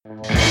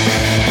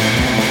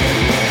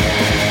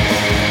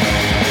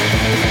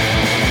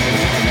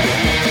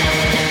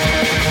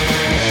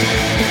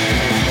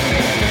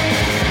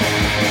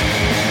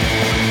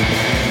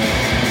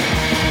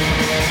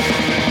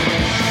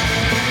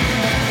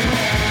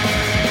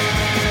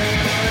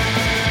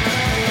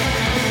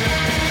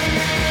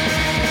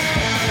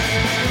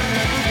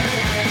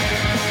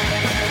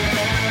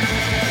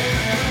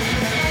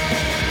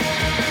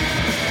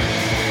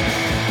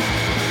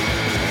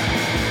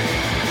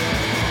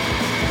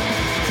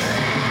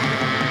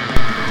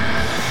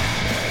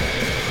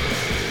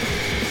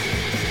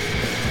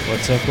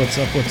What's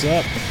up? What is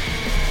happening?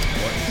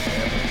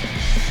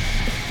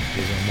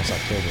 It's almost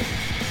October.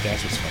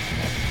 That's what's fucking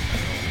up. I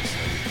don't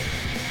understand anything.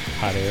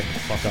 Hot air.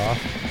 Fuck off.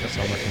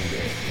 Summer can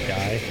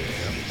die.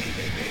 Yep.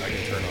 I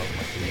can turn off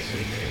my PC.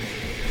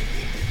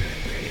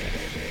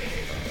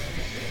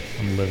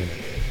 I'm living it.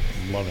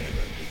 Loving it.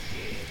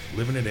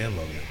 Living it and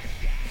loving it.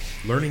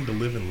 Learning to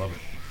live and love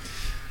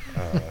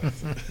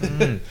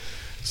it.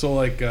 So,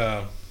 like,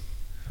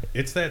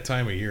 it's that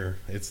time of year.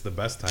 It's the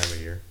best time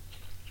of year.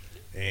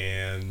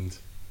 And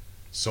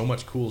so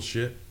much cool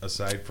shit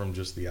aside from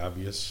just the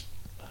obvious,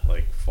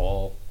 like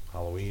fall,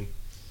 Halloween.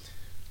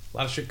 A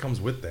lot of shit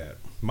comes with that.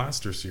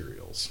 Monster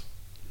cereals.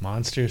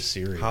 Monster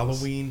cereals.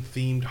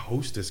 Halloween-themed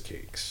Hostess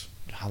cakes.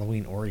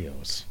 Halloween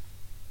Oreos.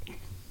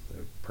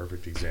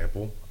 Perfect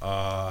example.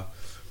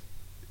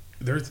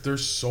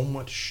 There's so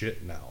much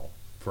shit now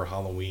for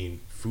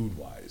Halloween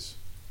food-wise.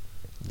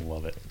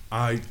 Love it.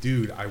 I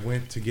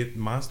went to get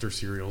Monster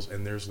cereals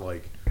and there's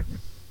like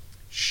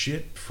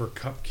shit for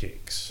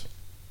cupcakes.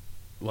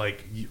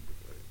 Like,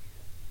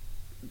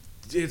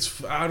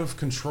 it's out of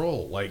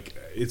control. Like,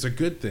 it's a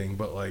good thing,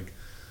 but like,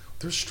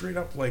 there's straight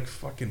up like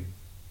fucking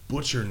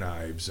butcher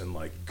knives and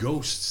like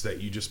ghosts that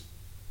you just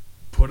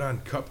put on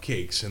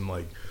cupcakes and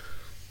like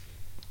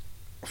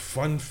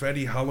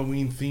funfetti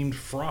Halloween themed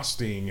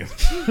frosting.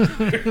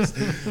 There's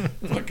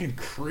fucking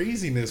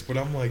craziness, but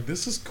I'm like,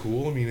 this is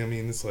cool. I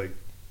mean, it's like,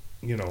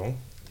 you know,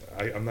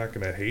 I'm not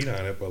gonna hate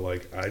on it, but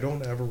like, I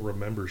don't ever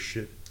remember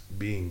shit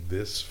being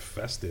this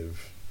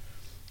festive.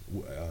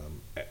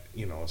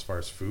 You know, as far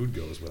as food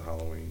goes with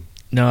Halloween.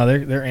 No,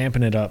 they're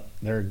amping it up.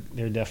 They're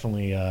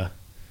definitely.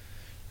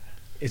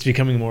 It's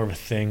becoming more of a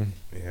thing.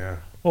 Yeah.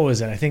 What was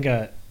it? I think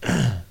at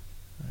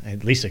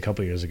least a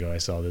couple years ago, I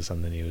saw this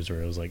on the news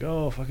where it was like,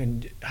 "Oh,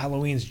 fucking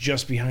Halloween's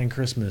just behind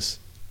Christmas."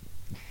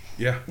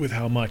 Yeah. With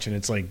how much, and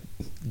it's like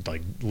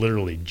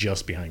literally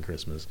just behind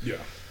Christmas. Yeah.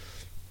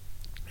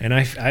 And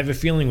I have a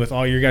feeling with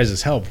all your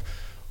guys' help,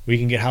 we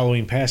can get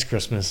Halloween past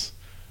Christmas.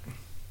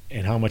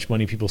 And how much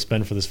money people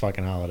spend for this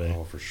fucking holiday.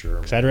 Oh, for sure.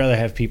 Because I'd rather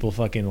have people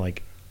fucking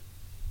like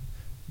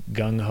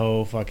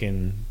gung-ho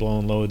fucking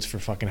blowing loads for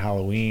fucking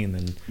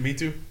Halloween Me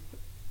too.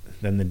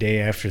 than the day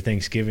after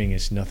Thanksgiving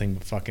is nothing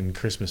but fucking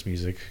Christmas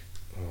music.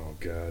 Oh,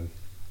 God.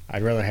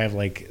 I'd rather have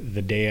like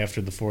the day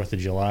after the 4th of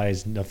July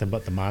is nothing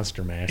but the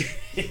Monster Mash.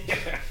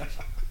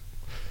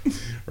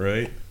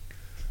 Right?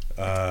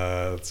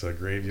 It's a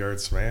graveyard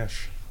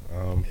smash.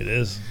 It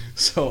is.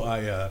 So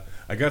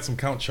I got some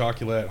Count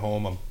Chocula at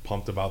home. I'm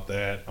pumped about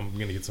that. I'm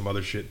gonna get some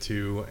other shit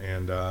too,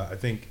 and I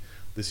think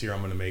this year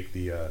I'm gonna make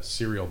the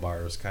cereal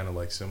bars kind of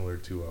like similar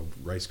to a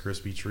Rice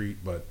Krispie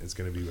treat, but it's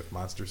gonna be with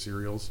Monster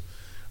cereals.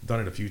 I've done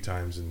it a few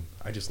times, and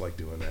I just like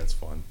doing that. It's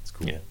fun. It's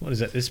cool. Yeah. What is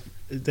that? Is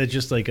that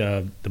just like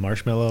the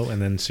marshmallow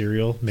and then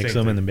cereal? Mix Same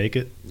them thing. and then bake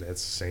it?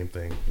 It's the same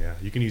thing. Yeah,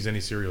 you can use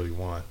any cereal you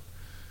want.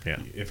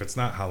 Yeah. If it's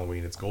not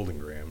Halloween, it's Golden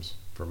Grams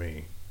for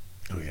me.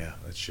 Oh, yeah.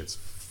 That shit's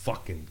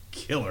fucking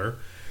killer.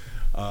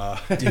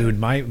 Dude,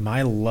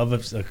 my love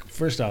of...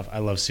 first off, I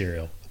love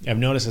cereal. I've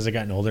noticed as I've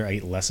gotten older, I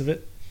eat less of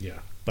it. Yeah.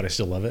 But I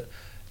still love it.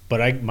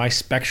 But my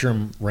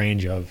spectrum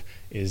range of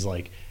is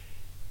like,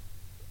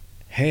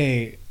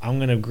 hey, I'm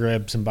going to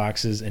grab some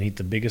boxes and eat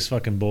the biggest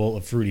fucking bowl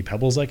of Fruity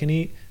Pebbles I can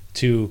eat,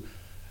 to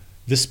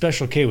this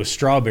Special K with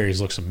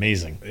strawberries looks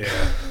amazing.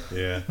 Yeah,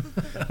 yeah.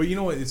 But you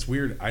know what? It's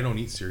weird. I don't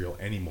eat cereal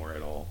anymore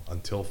at all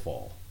until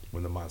fall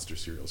when the Monster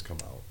cereals come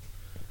out.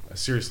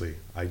 Seriously,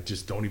 I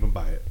just don't even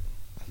buy it.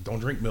 Don't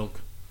drink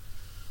milk.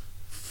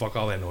 Fuck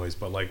all that noise.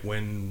 But like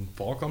when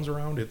fall comes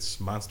around,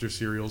 it's Monster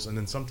cereals, and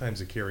then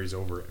sometimes it carries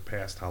over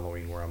past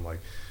Halloween where I'm like,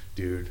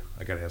 dude,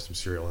 I gotta have some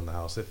cereal in the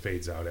house. It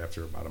fades out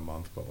after about a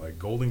month, but like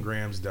Golden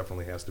Grams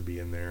definitely has to be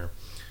in there.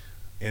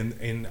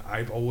 And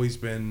I've always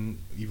been,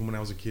 even when I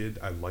was a kid,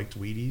 I liked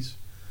Wheaties.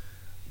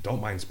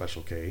 Don't mind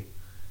Special K.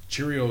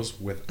 Cheerios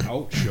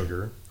without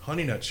sugar.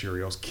 Honey Nut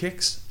Cheerios,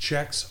 Kix,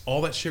 Chex,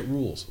 all that shit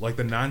rules. Like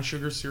the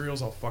non-sugar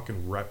cereals, I'll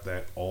fucking rep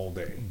that all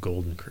day.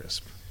 Golden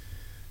Crisp.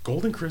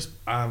 Golden Crisp,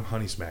 I'm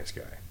Honey Smacks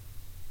guy.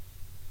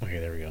 Okay,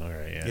 there we go. All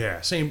right, yeah.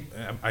 Yeah, same.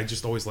 I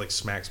just always like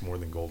Smacks more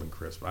than Golden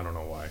Crisp. I don't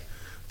know why.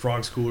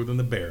 Frog's cooler than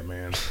the bear,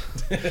 man.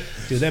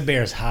 Dude, that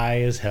bear's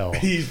high as hell.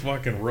 He's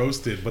fucking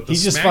roasted, but the He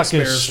just Smacks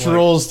fucking bear's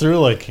strolls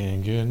through like,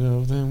 can't get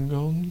enough of them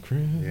Golden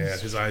Crisp. Yeah,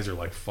 his eyes are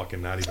like fucking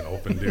not even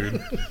open,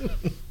 dude.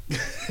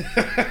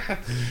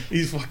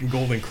 He's fucking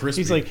Golden Crisp.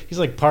 He's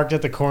like parked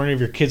at the corner of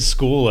your kid's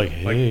school, like,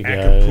 hey like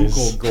guys,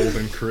 Acapulco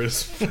Golden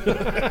Crisp.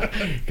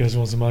 you guys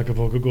want some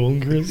Acapulco Golden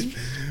Crisp?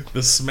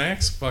 The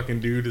Smacks fucking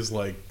dude is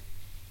like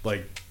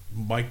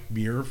Mike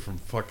Muir from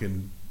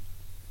fucking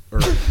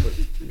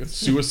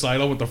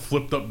Suicidal with the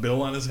flipped up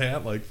bill on his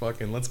hat. Like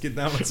fucking, let's get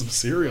down with some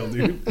cereal,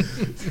 dude.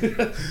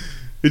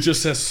 It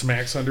just says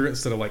Smacks under it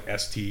instead of like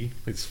ST.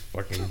 It's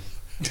fucking.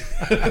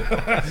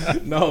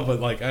 No, but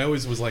like I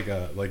always was like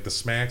the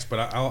Smacks, but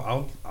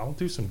I'll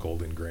do some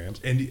Golden Grams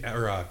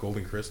or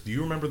Golden Crisp. Do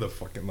you remember the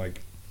fucking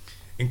like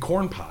in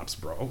Corn Pops,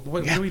 bro?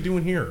 What are we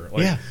doing here?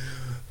 Like, Yeah.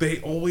 They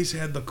always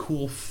had the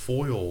cool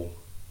foil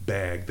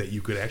bag that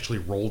you could actually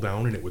roll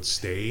down and it would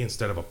stay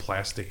instead of a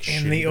plastic shitty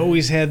And they bag.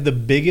 always had the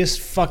biggest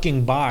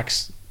fucking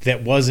box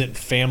that wasn't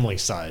family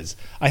size.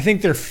 I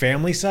think their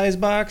family size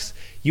box,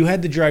 you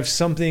had to drive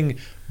something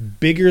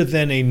bigger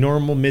than a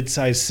normal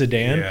mid-sized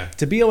sedan Yeah.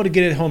 to be able to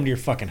get it home to your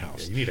fucking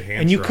house. Yeah, you need a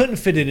hand and you truck. couldn't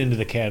fit it into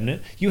the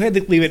cabinet. You had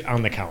to leave it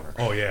on the counter.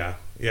 Oh yeah,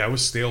 yeah. It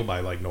was stale by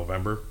like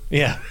November.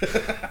 Yeah.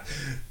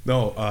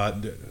 No,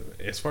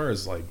 as far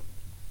as like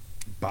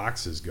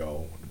boxes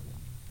go,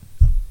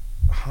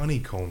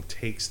 Honeycomb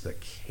takes the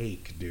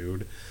cake,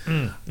 dude.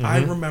 I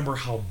remember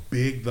how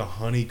big the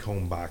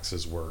Honeycomb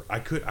boxes were. I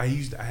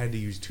had to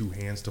use two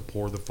hands to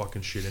pour the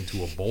fucking shit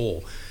into a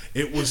bowl.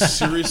 It was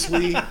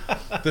seriously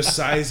the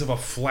size of a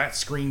flat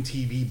screen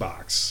TV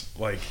box.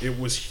 Like, it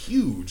was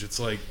huge. It's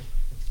like,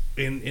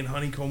 and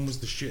Honeycomb was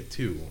the shit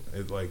too.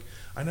 It, like,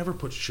 I never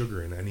put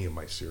sugar in any of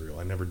my cereal.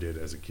 I never did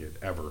as a kid,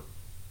 ever,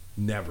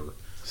 never.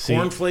 See-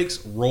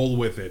 Cornflakes, roll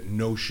with it,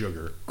 no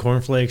sugar.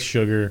 Cornflakes,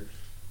 sugar,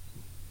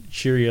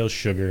 Cheerios,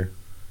 sugar.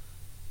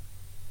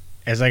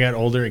 As I got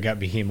older, it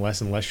became less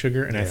and less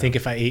sugar. And I Yeah. think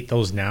if I ate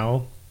those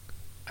now,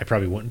 I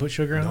probably wouldn't put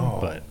sugar on No, them.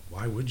 But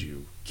why would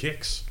you?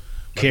 Kicks.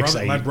 Kicks,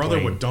 My I eat brother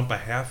plain. would dump a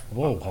half,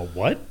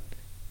 what?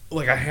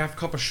 like a half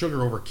cup of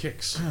sugar over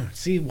Kicks.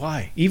 See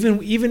why?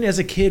 Even as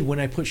a kid, when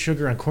I put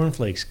sugar on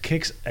cornflakes,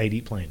 Kicks, I'd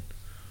eat plain.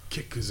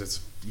 Kick, because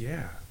it's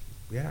yeah.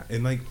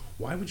 And like,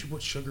 why would you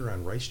put sugar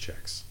on Rice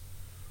Chex?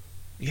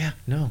 Yeah,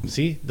 no.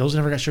 See, those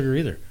never got sugar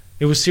either.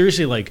 It was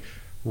seriously like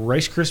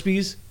Rice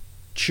Krispies,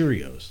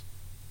 Cheerios,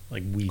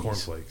 like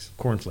Wheaties,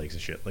 cornflakes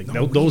and shit. Like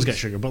No, those got Wheaties.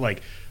 sugar, but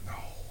like No,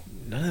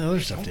 none of the other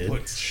stuff don't did.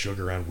 put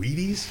sugar on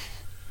Wheaties.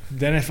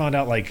 Then I found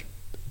out like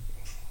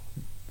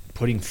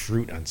putting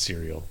fruit on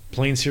cereal,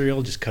 plain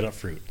cereal, just cut up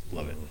fruit.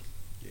 Love it.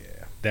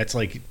 Yeah. That's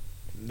like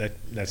that.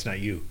 That's not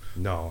you.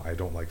 No, I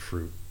don't like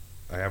fruit.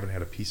 I haven't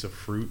had a piece of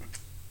fruit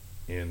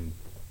in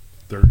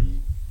 30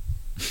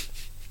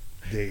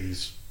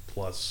 days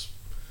plus.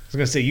 I was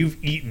gonna say you've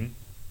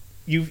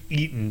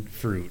eaten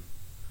fruit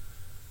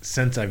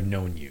since I've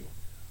known you.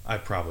 I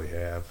probably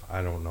have.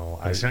 I don't know.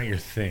 It's not your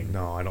thing.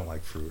 No, I don't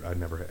like fruit. I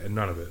never had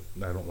none of it.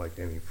 I don't like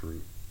any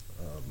fruit.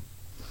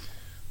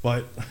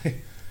 But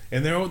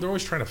and they're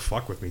always trying to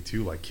fuck with me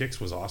too. Like Kix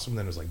was awesome.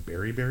 Then it was like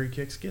Berry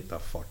Kix. Get the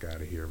fuck out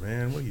of here,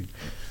 man. What are you?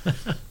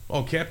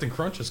 Oh, Captain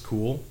Crunch is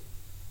cool.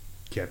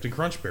 Captain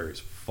Crunch berries.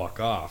 Fuck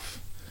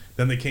off.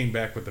 Then they came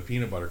back with the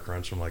peanut butter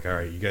crunch. I'm like, all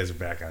right, you guys are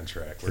back on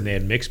track. And they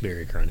had mixed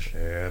berry crunch.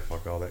 Yeah,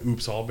 fuck all that.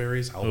 Oops, all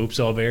berries. Oops,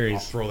 all I'll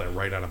berries. throw that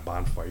right on a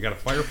bonfire. You got a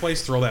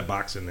fireplace? Throw that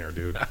box in there,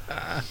 dude.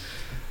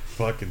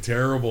 Fucking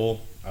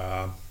terrible.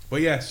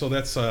 But yeah, so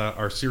that's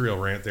our cereal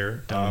rant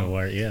there. Don't know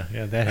why. Yeah,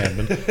 that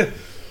happened.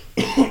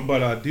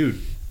 But dude,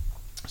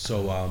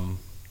 so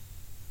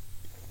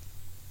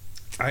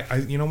I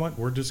you know what?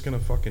 We're just gonna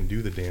fucking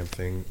do the damn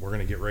thing. We're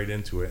gonna get right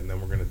into it, and then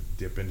we're gonna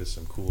dip into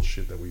some cool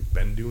shit that we've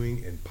been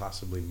doing and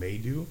possibly may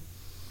do.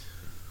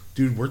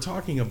 Dude, we're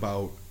talking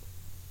about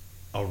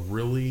a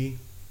really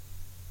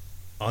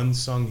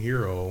unsung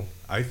hero,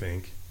 I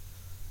think,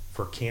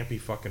 for campy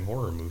fucking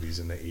horror movies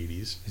in the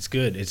 80s. It's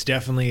good. It's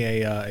definitely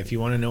a. If you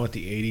want to know what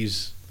the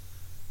 '80s,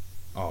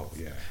 Oh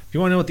yeah. if you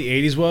want to know what the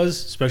 '80s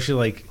was, especially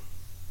like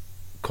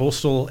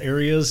coastal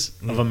areas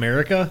of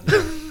America.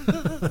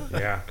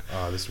 Yeah,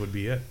 this would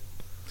be it.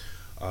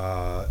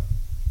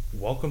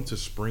 Welcome to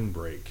Spring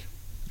Break,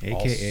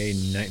 AKA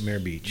Nightmare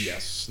Beach.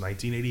 Yes,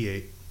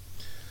 1988.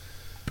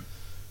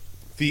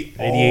 The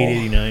 88,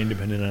 89,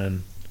 depending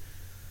on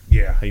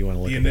yeah, how you wanna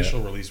look the at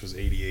initial release was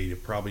 88.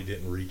 It probably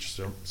didn't reach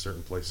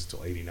certain places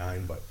till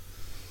 89,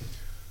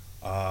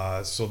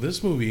 but so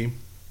this movie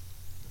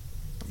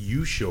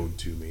you showed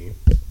to me.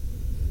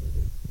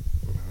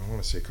 I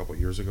want to say a couple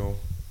years ago,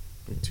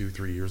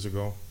 2-3 years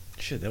ago.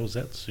 shit. That was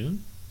that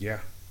soon. Yeah.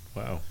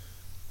 Wow.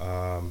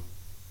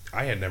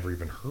 I had never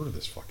even heard of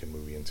this fucking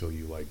movie until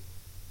you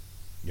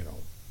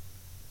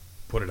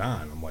put it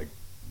on. I'm like,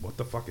 what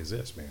the fuck is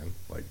this, man?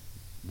 Like,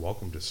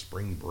 welcome to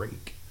Spring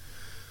Break.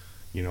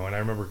 And I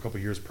remember a couple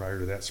years prior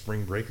to that,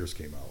 Spring Breakers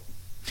came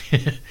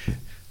out.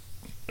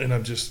 And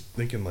I'm just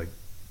thinking, like,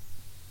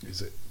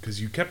 is it,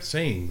 because you kept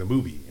saying the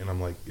movie, and I'm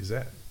like,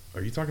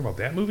 are you talking about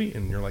that movie?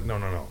 And you're like,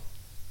 no.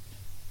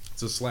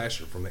 It's a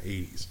slasher from the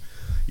 80s.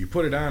 You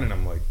put it on, and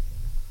I'm like,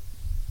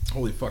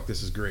 holy fuck,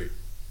 this is great.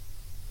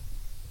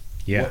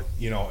 Yeah.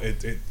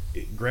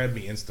 It grabbed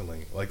me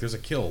instantly. Like, there's a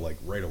kill, like,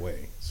 right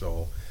away.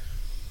 So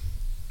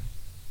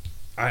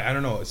I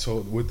don't know. So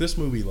with this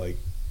movie, like,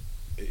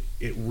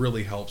 it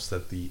really helps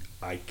that the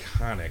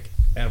iconic,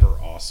 ever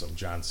awesome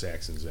John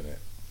Saxon's in it.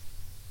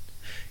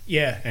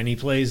 Yeah, and he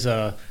plays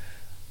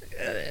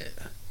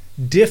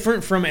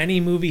different from any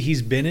movie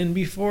he's been in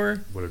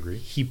before. Would agree.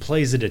 He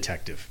plays a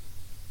detective.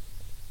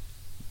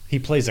 He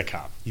plays a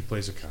cop. He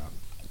plays a cop.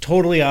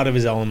 Totally out of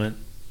his element.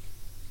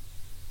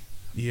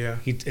 Yeah.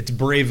 It's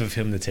brave of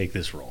him to take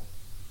this role.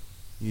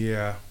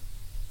 Yeah.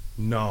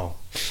 No.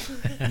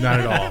 Not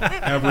at all.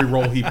 Every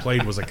role he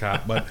played was a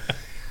cop. But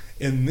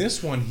in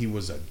this one, he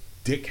was a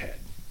dickhead.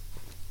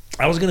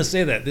 I was gonna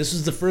say that this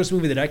is the first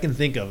movie that I can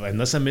think of,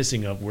 unless I'm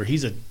missing up, where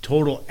he's a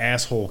total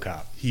asshole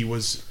cop. He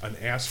was an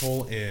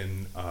asshole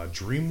in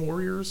Dream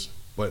Warriors,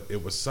 but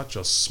it was such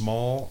a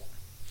small.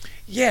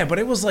 Yeah, but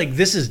it was like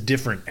this is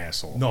different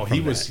asshole. No, from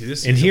he was. that.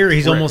 This and is here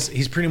a prick.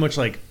 he's pretty much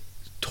like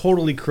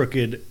totally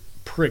crooked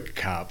prick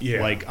cop.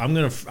 Yeah. Like I'm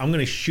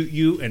gonna shoot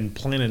you and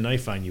plant a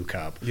knife on you,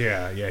 cop.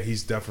 Yeah,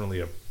 he's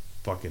definitely a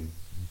fucking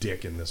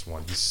dick in this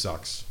one. He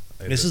sucks.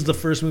 This is the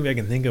first movie I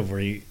can think of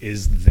where he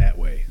is that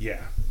way.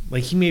 Yeah.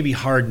 Like he may be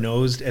hard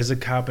nosed as a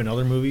cop in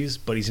other movies,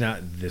 but he's not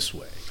this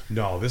way.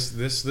 No,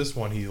 this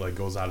one he like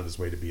goes out of his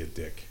way to be a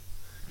dick.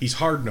 He's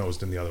hard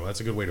nosed in the other one. That's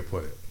a good way to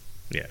put it.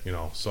 Yeah. You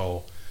know,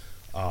 so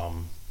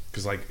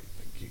because like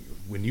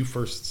when you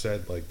first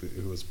said like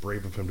it was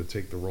brave of him to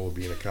take the role of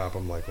being a cop,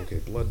 I'm like, okay,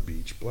 Blood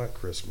Beach, Black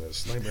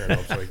Christmas, Nightmare on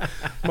Elm Street. Like,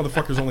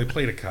 motherfuckers only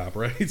played a cop,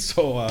 right?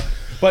 So,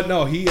 but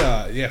no, he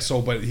but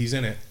he's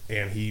in it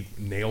and he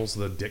nails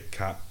the dick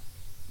cop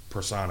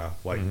persona,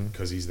 like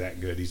because he's that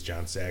good. He's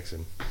John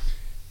Saxon,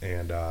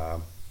 and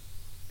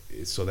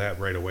so that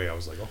right away I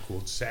was like, oh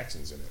cool,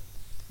 Saxon's in it.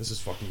 This is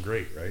fucking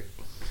great, right?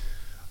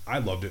 I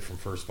loved it from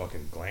first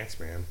fucking glance,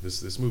 man.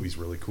 This movie's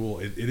really cool.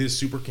 It is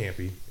super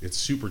campy. It's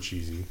super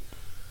cheesy.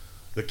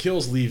 The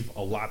kills leave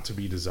a lot to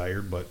be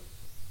desired, but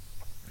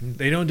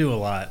They don't do a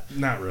lot.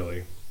 not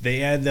really.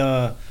 They add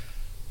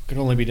could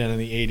only be done in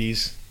the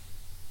 80s,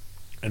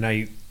 and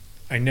I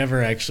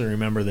never actually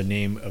remember the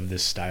name of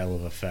this style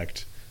of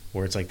effect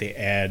where it's like they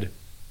add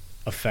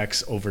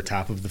effects over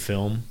top of the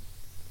film.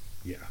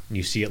 Yeah. And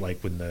you see it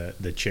like when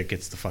the chick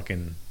gets the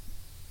fucking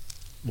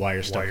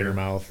wire stuck in her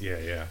mouth.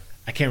 Yeah.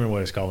 I can't remember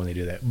what it's called when they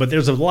do that, but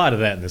there's a lot of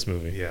that in this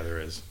movie. Yeah, there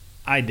is.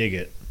 I dig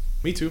it.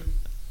 Me too.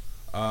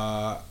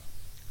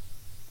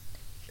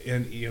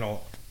 And you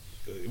know,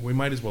 we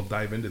might as well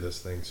dive into this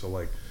thing. So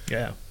like,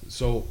 Yeah.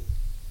 so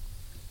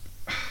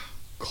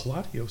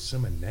Claudio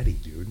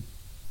Simonetti, dude.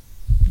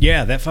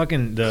 Yeah, that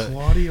fucking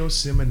Claudio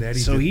Simonetti.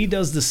 So he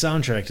does the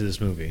soundtrack to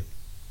this movie.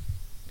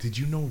 Did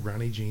you know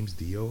Ronnie James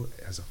Dio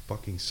has a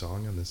fucking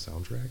song on the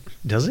soundtrack?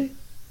 Does he?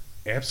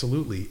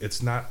 Absolutely.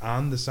 It's not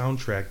on the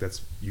soundtrack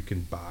that's you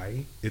can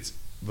buy. It's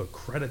the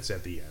credits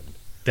at the end.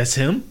 That's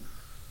him?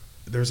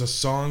 There's a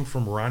song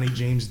from Ronnie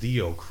James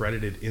Dio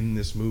credited in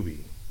this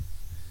movie.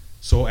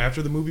 So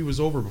after the movie was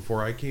over,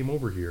 before I came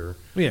over here,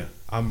 Yeah.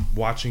 I'm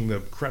watching the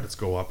credits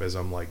go up as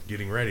I'm like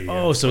getting ready.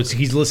 Oh, so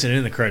he's listening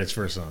in the credits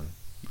for a song.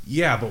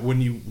 Yeah, but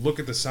when you look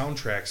at the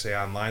soundtrack, say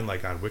online,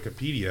 like on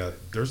Wikipedia,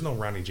 there's no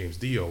Ronnie James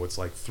Dio. It's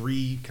like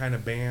three kind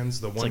of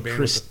bands. The It's one like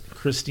band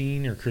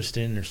Christine or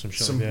Kristen or some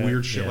shit some like that.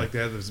 weird shit Yeah. like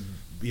that. There's,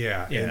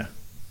 Yeah. And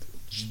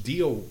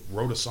Dio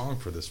wrote a song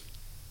for this.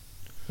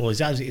 Well,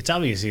 it's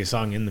obviously a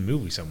song in the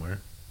movie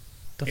somewhere.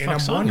 The And fuck I'm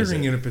song is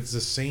wondering it? if it's the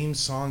same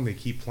song they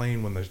keep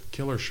playing when the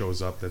killer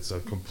shows up. That's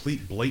a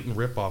complete blatant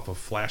ripoff of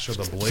Flash of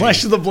the Blade.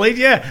 Flash of the Blade,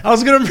 yeah. I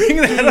was gonna bring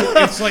that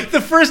up. It's like- the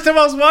first time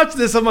I was watching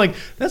this, I'm like,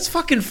 that's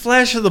fucking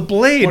Flash of the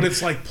Blade. But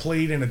it's like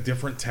played in a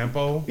different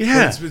tempo.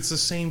 Yeah. But it's the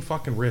same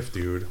fucking riff,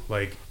 dude.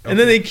 Like, and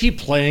then they keep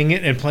playing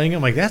it and playing it.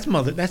 I'm like,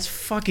 that's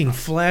fucking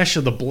Flash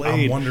of the I'm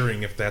Blade.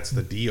 wondering if that's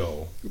the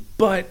Dio.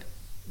 But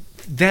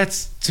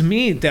that's, to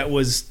me, that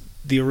was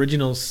the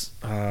original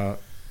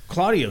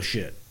Claudio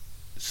shit.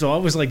 So I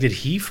was like, did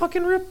he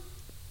fucking rip?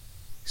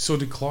 So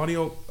did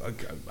Claudio?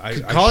 Claudio I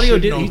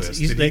should did- know he's- this.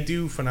 he's Did like- he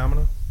do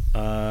Phenomena? I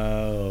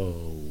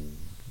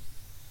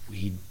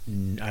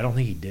don't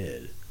think he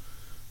did.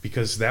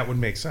 Because that would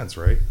make sense,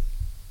 right?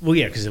 Well,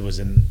 yeah, because it was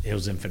in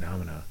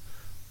Phenomena.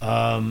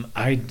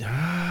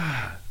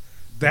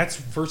 That's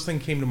first thing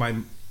came to my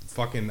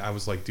fucking. I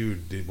was like,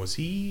 dude, was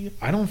he?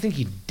 I don't think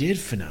he did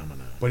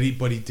Phenomena. But he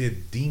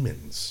did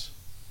Demons.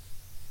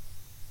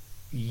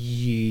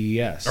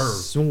 Yes.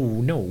 Or-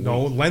 no.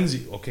 No,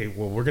 Lenzi. Okay,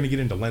 well, we're gonna get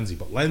into Lenzi,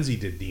 but Lenzi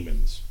did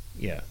Demons,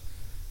 Yeah.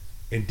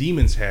 and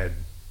Demons had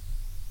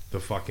the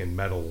fucking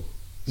metal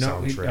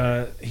No.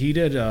 soundtrack. He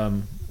did.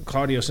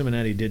 Claudio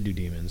Simonetti did do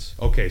Demons.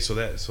 Okay, so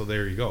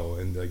there you go.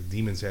 And like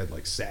Demons had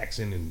like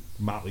Saxon and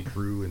Motley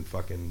Crue and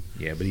fucking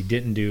Yeah, but he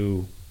didn't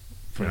do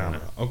Phenomena.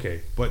 Phenomena.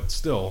 Okay, but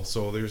still,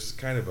 so there's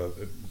kind of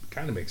it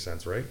kind of makes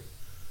sense, right?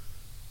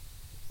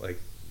 Like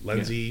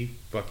Lenzi,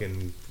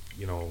 fucking,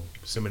 you know,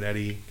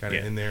 Simonetti kind of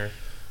Yeah. in there.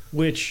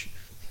 Which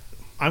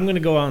I'm going to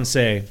go out and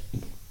say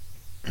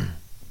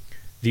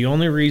the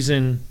only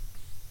reason.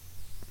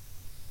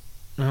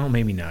 Well,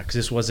 maybe not, because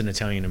this was an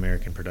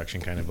Italian-American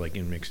production, kind of like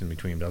in mix in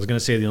between. But I was going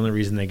to say the only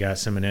reason they got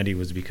Simonetti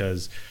was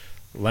because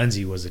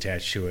Lenzi was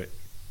attached to it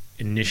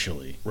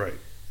initially. Right.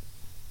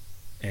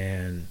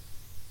 And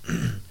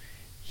we'll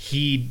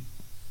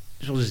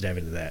just dive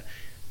into that.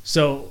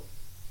 So,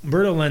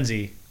 Berto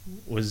Lenzi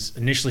was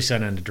initially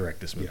sent on to direct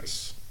this movie.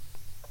 Yes.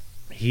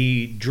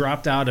 He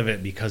dropped out of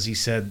it because he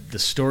said the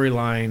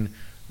storyline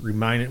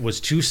was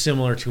too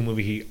similar to a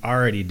movie he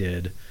already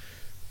did.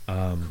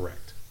 Correct.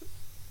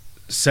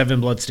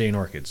 Seven Bloodstained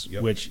Orchids,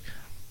 Yep. which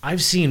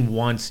I've seen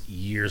once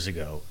years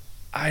ago.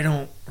 I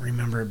don't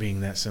remember it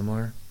being that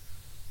similar.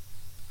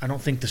 I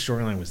don't think the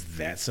storyline was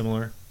that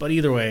similar. But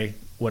either way,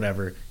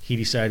 whatever. He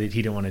decided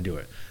he didn't want to do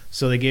it.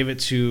 So they gave it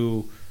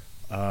to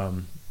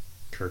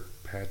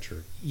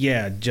Kirkpatrick.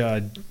 Yeah,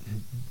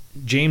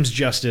 James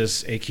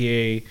Justice,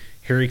 aka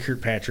Harry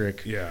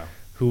Kirkpatrick, Yeah.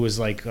 who was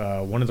like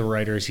one of the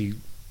writers. He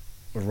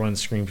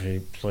runs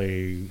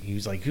screenplay. He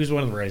was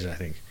one of the writers, I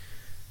think,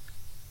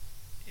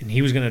 and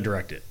he was going to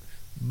direct it,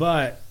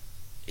 but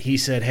he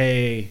said,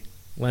 "Hey,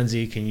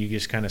 Lindsay, can you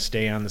just kind of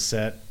stay on the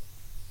set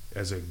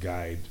As a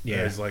guide. Yeah.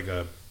 As like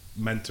a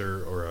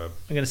mentor or a.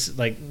 I'm gonna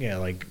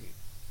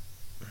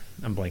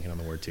I'm blanking on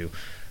the word too.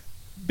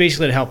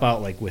 Basically, to help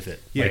out like with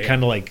it, Yeah, like yeah.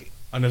 kind of like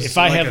if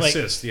I have like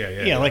assist.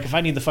 Yeah. like if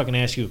I need to fucking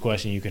ask you a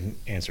question, you can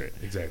answer it.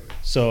 Exactly.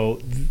 So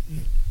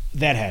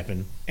that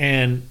happened,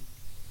 and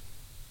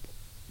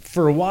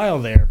for a while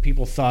there,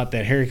 people thought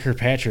that Harry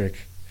Kirkpatrick,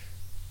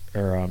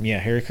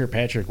 Harry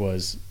Kirkpatrick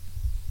was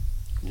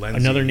Lenzi.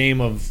 another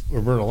name of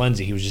Roberto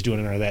Lenzi. He was just doing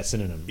it under that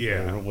synonym.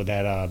 Yeah. Or with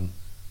that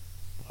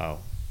wow,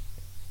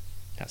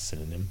 not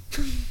synonym.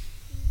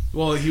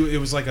 Well, it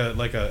was like a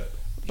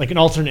Like an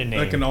alternate name.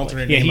 Like an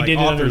alternate yeah, name, he like did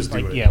authors it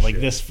under, do like, it yeah, and like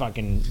shit. this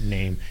fucking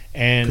name.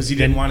 And because he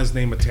then- didn't want his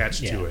name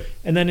attached yeah. to it.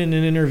 And then in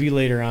an interview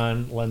later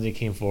on, Lindsay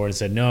came forward and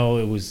said, no,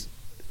 it was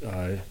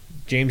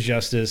James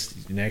Justice,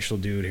 an actual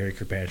dude, Harry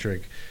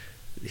Kirkpatrick.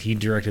 He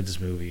directed this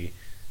movie.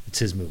 It's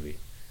his movie.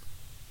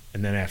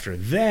 And then after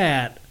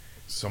that,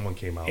 Someone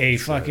came out. a and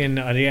said, fucking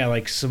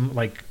like some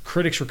like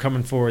critics were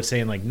coming forward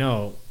saying like,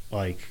 no,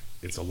 like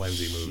It's a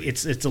Lenzi movie.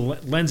 it's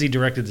Lenzi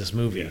directed this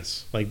movie.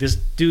 Yes. Like this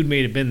dude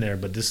may have been there,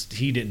 but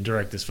he didn't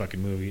direct this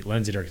fucking movie.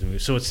 Lenzi directed the movie,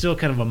 so it's still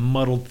kind of a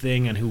muddled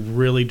thing on who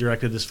really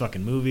directed this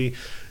fucking movie.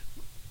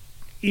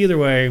 Either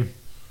way,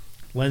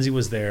 Lenzi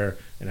was there,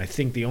 and I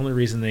think the only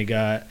reason they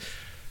got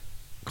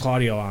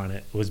Claudio on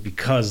it was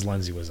because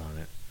Lenzi was on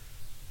it.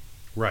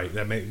 Right.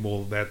 That makes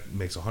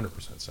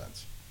 100%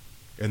 sense.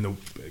 And the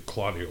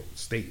Claudio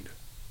stayed.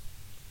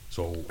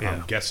 So Yeah.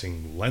 I'm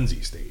guessing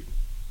Lenzi stayed.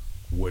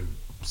 Would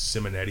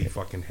Simonetti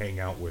fucking hang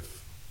out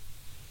with?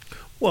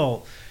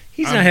 Well,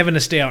 he's not having to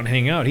stay out and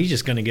hang out. He's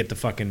just going to get the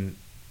fucking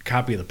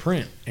copy of the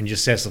print and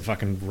just has to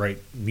fucking write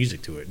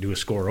music to it, do a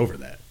score over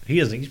that.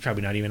 He's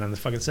probably not even on the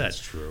fucking set. That's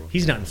true.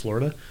 He's not in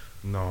Florida.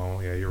 No,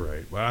 yeah, you're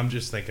right. Well, I'm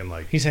just thinking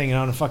like He's hanging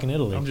out in fucking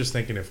Italy. I'm just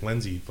thinking if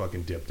Lenzi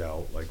fucking dipped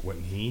out, like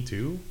wouldn't he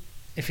too?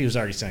 If he was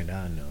already signed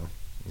on, no.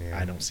 Yeah.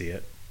 I don't see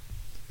it.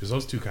 Because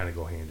those two kind of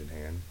go hand in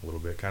hand a little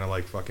bit, kind of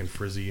like fucking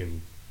Frizzy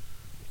and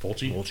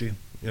Fulci. Fulci?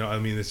 You know, I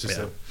mean, it's just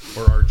Yeah.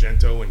 or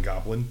Argento and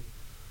Goblin,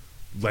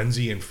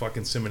 Lenzi and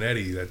fucking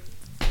Simonetti. That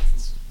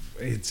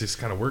it just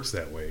kind of works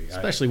that way.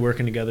 Especially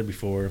working together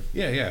before.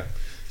 Yeah.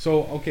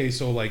 So okay,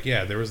 so like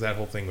there was that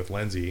whole thing with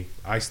Lenzi.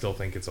 I still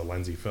think it's a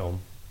Lenzi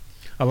film.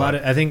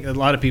 I think a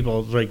lot of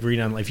people like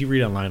if you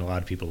read online, a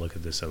lot of people look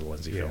at this as a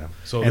Lenzi Yeah. film.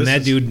 So and this that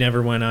is- dude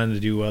never went on to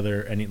do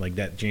any like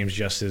that James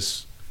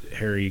Justice,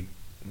 Harry,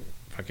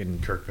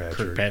 fucking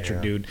Kirkpatrick,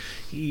 yeah. dude.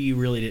 He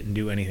really didn't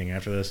do anything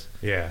after this.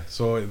 Yeah.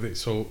 So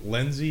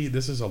Lenzi,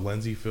 this is a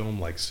Lenzi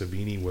film. Like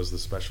Savini was the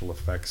special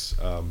effects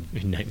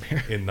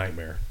Nightmare. in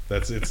Nightmare.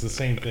 It's the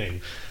same thing.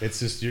 It's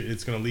just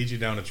it's going to lead you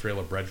down a trail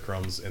of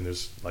breadcrumbs, and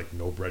there's like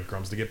no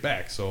breadcrumbs to get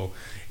back. So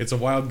it's a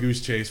wild goose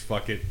chase.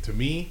 Fuck it. To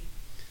me,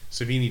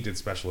 Savini did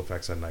special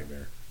effects on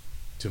Nightmare.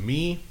 To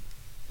me,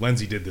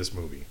 Lenzi did this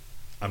movie.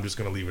 I'm just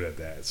going to leave it at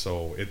that.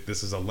 So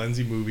this is a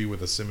Lenzi movie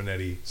with a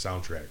Simonetti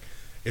soundtrack.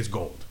 It's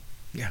gold.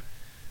 Yeah.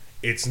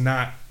 It's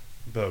not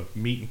the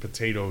meat and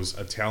potatoes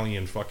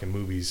Italian fucking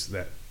movies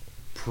that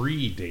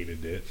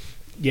predated it.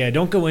 Yeah,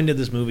 don't go into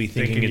this movie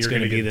thinking Thinking it's you're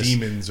going to gonna be get this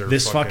demons or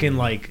this fucking fucking-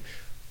 like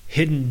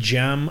hidden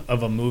gem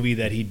of a movie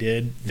that he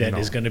did that No.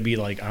 is going to be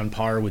like on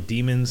par with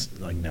Demons.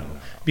 Like no.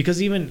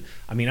 Because even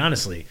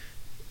honestly,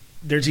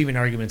 there's even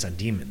arguments on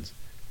Demons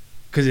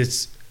because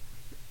it's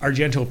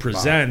Argento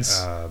presents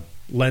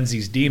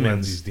Lenzi's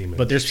Demons,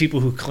 but there's people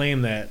who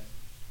claim that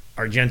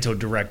Argento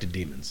directed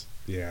Demons.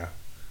 Yeah,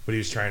 but he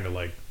was trying to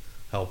like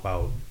help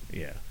out.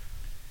 Yeah.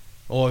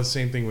 Oh, the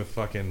same thing with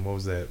fucking what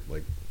was that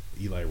like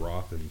Eli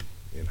Roth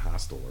in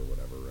Hostel or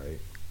whatever, right?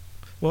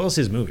 Well, it's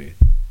his movie.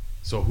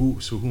 So who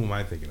am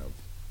I thinking of?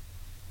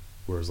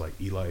 Whereas like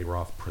Eli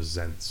Roth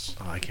presents.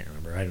 Oh, I can't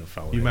remember. I don't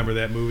follow. You remember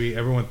that movie?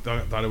 Everyone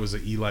thought it was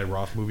an Eli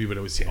Roth movie, but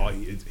it was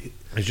it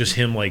It's just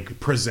him like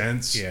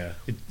presents. yeah.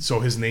 So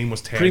his name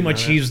was tagged. Pretty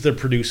much on it he's the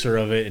producer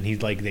of it, and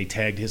he's like they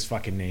tagged his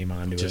fucking name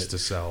onto just it to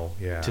sell.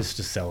 Yeah. just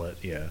to sell it.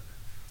 Yeah.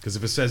 Because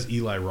if it says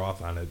Eli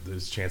Roth on it,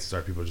 there's chances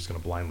are people are just going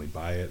to blindly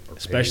buy it. Or pay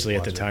Especially to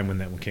at the watch time when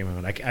that one came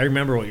out. I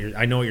remember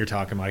I know what you're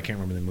talking about. I can't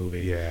remember the movie.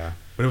 it. Yeah,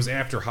 but it was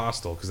after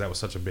Hostel because that was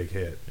such a big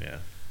hit. Yeah.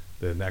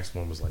 The next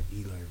one was like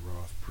Eli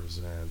Roth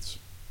presents,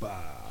 bah,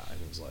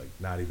 and it was like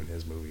not even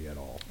his movie at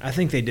all. I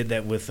think they did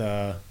that with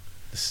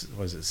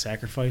was it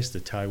Sacrifice, the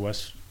Ty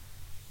West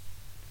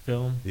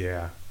film?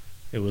 Yeah,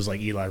 It was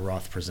like Eli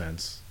Roth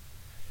presents.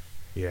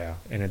 yeah.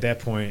 And at that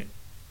point,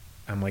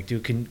 I'm like,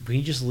 dude, can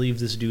we just leave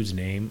this dude's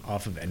name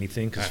off of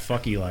anything? Because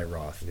fuck Eli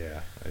Roth. Yeah,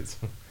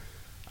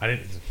 I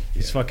didn't.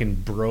 He's yeah.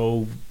 fucking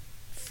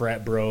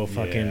frat bro,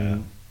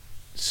 fucking,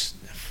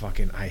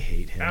 fucking. I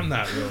hate him. I'm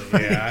not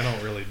really. Yeah, I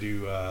don't really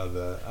do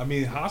I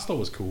mean, Hostel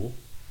was cool.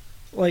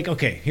 Like,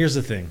 okay, here's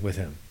the thing with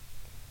him.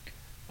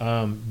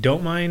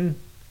 Don't mind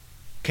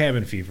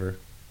Cabin Fever.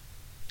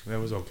 That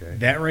was okay.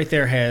 That right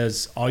there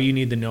has all you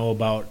need to know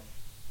about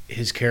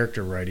his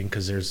character writing,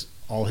 because there's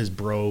all his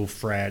bro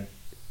frat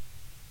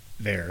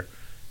there.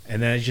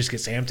 And then it just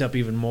gets amped up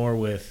even more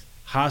with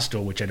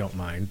Hostel, which I don't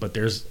mind. But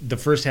there's the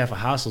first half of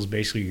Hostel is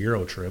basically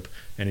Euro Trip,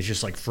 and it's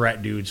just like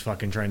frat dudes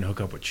fucking trying to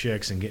hook up with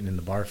chicks and getting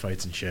into bar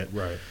fights and shit.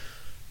 Right.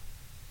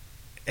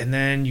 And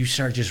then you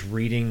start just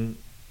reading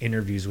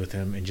interviews with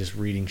him and just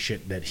reading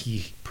shit that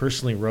he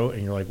personally wrote,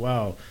 and you're like,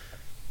 wow,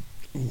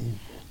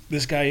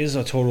 this guy is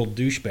a total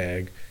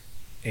douchebag,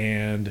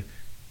 and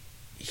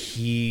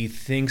he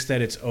thinks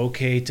that it's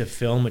okay to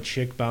film a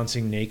chick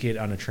bouncing naked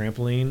on a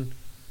trampoline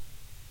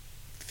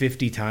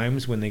 50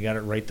 times when they got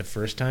it right the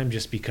first time,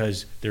 just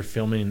because they're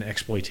filming an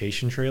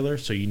exploitation trailer,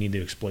 so you need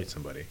to exploit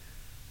somebody.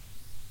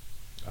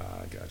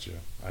 I gotcha.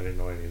 I didn't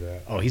know any of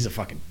that. Oh, he's a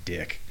fucking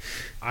dick.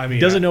 I mean, He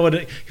doesn't know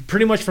what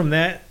pretty much from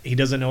that, he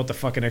doesn't know what the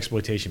fucking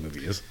exploitation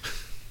movie is.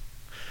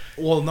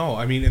 Well, no,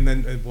 I mean, and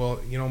then,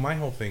 well, you know, my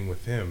whole thing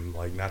with him,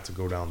 like, not to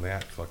go down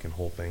that fucking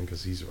whole thing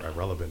because he's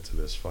irrelevant to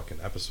this fucking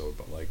episode,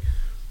 but like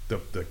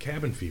the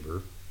Cabin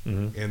Fever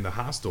and the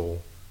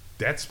Hostel,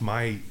 that's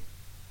my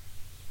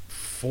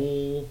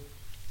full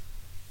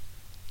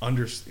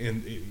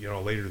understand. You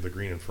know, later the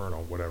Green Inferno,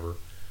 whatever,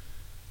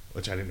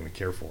 which I didn't even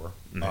care for.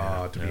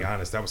 To be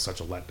honest, that was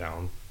such a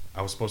letdown.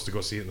 I was supposed to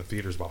go see it in the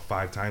theaters about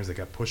 5 times. They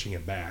kept pushing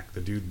it back.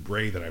 The dude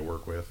Ray that I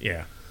work with,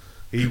 Yeah.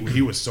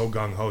 He was so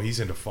gung-ho. He's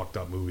into fucked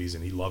up movies,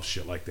 and he loves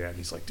shit like that. And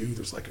he's like, dude,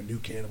 there's like a new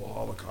Cannibal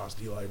Holocaust.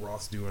 Eli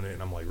Roth's doing it.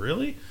 And I'm like,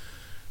 really?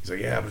 He's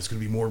like, yeah, but it's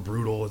going to be more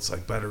brutal. It's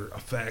like better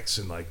effects.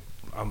 And like,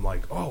 I'm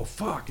like, oh,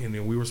 fuck.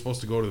 And we were supposed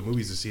to go to the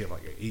movies to see it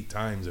like 8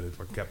 times, and it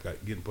fucking kept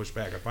getting pushed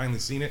back. I finally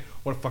seen it.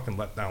 What a fucking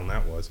letdown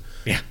that was.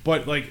 Yeah.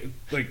 But like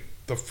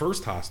the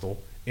first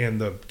Hostel and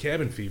the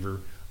Cabin Fever,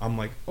 I'm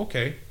like,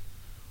 okay,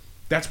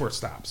 that's where it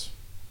stops.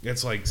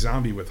 It's like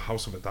Zombie with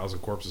House of a Thousand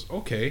Corpses.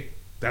 Okay,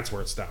 that's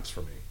where it stops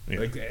for me. Yeah.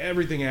 Like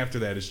everything after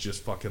that is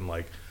just fucking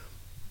like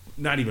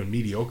not even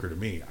mediocre to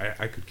me.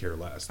 I could care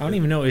less. I don't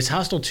even know. Is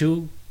Hostel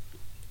 2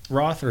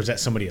 Roth, or is that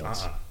somebody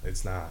else?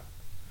 It's not.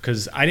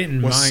 Because I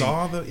didn't Was mind.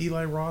 Saw the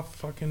Eli Roth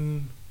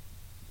fucking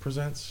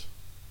presents?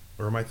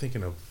 Or am I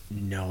thinking of...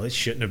 No, it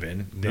shouldn't have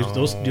been.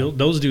 No.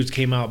 Those dudes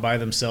came out by It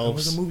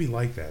themselves. was a movie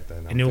like that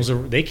then.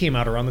 And they came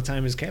out around the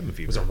time as Cabin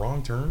Fever. Was it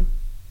Wrong Turn?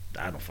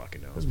 I don't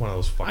fucking know. It was one of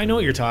those fucking... I know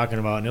what you're talking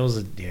about, and it was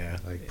Like,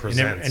 and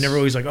presents. they're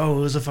always like, oh,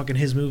 it was a fucking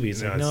his movie.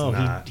 It's No, like, it's no,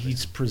 not.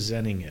 he's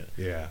presenting it.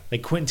 Yeah.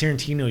 Like Quentin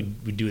Tarantino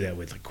would do that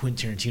with, like,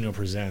 Quentin Tarantino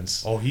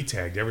presents. Oh, he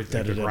tagged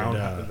everything.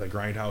 Da-da-da-da-da. The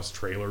Grindhouse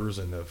trailers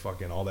and the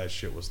fucking all that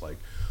shit was like,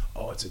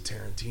 oh, it's a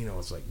Tarantino.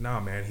 It's like, nah,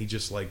 man, he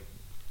just like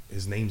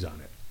his name's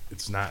on it.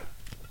 It's not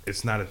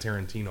a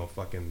Tarantino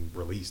fucking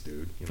release,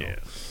 dude. You know. Yeah.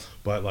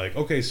 But like,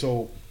 okay,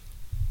 so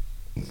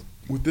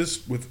with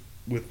this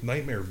with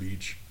Nightmare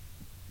Beach,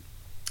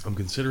 I'm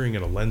considering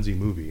it a Lenzi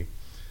movie.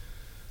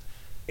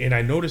 And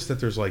I noticed that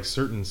there's like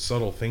certain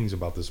subtle things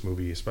about this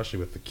movie, especially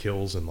with the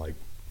kills and like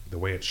the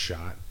way it's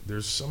shot.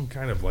 There's some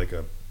kind of like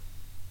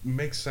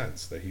makes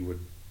sense that he would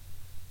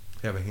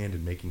have a hand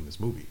in making this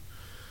movie,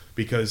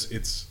 because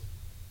it's,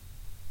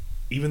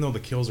 even though the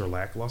kills are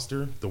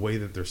lackluster, the way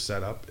that they're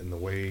set up and the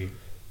way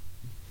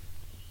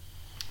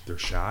they're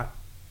shot,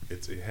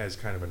 it has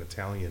kind of an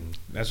Italian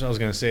That's what I was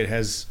gonna say. It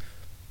has.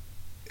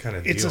 kind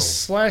of It's deal. a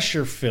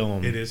slasher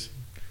film. It is.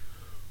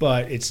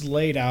 But it's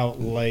laid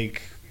out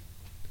like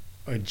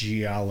a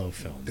giallo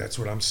film. That's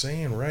what I'm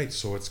saying, right?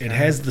 So it's It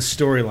has the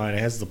storyline, it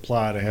has the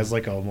plot, it has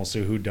like almost a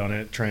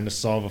whodunit trying to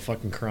solve a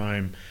fucking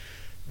crime.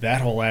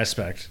 That whole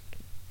aspect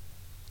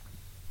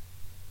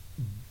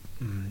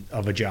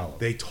of a giallo.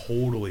 They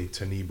totally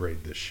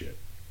tenebrated this shit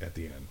at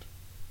the end.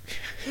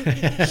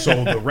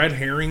 So the red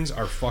herrings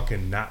are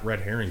fucking not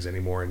red herrings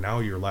anymore, and now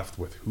you're left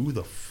with who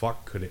the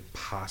fuck could it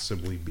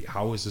possibly be?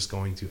 How is this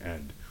going to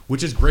end?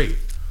 Which is great.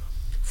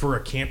 For a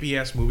campy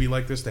ass movie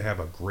like this to have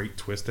a great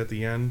twist at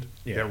the end,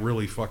 that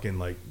really fucking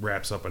like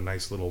wraps up a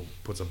nice little,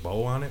 puts a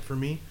bow on it for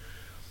me.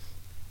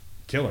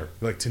 Killer.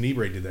 Like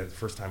Tenebrae did that the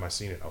first time I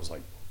seen it. I was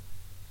like,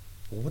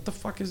 well, what the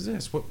fuck is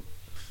this?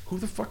 Who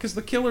the fuck is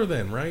the killer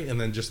then, right?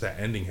 And then just that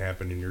ending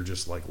happened, and you're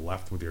just like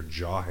left with your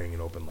jaw hanging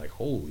open, like,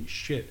 holy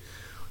shit.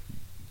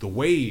 The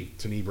way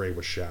Tenebrae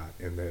was shot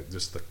and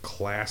just the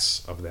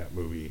class of that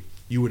movie,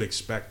 you would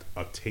expect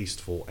a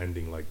tasteful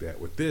ending like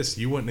that. With this,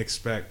 you wouldn't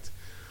expect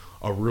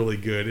a really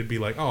good. It'd be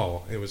like,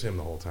 oh, it was him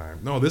the whole time.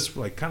 No, this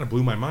like kind of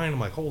blew my mind. I'm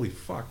like, holy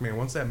fuck, man!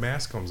 Once that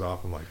mask comes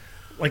off, I'm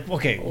like,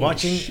 okay, holy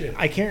watching. shit.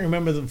 I can't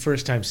remember the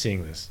first time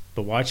seeing this,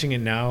 but watching it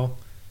now,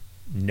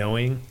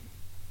 knowing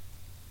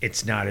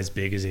it's not as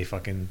big as a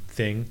fucking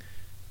thing.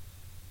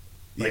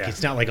 Like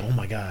it's not like, oh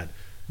my god,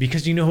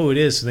 because you know who it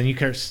is. So then you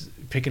start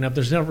picking up.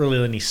 There's not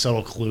really any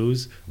subtle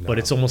clues, but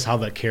it's almost how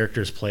that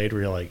character is played.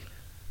 Where you're like,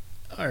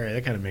 all right,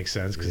 that kind of makes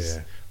sense. Cause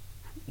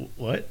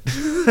what?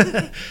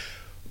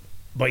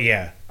 But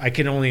yeah, I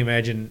can only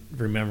imagine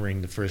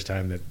remembering the first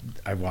time that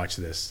I watched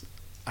this.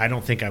 I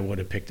don't think I would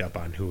have picked up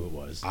on who it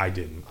was. I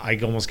didn't. I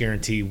almost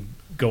guarantee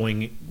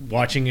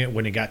watching it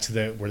when it got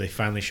to where they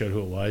finally showed who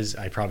it was,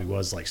 I probably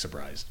was like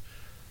surprised.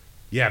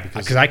 Yeah,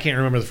 Because I can't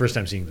remember the first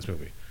time seeing this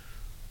movie.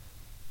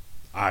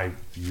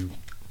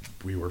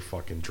 we were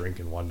fucking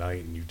drinking one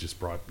night, and you just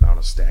brought down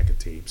a stack of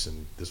tapes,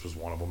 and this was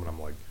one of them, and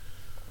I'm like,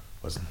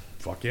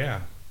 fuck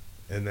yeah.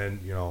 And then,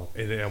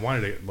 and I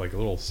wanted to, like, a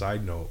little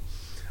side note.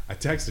 I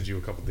texted you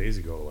a couple days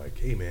ago, like,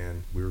 hey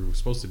man, we were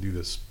supposed to do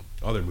this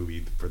other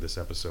movie for this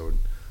episode.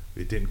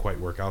 It didn't quite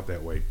work out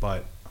that way,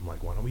 but I'm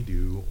like, why don't we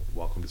do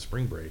Welcome to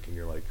Spring Break? And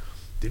you're like,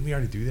 didn't we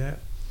already do that?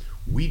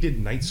 We did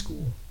Night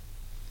School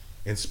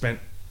and spent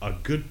a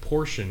good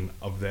portion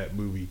of that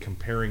movie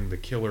comparing the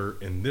killer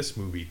in this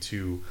movie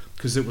to,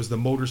 because it was the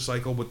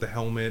motorcycle with the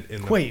helmet.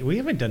 And wait, we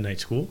haven't done Night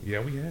School.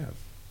 Yeah, we have.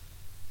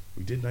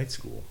 We did Night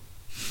School.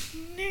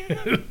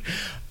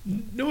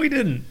 No, we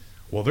didn't.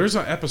 Well, there's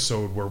an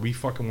episode where we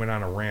fucking went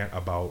on a rant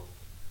about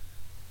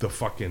the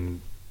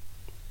fucking...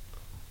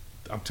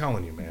 I'm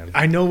telling you, man.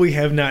 I know we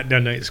have not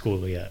done Night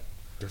School yet.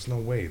 There's no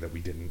way that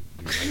we didn't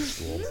do Night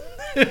School.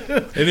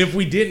 And if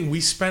we didn't, we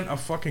spent a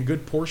fucking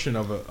good portion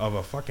of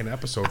a fucking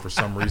episode for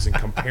some reason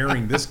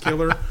comparing this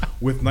killer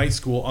with Night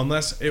School,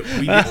 unless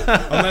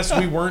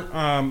we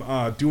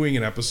weren't doing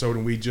an episode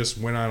and we just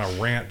went on a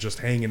rant just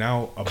hanging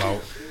out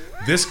about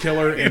this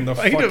killer and the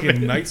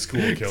fucking Night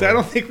School killer. I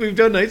don't think we've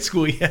done Night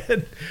School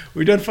yet.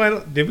 We done final.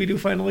 Did we do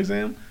Final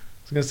Exam?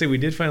 I was gonna say we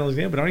did Final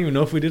Exam, but I don't even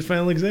know if we did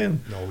Final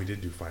Exam. No, we did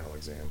do Final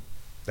Exam.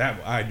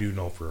 That I do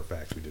know for a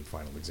fact we did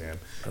Final Exam,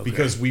 okay.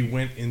 Because we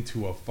went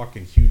into a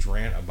fucking huge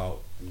rant about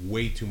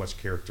way too much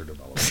character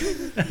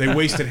development. They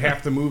wasted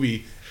half the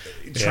movie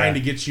trying to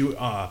get you.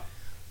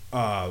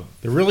 They're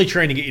really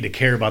trying to get you to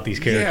care about these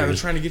characters. Yeah, they're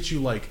trying to get you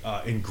like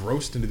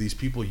engrossed into these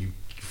people you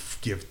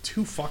give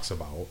two fucks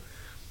about,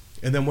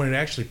 and then when it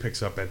actually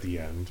picks up at the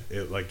end,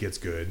 it like gets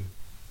good.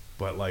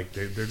 But like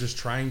they're just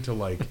trying to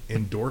like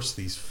endorse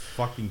these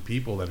fucking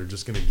people that are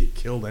just gonna get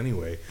killed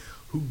anyway.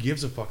 Who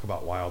gives a fuck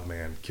about Wild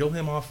Man? Kill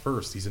him off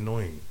first. He's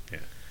annoying. Yeah.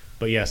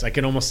 But yes, I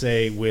can almost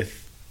say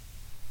with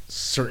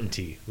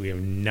certainty we have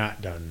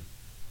not done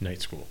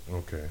Night School.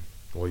 Okay.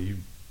 Well, you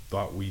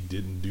thought we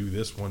didn't do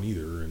this one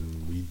either,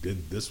 and we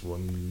did this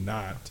one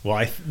not. Well,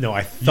 I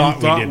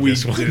thought we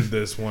did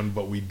this one,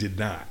 but we did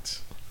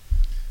not.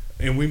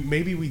 And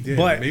maybe we did.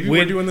 But maybe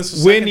we're doing this a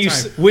second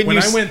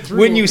time.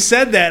 When you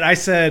said that, I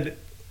said,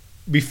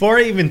 before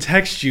I even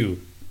text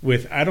you,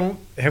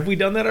 have we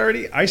done that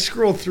already? I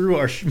scrolled through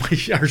our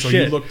shit. So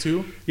you looked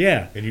too?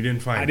 Yeah. And you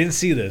didn't find it? I didn't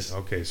see this.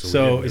 Okay,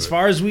 so as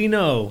far as we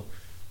know,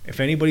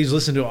 if anybody's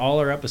listened to all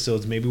our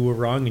episodes, maybe we're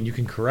wrong and you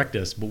can correct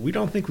us, but we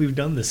don't think we've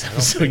done this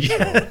episode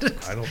yet.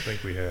 I don't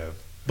think we have.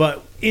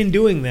 But in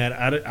doing that,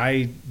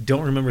 I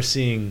don't remember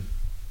seeing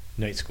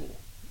Night School.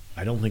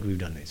 I don't think we've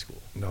done Night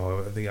School.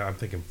 No, I'm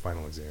thinking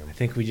Final Exam. I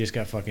think we just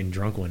got fucking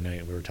drunk one night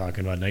and we were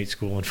talking about Night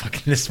School and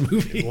fucking this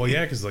movie. Well,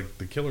 yeah, because like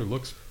the killer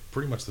looks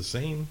pretty much the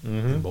same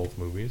in both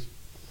movies.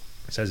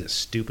 It says it's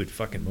stupid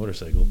fucking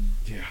motorcycle.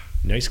 Yeah.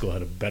 Night School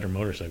had a better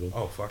motorcycle.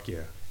 Oh, fuck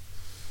yeah.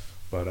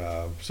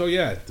 But, so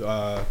yeah,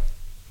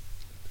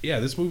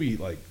 this movie,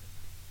 like,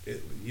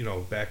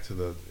 back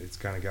to it's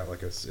kind of got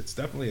like it's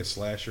definitely a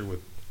slasher with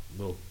a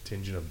little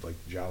tinge of like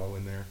Giallo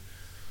in there.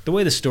 The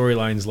way the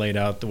storyline's laid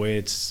out, the way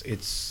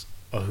it's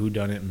a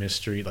whodunit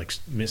mystery,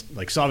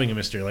 like solving a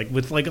mystery, like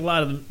with like a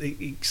lot of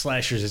the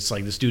slashers, it's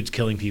like this dude's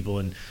killing people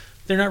and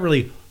they're not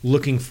really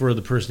looking for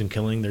the person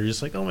killing. They're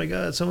just like, oh my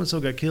god, so and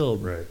so got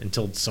killed, right?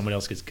 Until somebody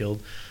else gets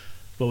killed.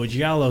 But with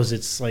Giallos,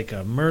 it's like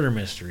a murder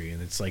mystery,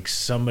 and it's like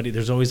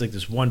there's always like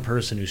this one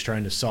person who's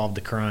trying to solve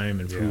the crime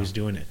and who's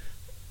doing it.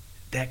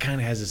 That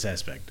kind of has this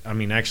aspect. I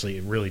mean, actually,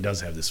 it really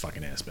does have this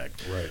fucking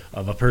aspect, right?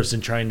 Of a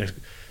person trying to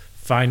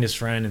find his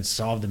friend and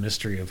solve the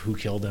mystery of who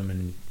killed him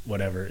and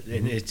whatever. Mm-hmm.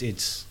 And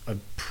it's a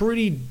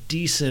pretty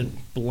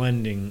decent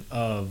blending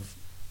of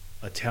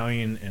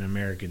Italian and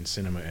American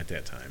cinema at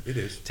that time. It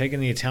is.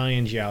 Taking the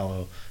Italian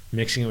giallo,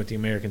 mixing it with the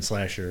American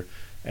slasher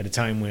at a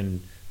time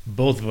when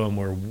both of them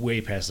were way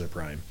past their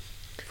prime.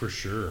 For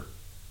sure.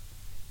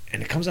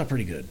 And it comes out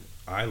pretty good.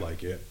 I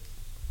like it.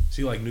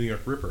 See, like New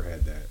York Ripper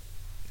had that.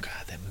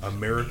 God, that movie.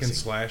 American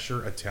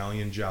slasher,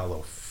 Italian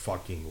giallo,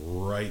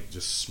 fucking right,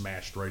 just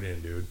smashed right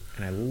in, dude.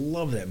 And I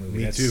love that movie.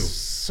 Me too.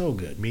 So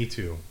good. Me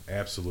too,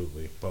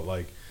 absolutely. But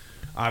like,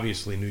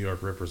 obviously, New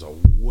York Ripper's a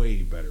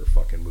way better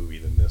fucking movie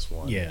than this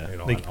one. Yeah,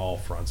 on all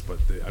fronts. But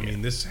I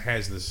mean, this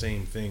has the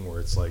same thing where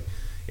it's like,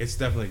 it's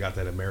definitely got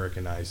that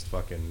Americanized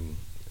fucking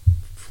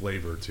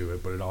flavor to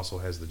it, but it also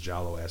has the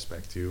giallo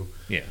aspect too.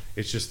 Yeah.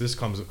 It's just this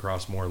comes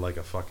across more like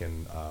a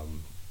fucking.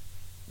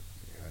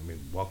 I mean,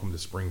 Welcome to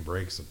Spring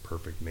Break's a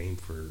perfect name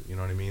for, you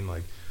know what I mean?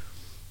 Like,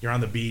 you're on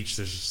the beach,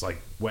 there's just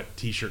like wet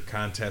t-shirt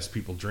contest,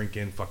 people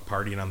drinking,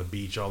 partying on the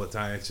beach all the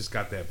time. It's just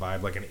got that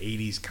vibe, like an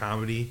 80s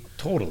comedy.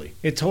 Totally.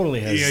 It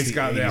totally has it's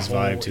got that whole,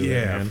 vibe to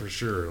it, man. For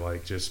sure.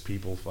 Like, just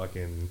people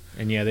fucking...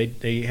 And yeah,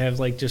 they have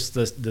like just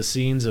the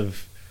scenes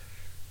of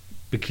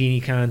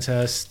bikini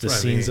contests, the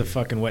scenes of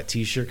fucking wet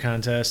t-shirt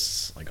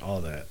contests, like all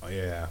of that. Oh,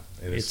 yeah.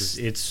 And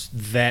it's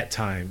that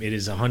time. It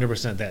is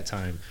 100% that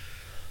time.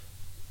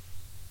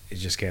 It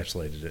just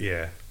encapsulated it.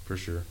 Yeah, for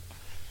sure.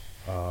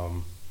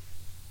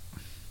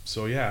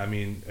 So yeah, I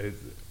mean,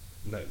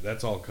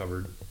 that's all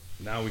covered.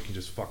 Now we can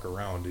just fuck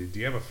around. Do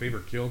you have a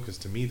favorite kill? Because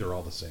to me, they're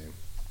all the same.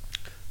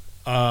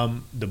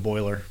 The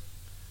boiler,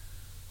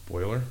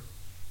 Boiler.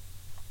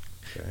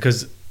 Okay.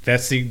 because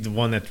that's the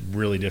one that's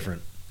really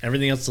different.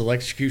 Everything else is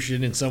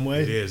electrocution in some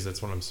way. It is.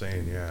 That's what I'm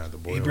saying. Yeah, the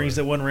boiler. He brings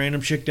that one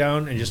random chick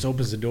down and just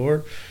opens the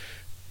door,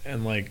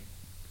 and like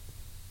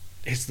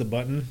hits the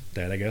button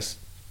that I guess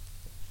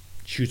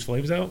shoots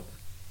flames out.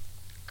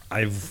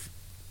 I've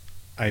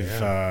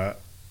Yeah.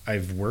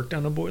 I've worked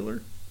on a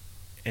boiler,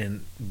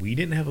 and we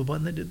didn't have a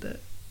button that did that.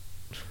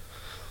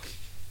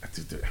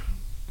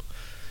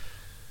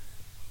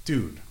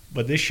 Dude.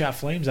 But this shot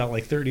flames out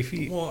like 30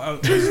 feet. Well,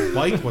 his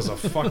bike was a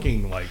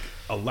fucking like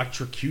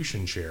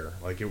electrocution chair.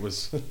 Like it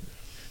was.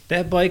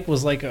 That bike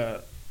was like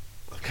a,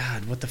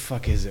 God, what the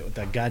fuck is it? With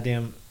that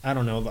goddamn, I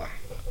don't know.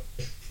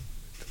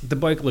 The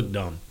bike looked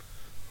dumb.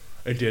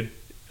 It did.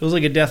 It was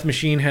like a death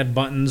machine, had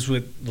buttons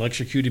with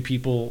electrocuted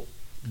people,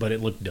 but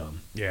it looked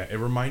dumb. Yeah, it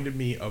reminded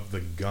me of the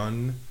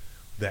gun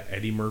that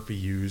Eddie Murphy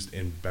used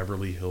in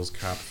Beverly Hills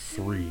Cop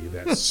 3.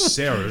 That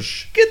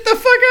Serge. Get the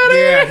fuck out of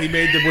Yeah, here! he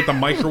made it with the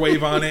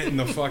microwave on it and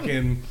the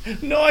fucking.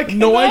 No, I cannot.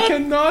 No, I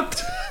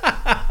cannot.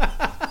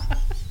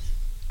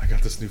 I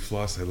got this new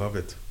floss. I love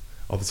it.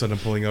 All of a sudden, I'm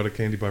pulling out a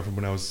candy bar from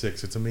when I was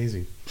 6. It's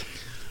amazing.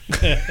 Get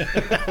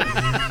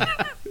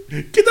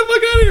the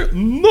fuck out of here!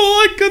 No,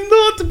 I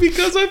cannot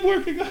because I'm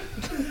working on.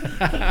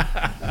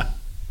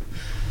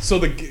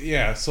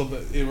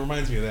 It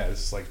reminds me of that.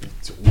 It's like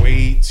it's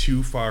way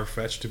too far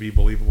fetched to be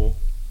believable.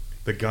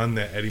 The gun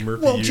that Eddie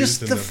Murphy Well, used.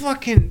 just in the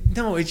fucking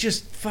no. It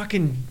just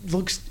fucking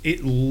looks.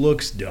 It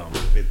looks dumb.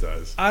 It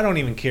does. I don't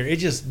even care. It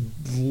just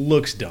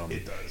looks dumb.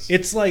 It does.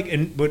 It's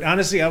like, but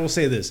honestly, I will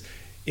say this: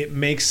 it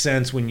makes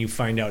sense when you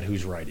find out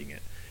who's riding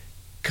it,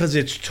 because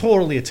it's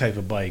totally a type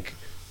of bike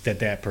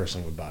that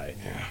person would buy.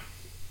 Yeah.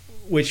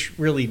 Which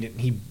really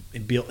he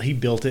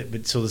built it,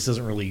 but so this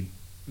doesn't really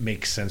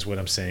make sense what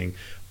I'm saying.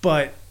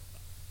 But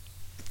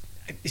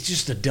it's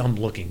just a dumb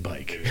looking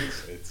bike. It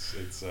is.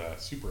 It's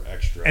super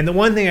extra. And the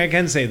one thing I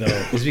can say though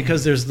is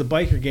because there's the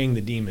biker gang,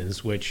 the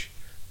Demons, which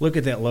look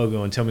at that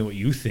logo and tell me what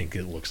you think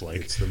it looks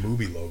like. It's the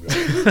movie logo.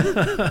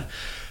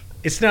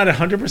 It's not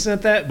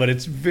 100% that, but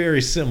it's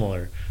very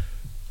similar,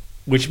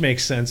 which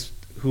makes sense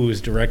who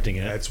is directing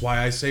it. That's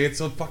why I say it's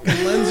a fucking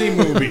Lenzi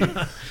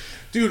movie.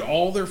 Dude,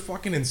 all their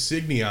fucking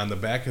insignia on the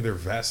back of their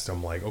vest,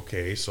 I'm like,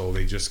 okay, so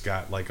they just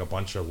got like a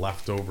bunch of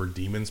leftover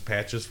Demons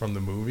patches from the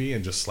movie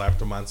and just slapped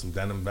them on some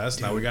denim vest.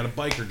 Now we got a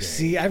biker gang.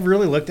 See, I've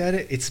really looked at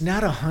it. It's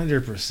not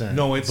 100%.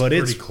 No, it's but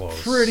pretty it's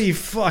close. pretty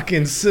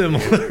fucking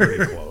similar. It's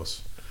pretty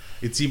close.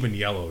 It's even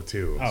yellow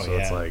too. Oh, so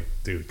it's yeah. like,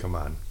 dude, come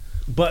on.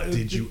 But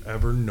Did you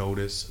ever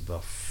notice the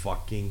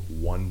fucking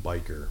one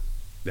biker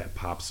that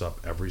pops up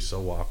every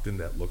so often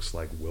that looks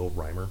like Will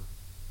Reimer?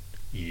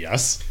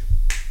 Yes.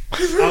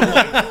 I'm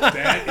like,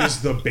 that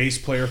is the bass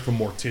player from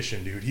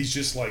Mortician, dude. He's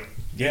just like,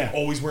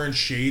 always wearing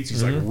shades.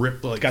 He's like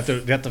ripped, like Got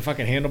the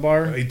fucking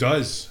handlebar. He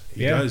does.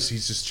 He Yeah. does.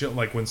 He's just chilling.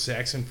 Like when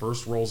Saxon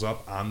first rolls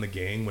up on the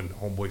gang, when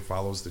Homeboy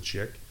follows the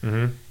chick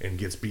and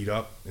gets beat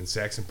up, and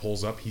Saxon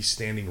pulls up, he's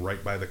standing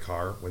right by the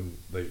car when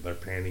they're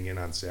panning in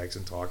on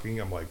Saxon talking.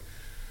 I'm like,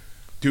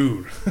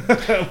 dude,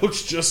 that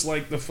looks just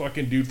like the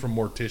fucking dude from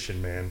Mortician,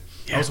 man.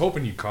 Yeah. I was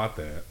hoping you caught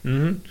that.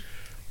 Mm-hmm.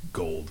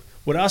 Gold.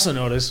 What I also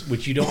noticed,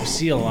 which you don't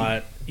see a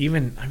lot,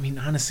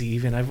 honestly,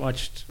 even I've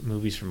watched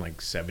movies from like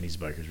 70s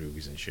bikers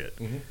movies and shit.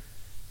 Mm-hmm.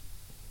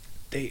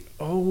 They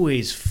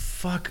always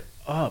fuck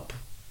up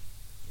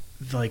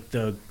like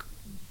the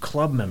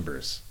club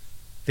members.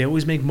 They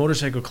always make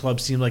motorcycle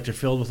clubs seem like they're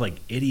filled with like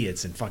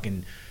idiots and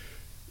fucking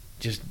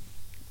just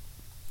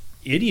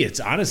idiots,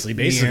 honestly,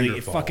 basically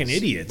Neanderthals. fucking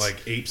idiots.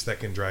 Like apes that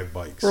can drive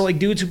bikes. Or like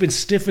dudes who've been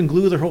stiff and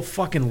glue their whole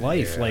fucking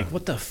life. Yeah. Like,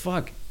 what the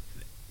fuck?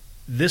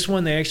 This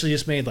one they actually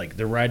just made like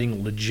they're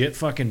riding legit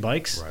fucking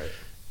bikes, Right.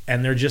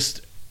 and they're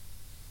just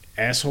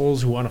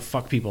assholes who want to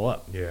fuck people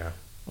up. Yeah.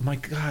 I'm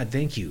like, God,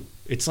 thank you.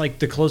 It's like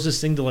the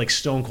closest thing to like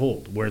Stone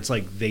Cold, where it's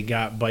like they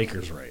got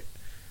bikers right.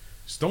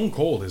 Stone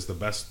Cold is the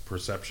best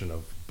perception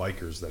of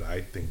bikers that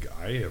I think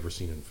I ever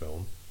seen in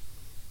film.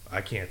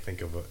 I can't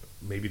think of a.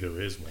 Maybe there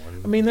is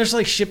one. I mean, there's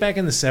like shit back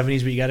in the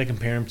 70s, but you got to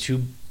compare them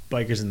to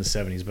bikers in the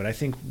 70s. But I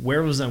think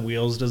Werewolves on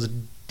Wheels does a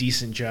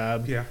decent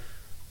job. Yeah.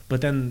 But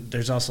then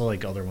there's also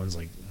like other ones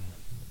like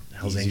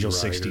Hell's Easy Angel Rider.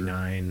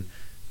 69,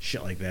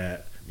 shit like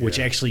that, which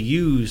Yeah. actually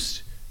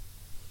used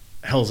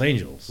Hell's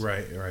Angels.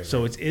 Right.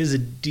 So it is a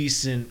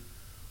decent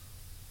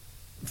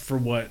for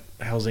what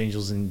Hell's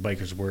Angels and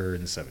bikers were in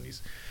the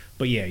 70s.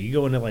 But yeah, you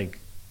go into like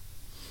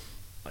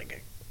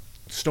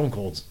Stone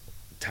Cold's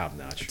top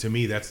notch. To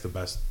me, that's the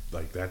best.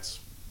 Like that's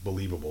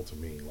believable to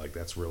me. Like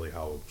that's really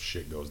how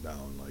shit goes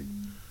down. Like,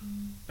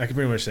 I can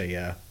pretty much say,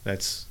 yeah,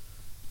 that's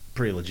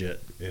pretty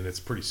legit. and it's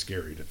pretty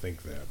scary to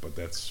think that, but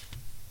that's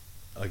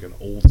like an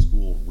old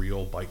school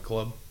real bike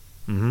club.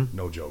 Mm-hmm.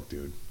 No joke,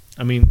 dude.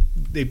 I mean,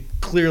 they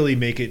clearly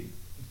make it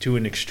to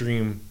an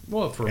extreme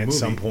Well, for a at movie,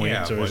 some point,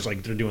 yeah, so but it's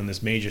like they're doing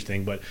this major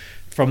thing. But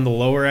from the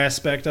lower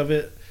aspect of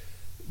it,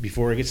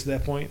 before it gets to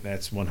that point,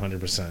 that's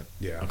 100%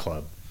 Yeah. a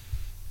club.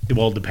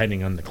 Well,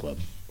 depending on the club,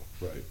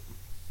 right.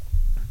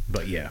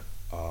 but yeah,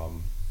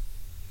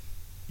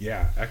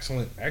 Yeah,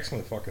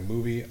 excellent fucking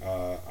movie.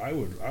 I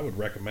would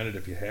recommend it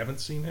if you haven't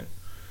seen it.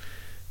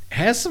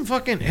 Has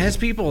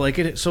people like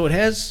it. So it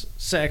has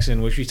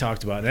Saxon, which we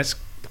talked about. And that's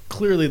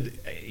clearly,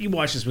 you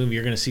watch this movie,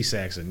 you're going to see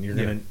Saxon. You're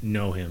going to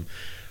know him.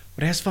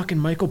 But it has fucking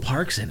Michael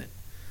Parks in it.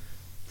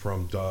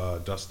 From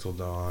Dusk Till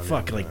Dawn.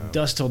 Fuck, and, like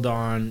Dusk Till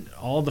Dawn.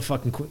 All the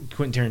fucking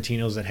Quentin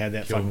Tarantinos that had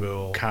that Kill fucking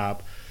Bill.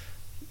 cop.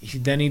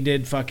 Then he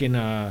did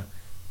fucking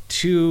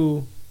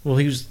two. Well,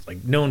 he was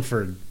like known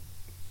for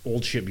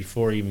old shit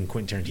before even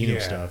Quentin Tarantino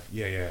stuff.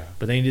 Yeah.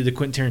 But then he did the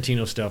Quentin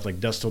Tarantino stuff like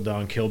Dusk Till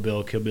Dawn, Kill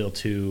Bill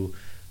 2,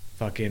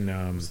 fucking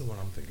What's the one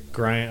I'm thinking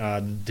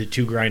of? the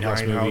two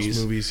Grindhouse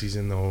movies. He's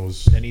in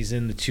those. Then he's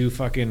in the two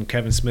fucking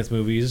Kevin Smith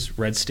movies,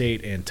 Red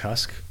State and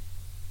Tusk.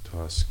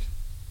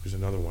 There's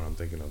another one I'm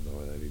thinking of though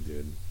that he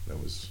did that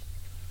was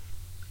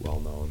well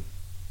known.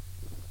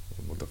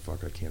 What the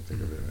fuck? I can't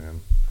think of it,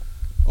 man.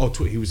 Oh,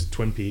 he was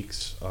Twin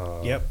Peaks.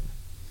 Yep.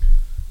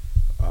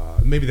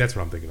 Maybe that's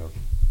what I'm thinking of.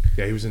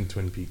 Yeah, he was in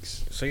Twin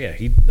Peaks. So yeah,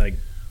 he like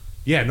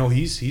Yeah, no,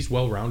 he's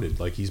well rounded.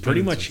 Like he's pretty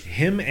been much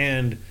him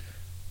and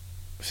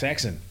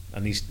Saxon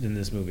in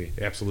this movie.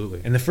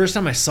 absolutely. And the first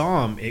time I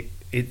saw him,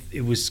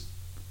 it was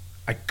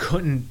I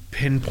couldn't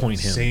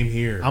pinpoint him. Same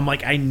here. I'm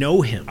like, I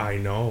know him. I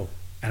know.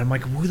 And I'm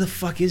like, who the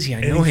fuck is he? I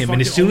And know he him. And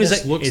as fucking soon as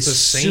almost looks the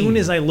soon same.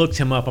 as I looked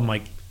him up, I'm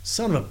like,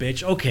 son of a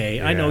bitch. Okay,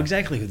 I know Yeah.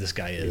 exactly who this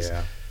guy is.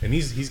 Yeah, and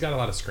he's got a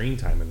lot of screen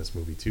time in this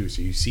movie too.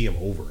 So you see him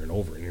over and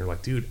over, and you're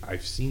like, dude,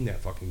 I've seen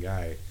that fucking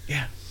guy.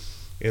 Yeah.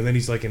 And then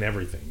he's like in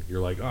everything. You're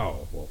like,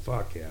 oh, well,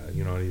 fuck yeah,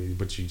 you know.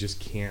 But you just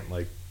can't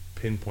like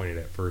pinpoint it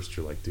at first.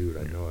 You're like, dude,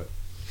 I know it.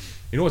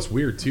 You know what's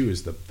weird too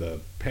is the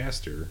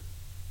pastor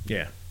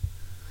Yeah.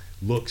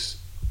 looks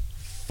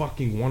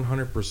fucking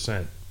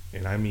 100%,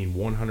 and I mean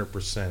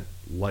 100%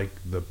 like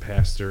the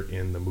pastor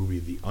in the movie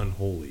The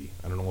Unholy.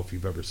 I don't know if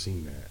you've ever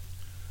seen that.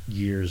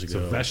 Years It's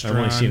ago. a Vestron. I've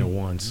only seen it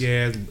once.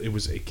 Yeah,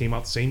 it came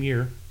out the same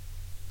year,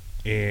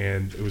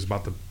 and it was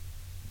about the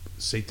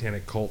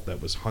satanic cult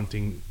that was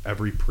hunting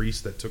every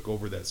priest that took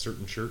over that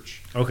certain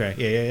church. Okay.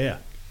 Yeah.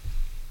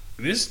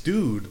 This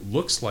dude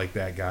looks like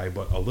that guy,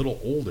 but a little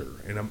older,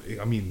 and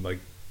I mean, like,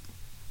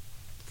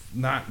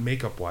 not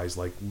makeup wise,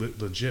 like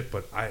legit.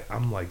 But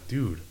I'm like,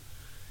 dude,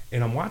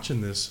 and I'm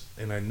watching this,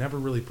 and I never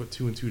really put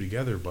two and two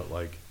together, but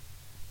like,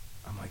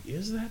 I'm like,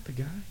 is that the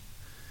guy?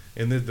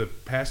 And the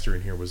pastor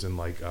in here was in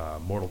like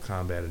Mortal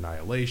Kombat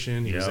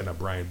Annihilation. He was Yep. in a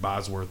Brian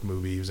Bosworth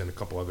movie. He was in a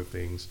couple other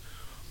things.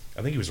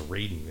 I think he was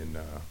Raiden in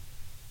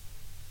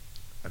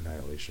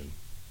Annihilation.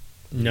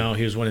 No,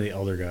 he was one of the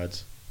elder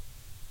gods.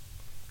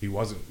 He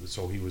wasn't.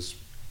 So he was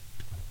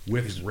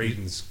with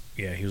Raiden's.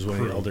 Yeah, he was one of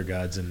Crew. the elder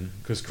gods in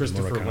Because the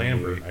Christopher Mortal Kombat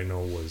Lambert, movie. I know,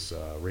 was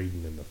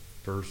Raiden in the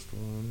first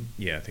one.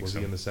 Yeah, I think was so.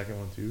 he in the second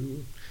one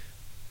too?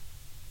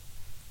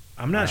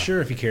 I'm not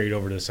sure if he carried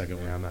over to the second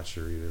Yeah, one. I'm not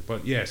sure either.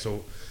 But yeah,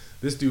 so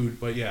this dude.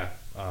 But yeah,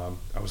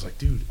 I was like,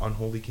 dude,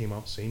 Unholy came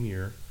out same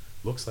year.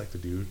 Looks like the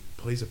dude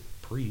plays a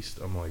priest.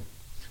 I'm like,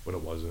 but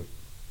it wasn't.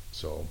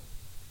 So,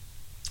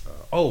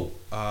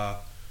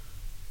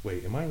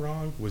 wait, am I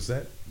wrong? Was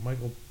that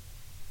Michael?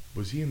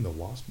 Was he in the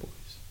Lost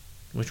Boys?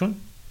 Which one?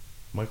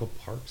 Michael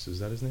Parks, is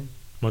that his name?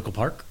 Michael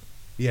Park?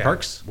 Yeah,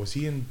 Parks? Was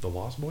he in the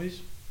Lost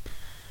Boys?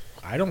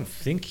 I don't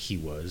think he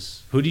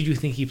was. Who did you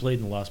think he played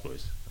in the Lost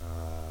Boys?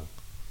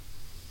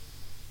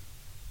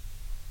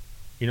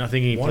 You're not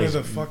thinking he One plays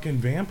of the fucking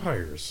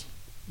vampires.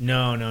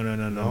 No.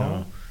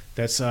 No?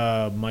 That's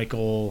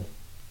Michael.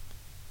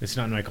 It's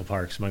not Michael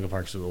Parks. Michael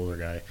Parks is the older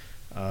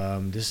guy.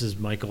 This is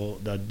Michael,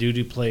 the dude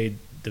who played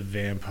the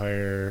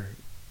vampire,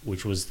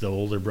 which was the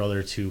older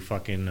brother to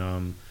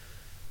fucking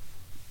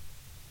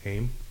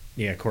Haim?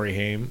 yeah, Corey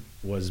Haim,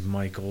 was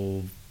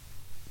Michael.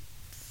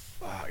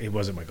 It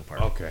wasn't Michael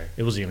Parks. Okay.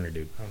 It was a younger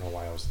dude. I don't know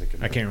why I was thinking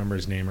I that. can't remember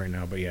his name right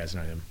now, but yeah, it's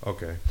not him.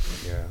 Okay.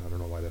 Yeah, I don't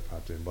know why that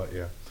popped in, but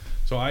yeah.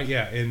 So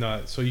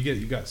so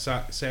you got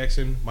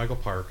Saxon, Michael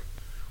Park,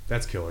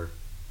 that's killer,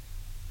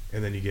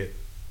 and then you get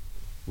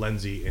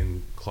Lenzi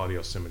and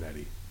Claudio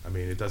Simonetti. I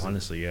mean, it doesn't.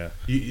 Honestly, yeah.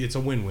 It's a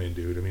win-win,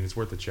 dude. I mean, it's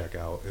worth a check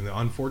out. And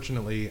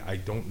unfortunately, I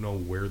don't know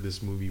where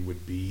this movie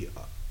would be.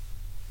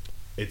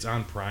 It's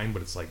on Prime,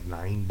 but it's like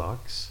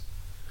 $9.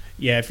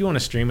 Yeah, if you want to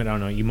stream it, I don't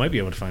know. You might be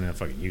able to find it on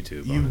fucking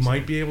YouTube. You honestly.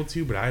 might be able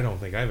to, but I don't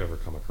think I've ever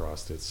come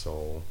across it.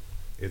 So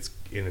it's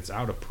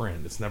out of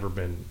print. It's never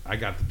been. I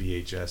got the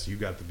VHS. You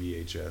got the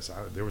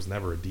VHS. There was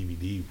never a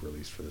DVD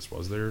release for this,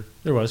 was there?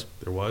 There was.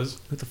 There was.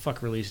 Who the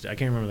fuck released it? I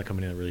can't remember the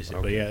company that released it.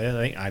 But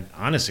Okay.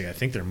 yeah, I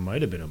think there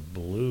might have been a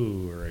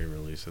Blu-ray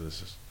release of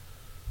this.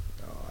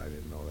 Oh, I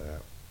didn't know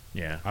that.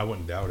 Yeah. I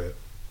wouldn't doubt it.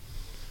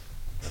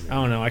 I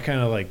don't know. I kind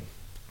of like.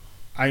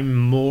 I'm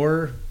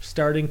more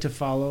starting to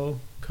follow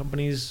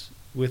companies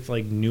with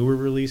like newer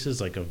releases,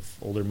 like of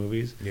older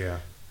movies. Yeah.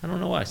 I don't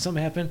know why.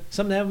 Something happened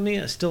to me.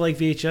 I still like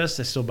VHS.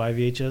 I still buy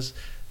VHS.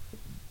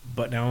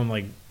 But now I'm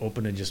like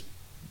open to just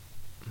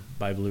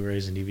buy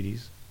Blu-rays and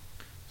DVDs.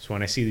 So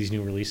when I see these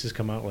new releases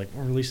come out, like,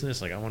 we're releasing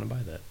this, like, I want to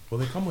buy that. Well,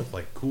 they come with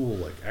like cool,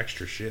 like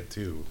extra shit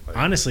too. Like,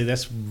 Honestly,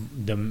 that's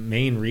the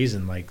main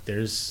reason. Like,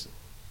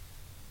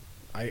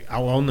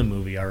 I'll own the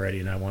movie already,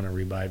 and I want to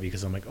rebuy it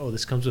because I'm like, oh,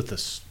 this comes with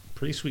this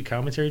pretty sweet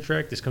commentary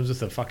track. This comes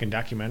with a fucking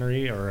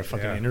documentary or a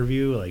fucking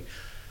interview. Like,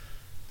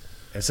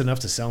 that's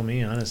enough to sell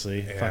me,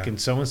 honestly. Yeah. Fucking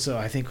so-and-so,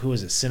 I think, who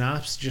was it?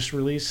 Synops just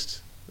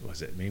released.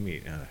 Was it?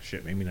 Maybe,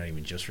 maybe not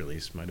even just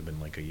released. Might have been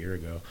like a year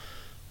ago.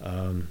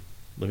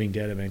 Living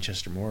Dead at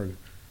Manchester Morgue.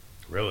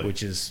 Really?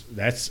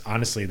 That's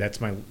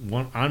my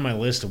one on my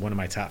list of one of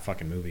my top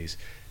fucking movies.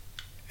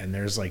 And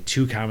there's like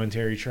 2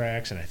 commentary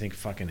tracks and I think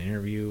fucking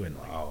interview and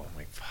wow. I'm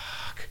like,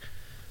 fuck.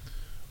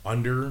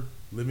 Under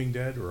Living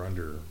Dead or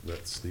under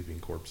Let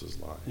Sleeping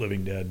Corpses Lie?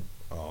 Living Dead.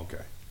 Oh,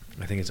 okay.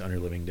 I think it's Under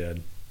Living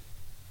Dead.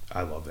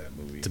 I love that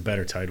movie. It's a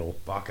better title.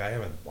 Fuck, I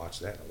haven't watched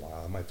that in a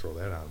while. I might throw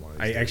that on one of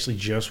these I days. actually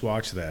just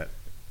watched that.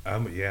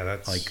 Yeah,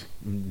 that's like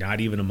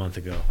not even a month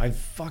ago. I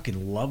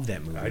fucking love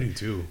that movie. I do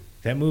too.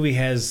 That movie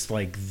has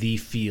like the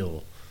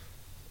feel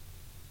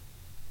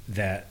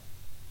that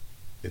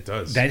it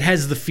does. That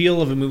has the feel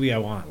of a movie I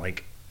want.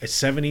 Like a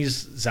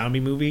 70s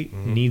zombie movie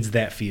needs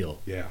that feel.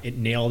 Yeah. It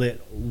nailed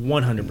it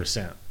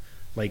 100%.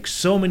 Like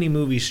so many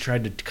movies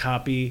tried to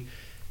copy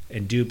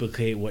and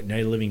duplicate what Night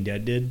of the Living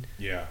Dead did.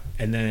 Yeah.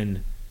 And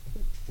then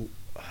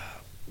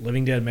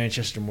Living Dead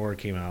Manchester Morgue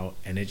came out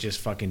and it just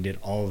fucking did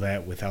all of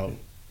that without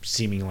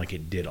seeming like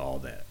it did all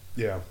that.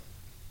 Yeah.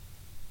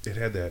 It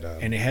had that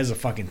and it has a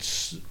fucking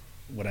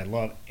what I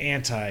love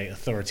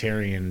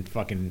anti-authoritarian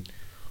fucking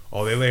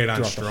oh, they lay it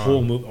on strong. The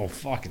whole movie. Oh,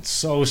 fucking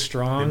so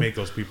strong. They make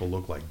those people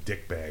look like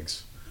dick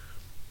bags.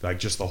 Like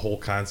just the whole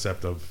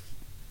concept of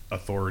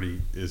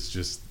authority is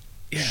just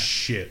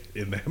shit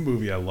in that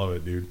movie. I love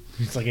it, dude.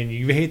 It's like, and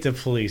you hate the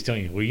police,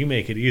 don't you? Well, you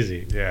make it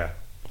easy. Yeah.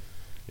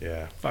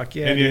 Yeah. Fuck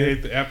yeah. And you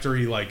hate after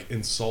he like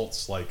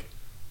insults, like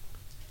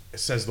it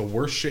says the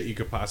worst shit you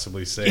could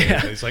possibly say. Yeah.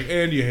 And he's like,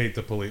 and you hate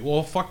the police.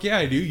 Well, fuck yeah,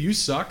 I do. You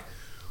suck.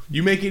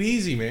 You make it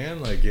easy,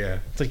 man. Like, yeah.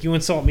 It's like you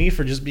insult me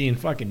for just being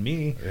fucking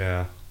me.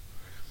 Yeah.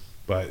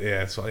 But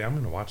yeah, so I'm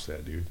gonna watch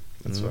that, dude.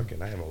 That's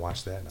fucking. I haven't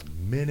watched that in a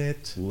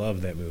minute.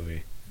 Love that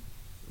movie.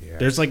 Yeah.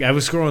 There's like I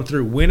was scrolling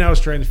through when I was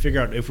trying to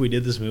figure out if we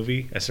did this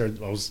movie. I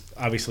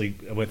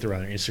went through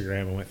our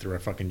Instagram. I went through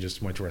our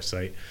went to our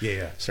site.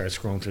 Yeah. Started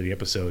scrolling through the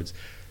episodes,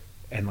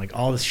 and like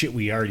all the shit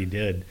we already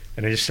did,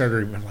 and I just started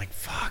remembering like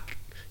fuck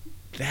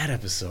that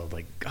episode.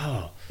 Like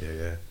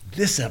yeah.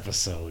 This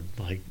episode.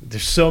 Like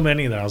there's so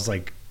many that I was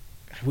like.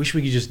 I wish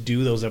we could just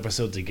do those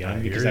episodes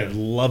again because I'd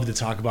love to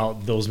talk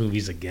about those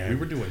movies again. We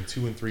were doing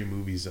 2 and 3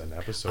 movies an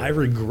episode. I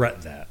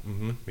regret that.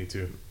 Me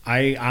too.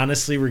 I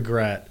honestly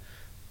regret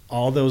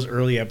all those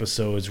early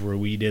episodes where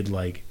we did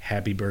like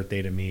Happy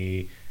Birthday to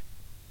Me,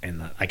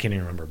 and I can't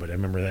even remember, but I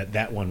remember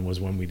that one was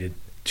when we did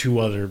 2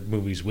 other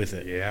movies with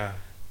it. Yeah.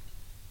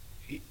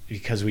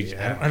 Because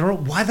I don't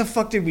know why the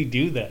fuck did we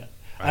do that.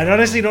 I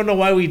honestly don't know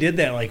why we did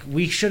that. Like,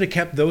 we should have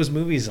kept those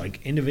movies like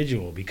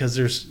individual because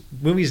there's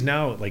movies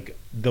now like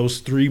those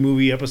 3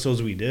 movie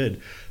episodes we did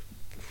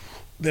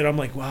that I'm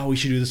like, wow, we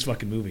should do this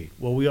fucking movie.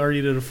 Well, we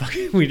already did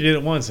we did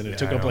it once and it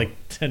took up like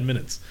 10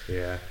 minutes.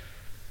 Yeah.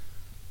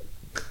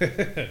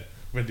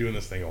 Been doing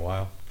this thing a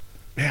while.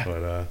 Yeah.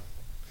 But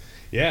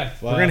yeah,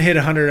 we're gonna hit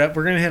 100.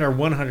 We're gonna hit our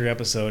 100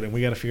 episode, and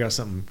we got to figure out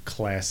something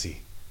classy.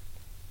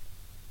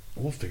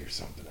 We'll figure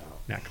something out.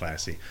 Not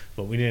classy,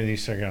 but we need to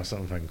figure out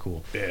something fucking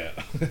cool. Yeah,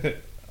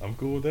 I'm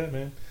cool with that,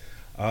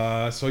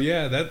 man. So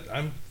yeah,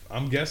 that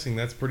I'm guessing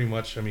that's pretty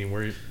much. I mean,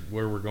 where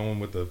we're going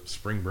with the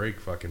spring break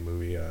fucking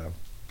movie.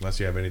 Unless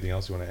you have anything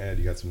else you want to add,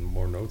 you got some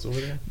more notes over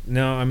there?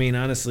 No, I mean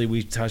honestly,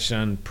 we touched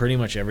on pretty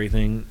much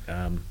everything.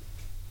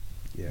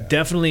 Yeah.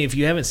 Definitely, if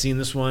you haven't seen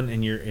this one,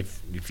 and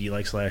if you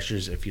like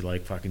slashers, if you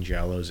like fucking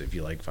giallos, if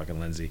you like fucking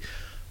Lindsay,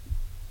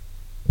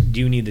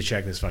 you need to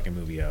check this fucking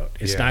movie out.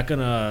 It's not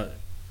gonna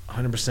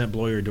 100%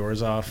 blow your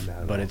doors off,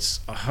 but it's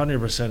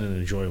 100% an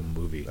enjoyable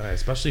movie.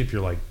 Especially if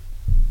you're like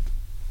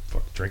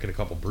drinking a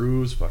couple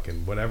brews,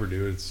 fucking whatever,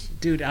 dude.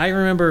 Dude, I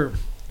remember.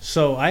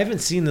 So I haven't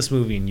seen this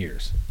movie in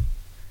years,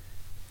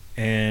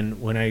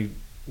 and when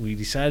we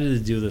decided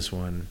to do this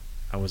one,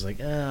 I was like,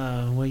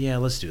 well, yeah,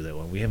 let's do that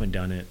one. We haven't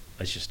done it.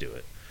 Let's just do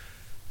it.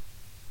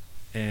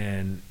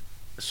 And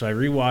so I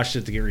rewatched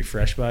it to get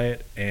refreshed by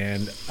it,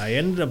 and I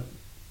ended up,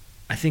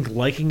 I think,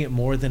 liking it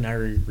more than I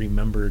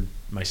remembered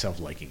myself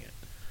liking it.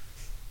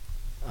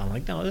 I'm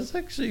like, no, it's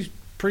actually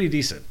pretty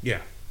decent.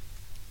 Yeah.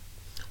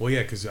 Well,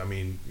 yeah, because I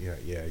mean, you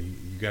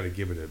got to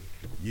give it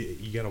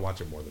you got to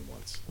watch it more than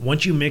once.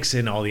 Once you mix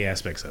in all the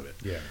aspects of it,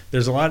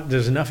 there's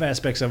enough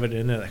aspects of it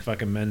in it that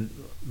fucking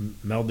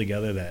meld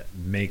together that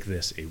make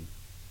this a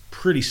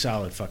pretty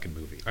solid fucking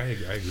movie. I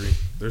agree.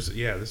 This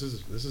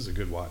is a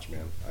good watch,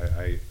 man.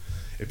 I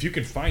if you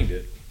can find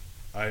it,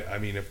 I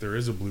mean, if there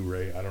is a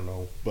Blu-ray, I don't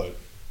know, but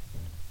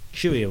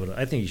should be able to.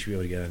 I think you should be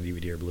able to get it on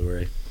DVD or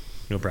Blu-ray.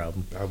 No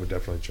problem. I would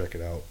definitely check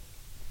it out.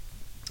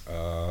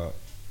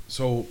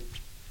 So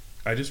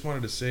I just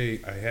wanted to say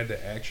I had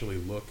to actually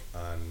look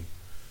on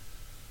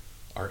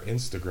our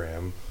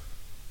Instagram.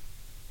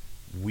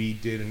 We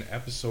did an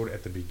episode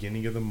at the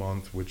beginning of the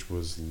month, which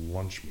was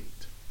Lunch Meat.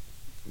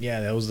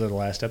 Yeah, that was the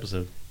last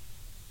episode.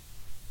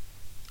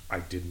 I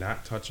did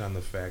not touch on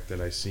the fact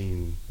that I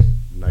seen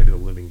Night of the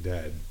Living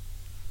Dead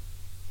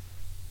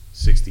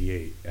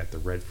 '68 at the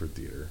Redford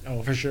Theater.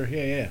 Oh, for sure.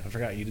 Yeah. I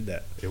forgot you did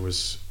that. It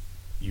was,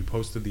 you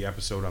posted the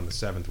episode on the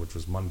 7th, which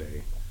was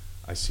Monday.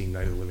 I seen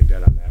Night of the Living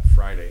Dead on that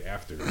Friday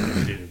after.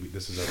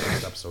 This is our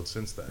first episode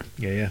since then.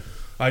 Yeah.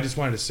 I just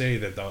wanted to say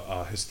that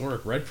the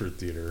historic Redford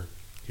Theater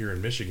here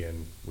in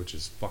Michigan, which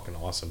is fucking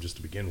awesome just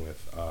to begin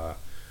with,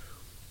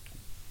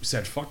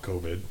 said fuck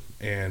COVID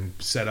and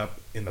set up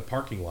in the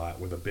parking lot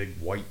with a big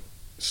white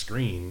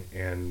screen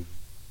and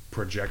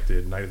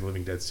projected Night of the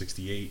Living Dead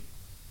 '68.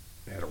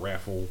 Had a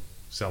raffle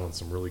selling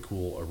some really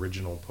cool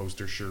original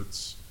poster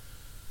shirts.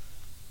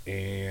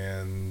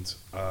 And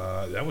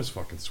that was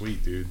fucking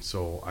sweet, dude.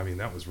 So, I mean,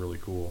 that was really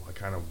cool. I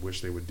kind of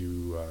wish they would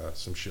do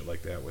some shit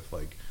like that with,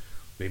 like,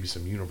 maybe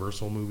some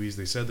Universal movies.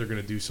 They said they're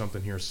going to do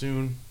something here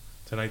soon.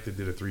 Tonight they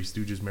did a Three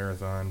Stooges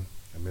marathon.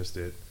 I missed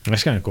it.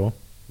 That's kind of cool.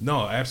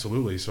 No,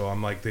 absolutely. So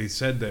I'm like, they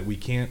said that we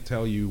can't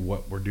tell you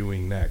what we're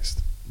doing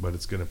next, but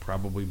it's going to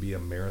probably be a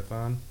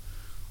marathon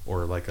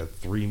or like a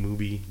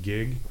 3-movie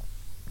gig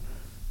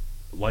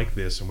like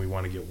this, and we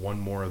want to get one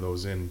more of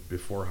those in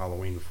before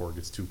Halloween, before it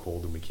gets too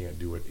cold and we can't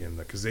do it in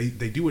the, because they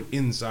do it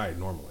inside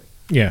normally.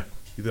 Yeah.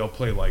 They'll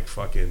play like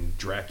fucking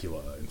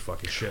Dracula and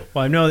fucking shit.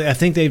 Well, I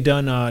think they've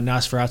done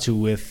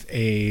Nosferatu with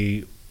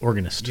a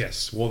organist.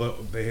 Yes. Well,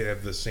 they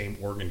have the same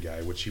organ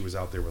guy, which he was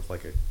out there with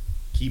like a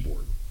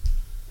keyboard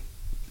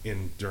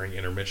during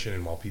intermission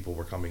and while people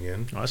were coming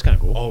in. Oh, that's kind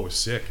of cool. Oh, it was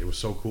sick. It was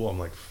so cool. I'm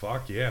like,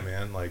 fuck yeah,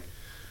 man. Like,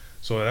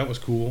 so that was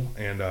cool.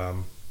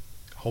 And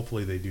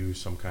hopefully they do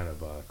some kind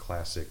of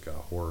classic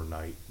horror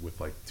night with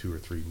like 2 or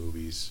 3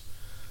 movies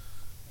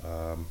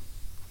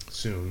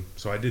soon.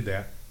 So I did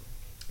that.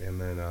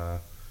 And then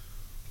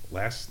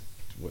what's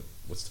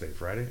today,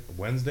 Friday?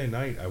 Wednesday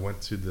night, I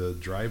went to the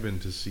drive-in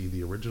to see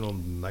the original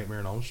Nightmare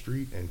on Elm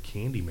Street and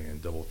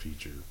Candyman double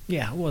feature.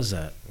 Yeah, how was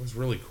that? It was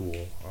really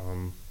cool.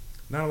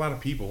 Not a lot of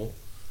people.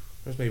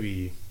 There's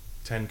maybe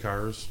 10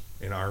 cars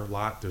in our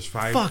lot. There's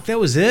 5. Fuck, that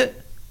was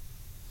it?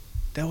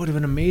 That would have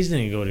been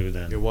amazing to go to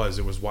then. It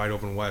was wide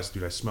open west,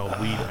 dude. I smelled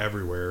weed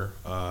everywhere.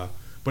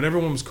 But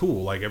everyone was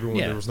cool. Like everyone,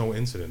 there was no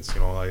incidents.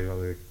 So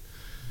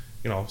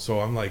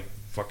I'm like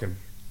fucking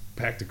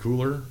packed a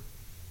cooler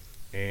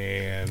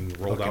and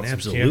rolled Fucking out some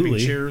absolutely.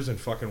 camping chairs and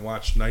fucking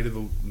watched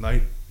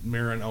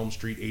Nightmare on Elm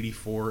Street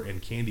 '84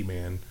 and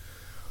Candyman.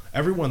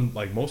 Everyone,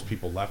 like most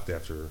people, left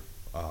after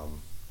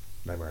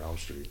Nightmare on Elm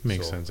Street.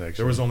 Makes sense, actually.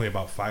 There was only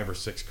about 5 or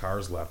 6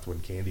 cars left when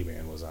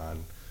Candyman was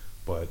on,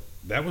 but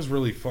that was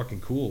really fucking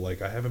cool.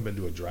 Like, I haven't been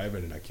to a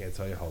drive-in and I can't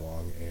tell you how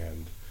long,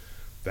 and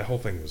that whole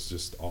thing was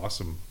just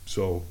awesome.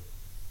 So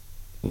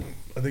I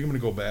think I'm gonna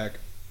go back.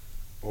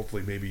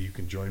 Hopefully, maybe you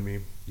can join me,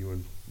 you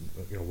and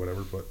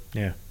whatever. But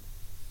Yeah.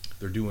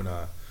 they're doing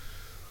a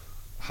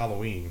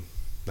Halloween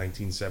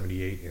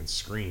 1978 and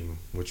Scream,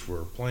 which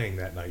were playing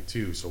that night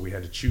too. So we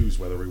had to choose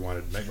whether we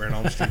wanted Nightmare on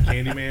Elm Street,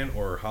 Candyman,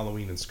 or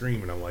Halloween and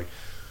Scream. And I'm like,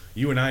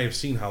 you and I have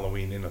seen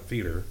Halloween in a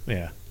theater.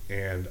 Yeah.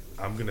 And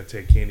I'm going to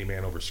take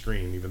Candyman over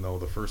Scream, even though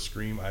the first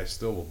Scream, I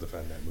still will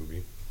defend that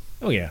movie.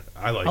 Oh yeah,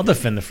 I'll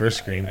defend the first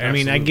Scream. I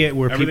mean, I Absolutely. get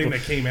where everything people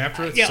that came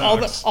after it. yeah,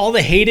 sucks. all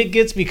the hate it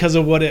gets because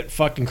of what it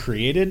fucking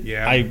created.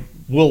 Yeah. I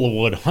will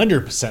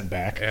 100%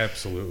 back.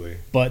 Absolutely.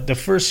 But the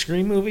first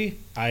Scream movie,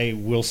 I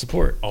will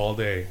support. All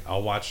day.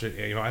 I'll watch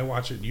it. I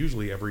watch it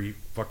usually every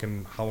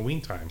fucking Halloween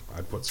time.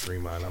 I put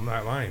Scream on. I'm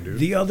not lying, dude.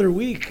 The other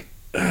week,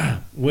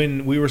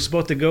 when we were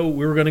supposed to go,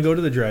 we were going to go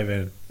to the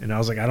drive-in, and I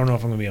was like, I don't know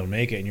if I'm going to be able to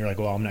make it. And you're like,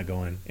 well, I'm not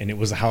going. And it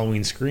was a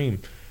Halloween Scream.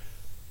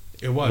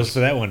 It It was. was for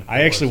that one.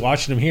 I actually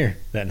watched them here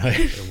that night.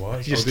 It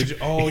was. Just- Did you?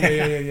 Oh,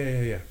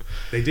 yeah.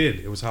 They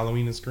did. It was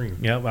Halloween and Scream.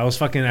 Yeah,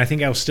 I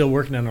think I was still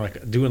working on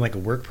doing a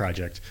work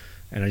project,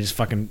 and I just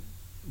fucking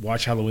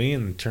watch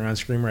Halloween and turn on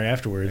Scream right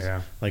afterwards.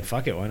 Yeah. Like,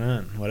 fuck it, why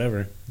not?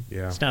 Whatever.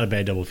 Yeah. It's not a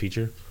bad double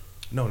feature.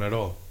 No, not at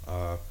all.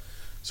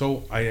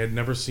 So I had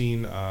never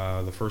seen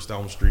the first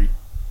Elm Street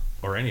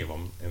or any of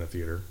them in a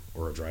theater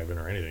or a drive-in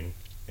or anything,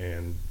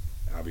 and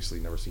obviously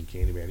never seen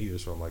Candyman either.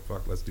 So I'm like,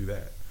 fuck, let's do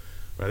that.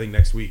 But I think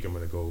next week I'm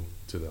gonna go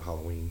to the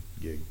Halloween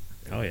gig.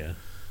 and Oh yeah.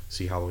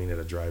 see Halloween at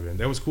a drive-in.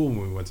 That was cool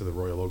when we went to the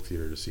Royal Oak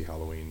Theater to see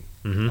Halloween.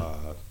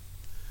 Mhm.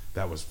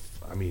 That was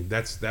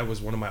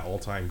one of my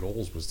all-time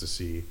goals, was to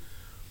see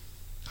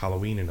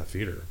Halloween in a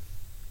theater,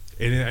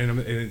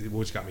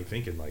 which got me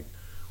thinking, like,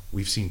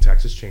 we've seen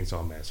Texas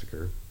Chainsaw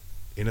Massacre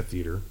in a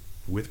theater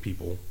with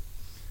people.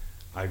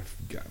 I've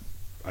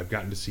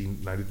gotten to see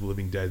Night of the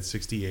Living Dead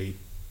 '68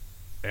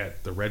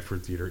 at the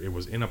Redford Theater. It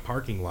was in a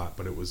parking lot,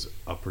 but it was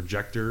a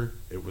projector.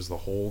 It was the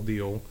whole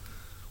deal.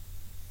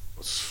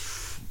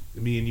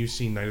 Me and you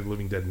seen Night of the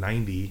Living Dead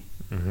 '90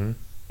 Mm-hmm.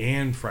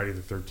 and Friday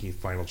the 13th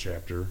Final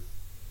Chapter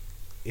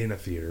in a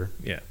theater.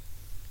 Yeah.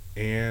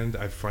 And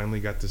I finally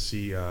got to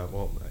see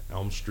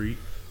Elm Street,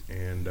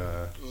 and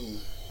I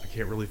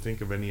can't really think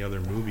of any other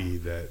movie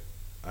that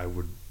I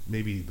would,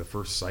 maybe the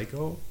first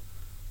Psycho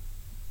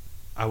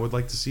I would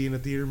like to see in a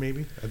theater.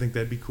 Maybe I think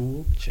that'd be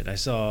cool. Shit, I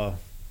saw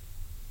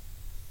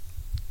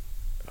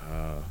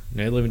Night of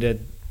the Living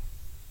Dead,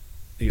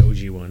 the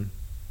OG one,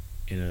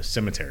 in a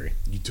cemetery.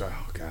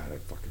 Oh god, I'm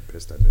fucking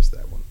pissed I missed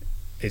that one.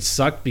 It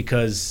sucked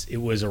because it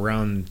was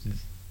around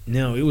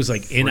No, it was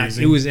like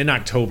Freezing? it was in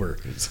October,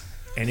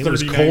 and it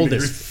was 39 cold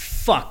degrees. as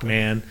fuck,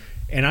 man.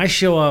 And I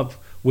show up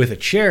with a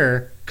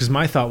chair because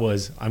my thought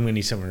was I'm gonna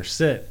need somewhere to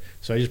sit,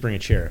 so I just bring a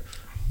chair.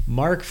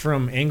 Mark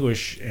from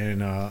Anguish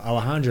and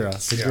Alejandra,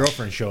 his Yeah.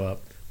 girlfriend, show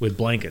up with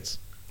blankets.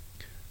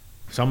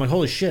 So I'm like,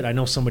 holy shit, I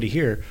know somebody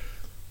here.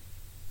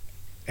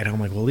 And I'm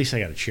like, well, at least I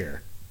got a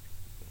chair.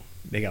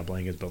 They got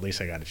blankets, but at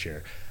least I got a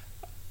chair.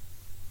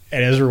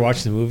 And as we're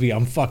watching the movie,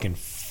 I'm fucking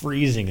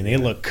freezing, and they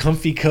look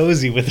comfy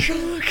cozy with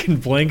their fucking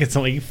blankets.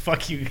 I'm like,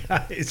 fuck you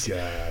guys.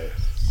 Yeah.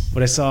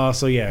 But I saw,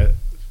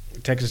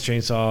 Texas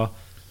Chainsaw.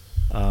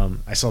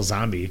 I saw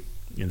Zombie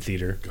in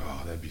theater.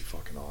 God, that'd be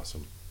fucking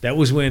awesome. That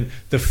was when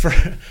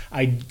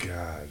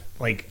God.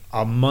 like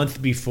a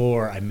month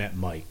before I met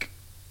Mike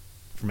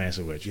from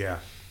Acid Witch. Yeah.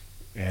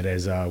 And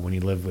as when he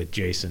lived with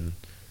Jason,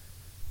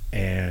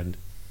 and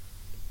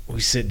we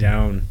sit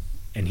down,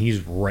 and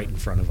he's right in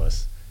front of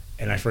us,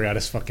 and I forgot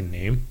his fucking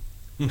name.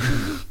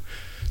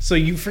 So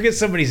you forget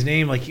somebody's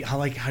name,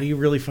 how do you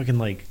really fucking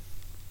like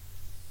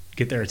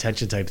get their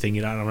attention type thing?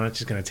 You know, I'm not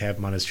just gonna tap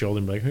him on his shoulder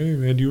and be like, "Hey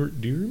man, do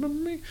you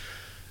remember me?"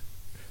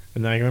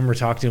 And then I remember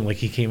talking to him, like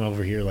he came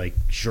over here like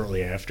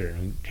shortly after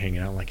and hanging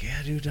out. I'm like,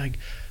 "Yeah, dude, like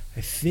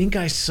I think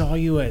I saw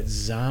you at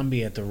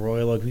Zombie at the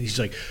Royal Oak." He's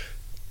like,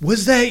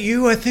 "Was that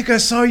you? I think I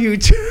saw you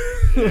too."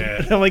 Yeah.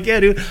 And I'm like, "Yeah,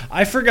 dude,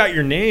 I forgot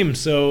your name,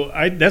 so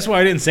that's why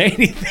I didn't say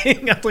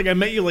anything." I was like, "I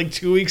met you like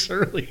 2 weeks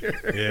earlier."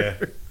 Yeah.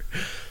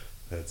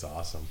 That's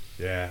awesome.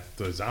 Yeah.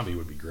 The Zombie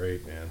would be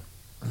great, man.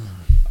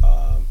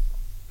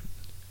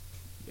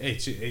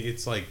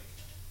 It's like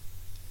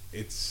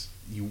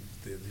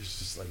there's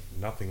just like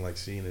nothing like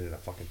seeing it in a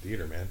fucking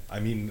theater, man. I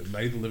mean,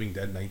 Night of the Living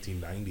Dead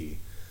 1990.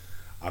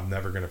 I'm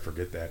never gonna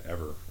forget that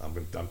ever.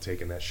 I'm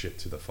taking that shit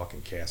to the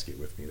fucking casket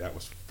with me. That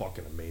was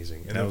fucking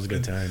amazing. And That was a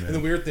good time, man. And the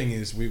weird thing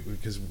is, we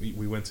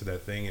went to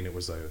that thing, and it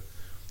was a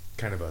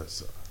kind of a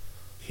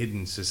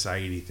hidden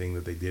society thing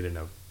that they did in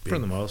a big, For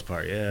the most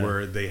part, yeah.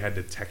 where they had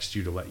to text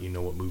you to let you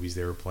know what movies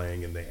they were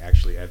playing, and they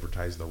actually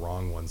advertised the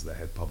wrong ones that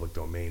had public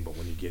domain. But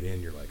when you get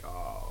in, you're like,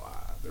 oh,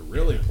 they're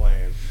really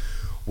playing.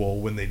 Well,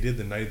 when they did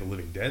the Night of the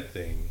Living Dead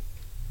thing,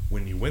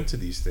 when you went to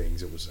these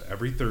things, it was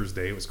every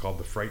Thursday. It was called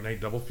the Fright Night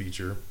Double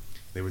Feature.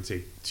 They would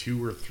take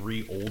 2 or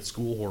 3 old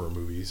school horror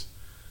movies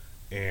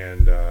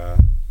and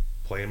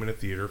play them in a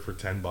theater for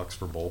 $10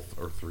 for both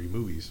or 3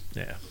 movies.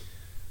 Yeah.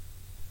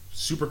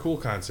 Super cool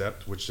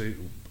concept, which they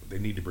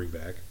need to bring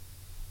back.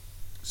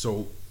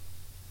 So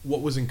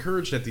what was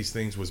encouraged at these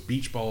things was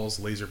beach balls,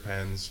 laser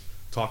pens,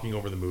 talking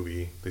over the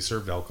movie. They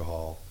served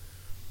alcohol.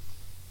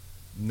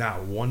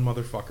 Not one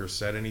motherfucker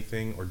said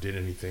anything or did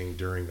anything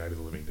during Night of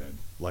the Living Dead.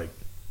 Like,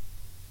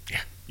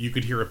 Yeah. you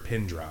could hear a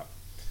pin drop.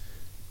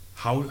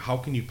 How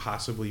can you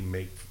possibly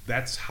make...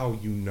 That's how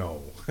you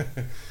know.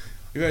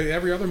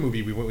 Every other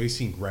movie, we've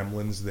seen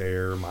Gremlins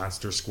there,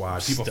 Monster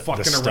Squad, people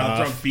fucking around, stuff,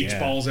 throwing beach yeah.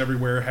 balls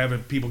everywhere,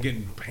 having people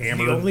getting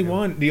hammered. The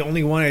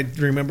only one I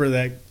remember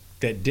that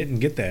didn't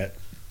get that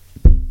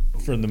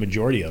from the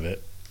majority of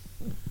it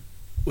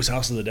was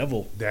House of the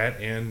Devil. That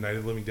and Night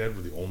of the Living Dead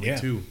were the only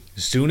two.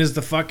 As soon as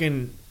the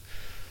fucking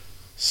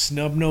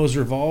snub-nosed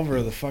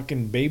revolver, the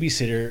fucking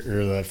babysitter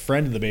or the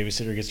friend of the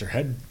babysitter gets her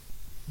head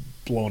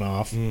blown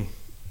off,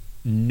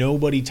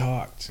 nobody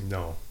talked.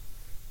 No.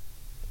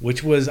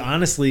 Which was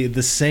honestly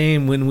the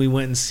same when we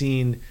went and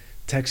seen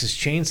Texas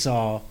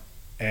Chainsaw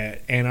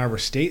at Ann Arbor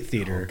State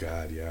Theater. Oh,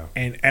 God, yeah.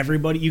 And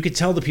everybody, you could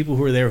tell the people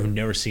who were there who'd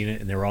never seen it,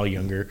 and they were all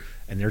younger,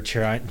 and they're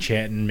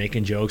chatting,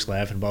 making jokes,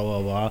 laughing, blah,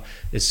 blah, blah.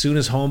 As soon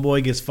as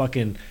Homeboy gets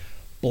fucking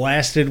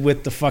blasted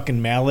with the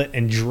fucking mallet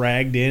and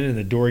dragged in and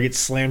the door gets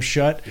slammed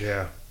shut,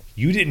 Yeah.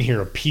 you didn't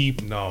hear a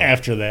peep No.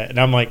 after that. And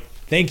I'm like,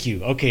 thank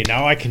you. Okay,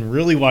 now I can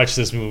really watch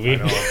this movie. I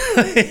know.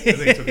 And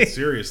they took it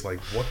serious. Like,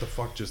 what the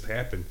fuck just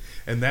happened?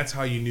 And that's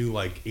how you knew,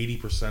 like,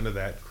 80% of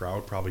that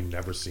crowd probably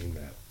never seen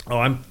that. Oh,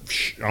 I'm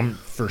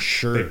for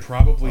sure. They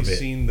probably of it.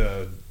 seen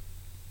the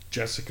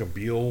Jessica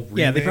Biel remake.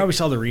 Yeah, they probably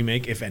saw the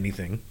remake, if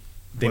anything.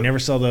 They But- never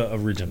saw the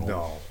original.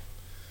 No.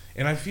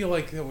 And I feel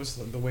like that was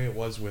the way it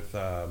was with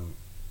what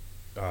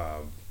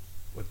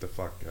the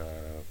fuck,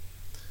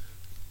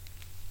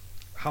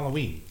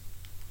 Halloween.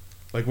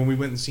 Like when we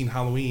went and seen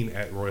Halloween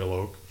at Royal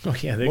Oak, Oh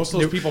yeah, most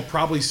of those people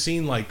probably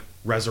seen like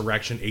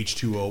Resurrection,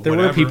 H2O, There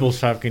whatever. were people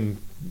fucking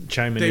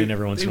chiming in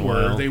every once in a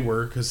while. They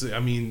were, because I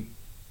mean,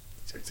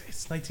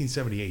 it's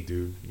 1978,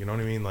 dude. You know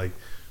what I mean? Like,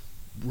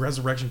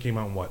 Resurrection came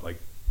out in what, like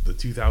the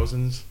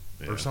 2000s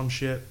or some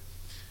shit,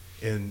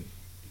 and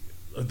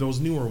those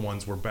newer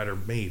ones were better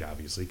made,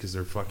 obviously, because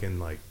they're fucking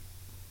like,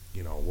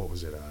 you know, what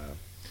was it?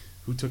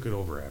 Who took it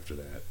over after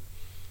that?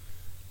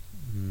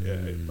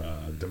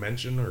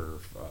 Dimension or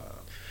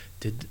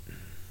Did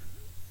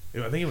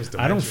I think it was Dimension.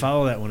 I don't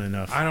follow that one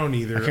enough. I don't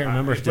either. I can't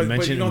remember if but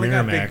Dimension you know, and they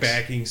got Miramax. big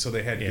backing, so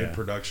they had Yeah. good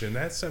production.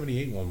 That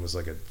 78 one was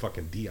like a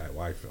fucking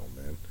DIY film,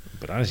 man.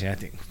 But honestly, I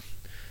think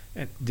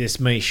and this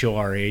may show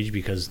our age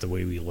because the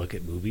way we look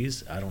at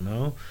movies. I don't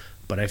know,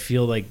 but I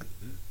feel like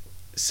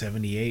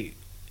 78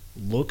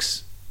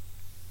 looks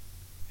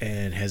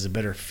and has a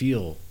better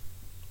feel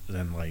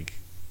than like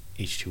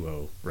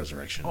H2O,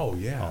 Resurrection. Oh,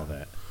 yeah. all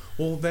that.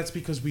 Well, that's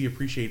because we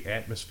appreciate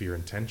atmosphere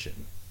and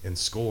tension and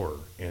score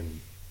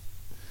and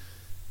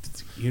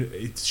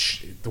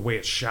it's the way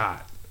it's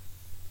shot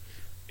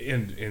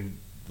and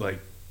like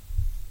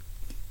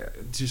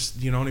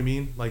just, you know what I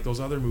mean? Like those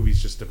other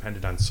movies just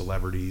depended on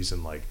celebrities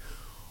and like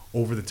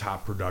over the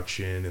top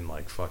production and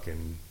like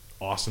fucking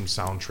awesome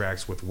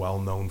soundtracks with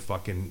well-known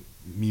fucking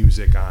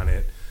music on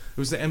it. It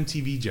was the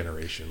MTV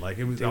generation. Like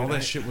it was, dude, all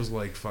that shit was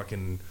like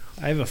fucking.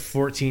 I have a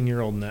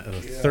 14-year-old, a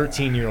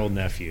 13-year-old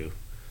nephew,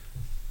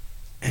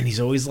 and he's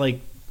always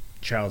like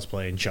Child's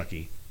Play and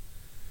Chucky.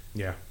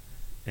 Yeah.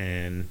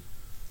 And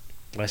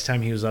last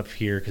time he was up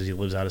here because he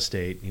lives out of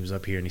state, he was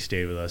up here and he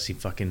stayed with us. He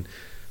fucking,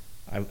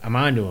 I'm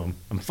onto him.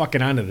 I'm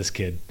fucking onto this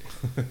kid.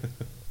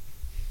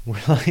 We're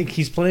like,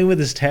 he's playing with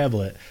his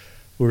tablet.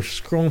 We're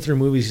scrolling through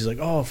movies. He's like,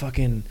 oh,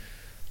 fucking,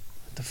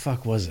 what the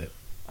fuck was it?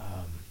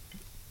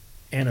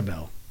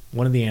 Annabelle.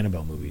 One of the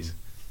Annabelle movies.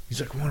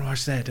 He's like, I want to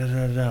watch that. Da,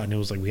 da, da, da. And it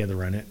was like, we had to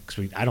rent it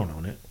because I don't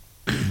own it.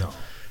 No.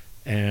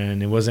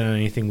 And it wasn't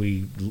anything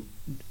we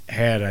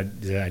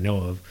had that I know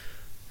of.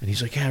 And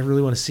he's like, yeah, I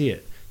really want to see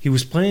it. He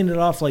was playing it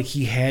off like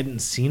he hadn't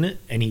seen it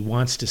and he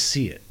wants to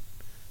see it.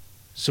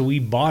 So we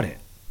bought it.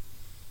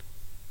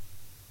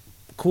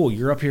 Cool,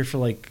 you're up here for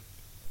like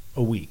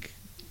a week.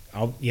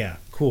 Yeah,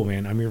 cool,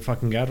 man. I'm your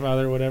fucking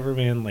godfather or whatever,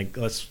 man. Like,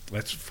 let's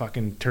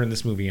fucking turn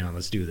this movie on.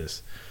 Let's do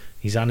this.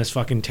 He's on his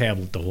fucking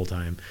tablet the whole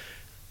time.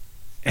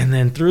 And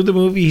then through the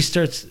movie,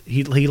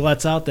 he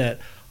lets out that,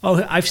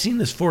 oh, I've seen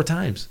this 4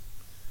 times.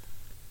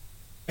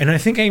 And I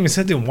think I even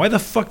said to him, why the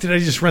fuck did I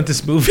just rent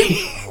this movie?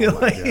 Oh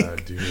my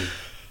God, dude.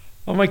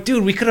 I'm like,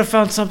 dude, we could have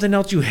found something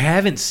else you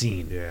haven't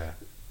seen. Yeah.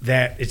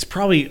 That it's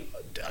probably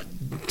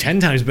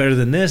 10 times better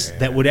than this. Yeah.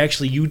 That would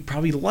actually, you'd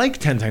probably like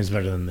 10 times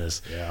better than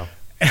this. Yeah.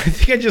 And I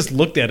think I just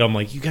looked at him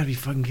like, you gotta be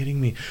fucking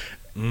kidding me.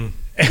 And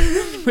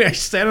I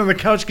sat on the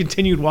couch,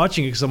 continued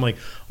watching it because I'm like,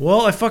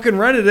 well, I fucking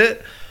rented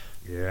it.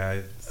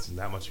 Yeah, it's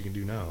not much you can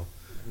do now.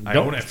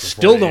 Don't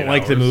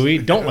like the movie.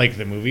 Don't like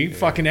the movie. Yeah.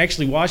 Fucking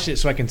actually watched it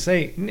so I can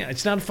say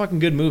it's not a fucking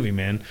good movie,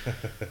 man.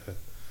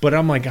 But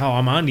I'm like, oh,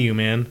 I'm on to you,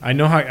 man. I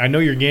know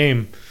your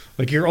game.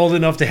 Like, you're old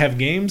enough to have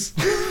games,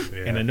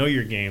 yeah. And I know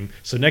your game.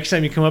 So next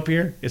time you come up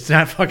here, it's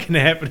not fucking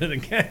happening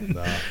again.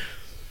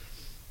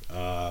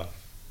 Nah.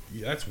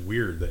 Yeah, that's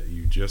weird that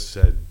you just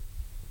said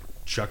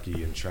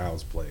Chucky and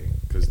Child's Play.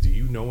 Because do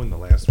you know in the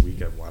last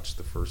week I've watched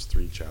the first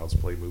 3 Child's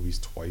Play movies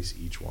twice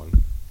each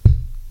one?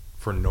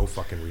 For no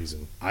fucking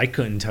reason. I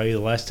couldn't tell you the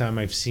last time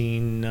I've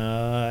seen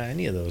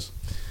any of those.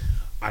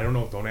 I don't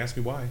know. Don't ask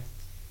me why.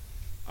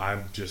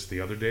 I'm just,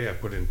 the other day I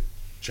put in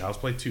Child's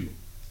Play 2.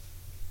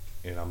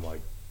 And I'm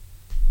like,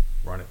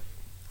 run it.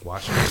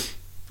 Watch it.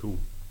 Cool.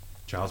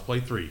 Child's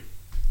Play 3.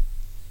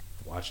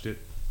 Watched it.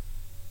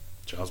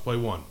 Child's Play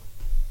 1.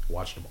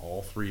 Watched them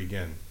all 3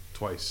 again.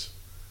 Twice.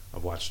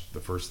 I've watched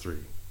the first 3.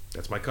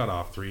 That's my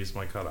cutoff. 3 is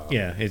my cutoff.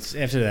 Yeah, it's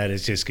after that it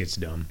just gets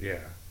dumb. Yeah.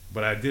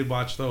 But I did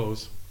watch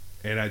those.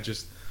 And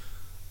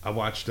I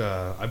watched,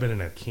 I've been in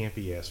a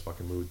campy ass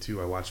fucking mood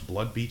too. I watched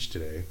Blood Beach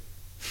today.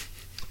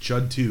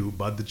 Chud 2,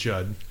 Bud the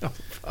Chud. Oh,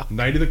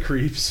 Night of the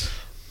Creeps.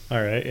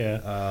 All right,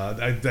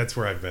 yeah. That's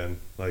where I've been.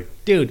 Like,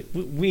 dude,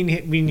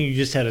 we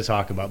just had to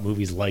talk about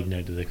movies like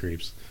Night of the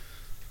Creeps.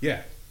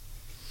 Yeah.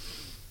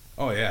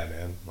 Oh yeah,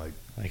 man.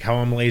 Like how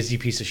I'm a lazy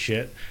piece of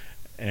shit,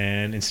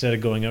 and instead of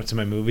going up to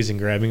my movies and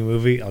grabbing a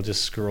movie, I'll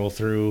just scroll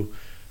through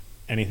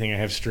anything I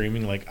have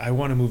streaming. Like, I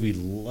want a movie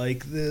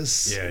like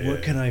this. Yeah,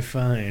 what can I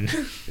find?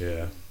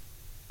 Yeah.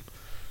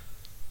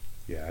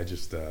 Yeah, I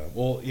just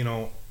well, you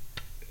know,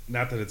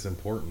 not that it's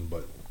important,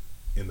 but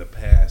in the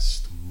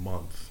past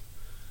month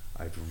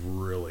I've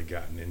really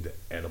gotten into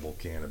edible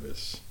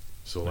cannabis.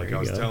 So like I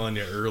was telling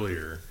you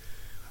earlier,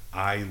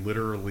 I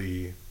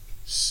literally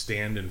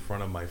stand in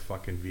front of my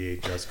fucking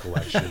VHS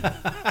collection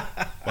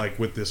like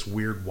with this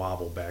weird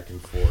wobble back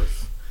and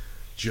forth,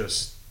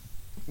 just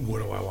what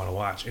do I want to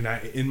watch? And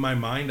in my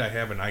mind, I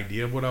have an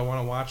idea of what I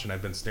want to watch, and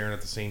I've been staring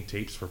at the same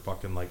tapes for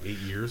fucking like 8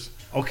 years.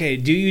 Okay,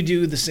 do you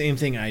do the same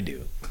thing I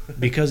do?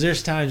 Because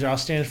there's times where I'll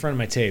stand in front of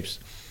my tapes,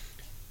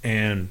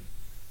 and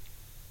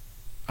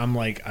I'm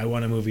like, I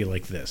want a movie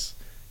like this.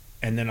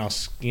 And then I'll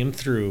skim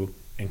through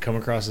and come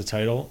across the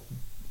title.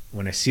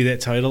 When I see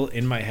that title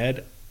in my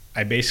head,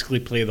 I basically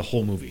play the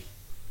whole movie.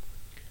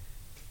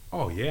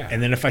 Oh yeah.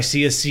 And then if I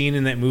see a scene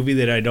in that movie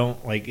that I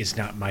don't like, it's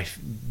not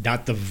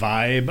the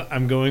vibe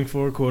I'm going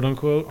for, quote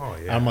unquote. Oh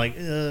yeah. I'm like,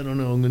 I don't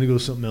know, I'm gonna go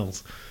something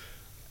else.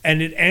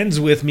 And it ends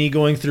with me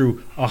going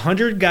through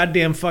 100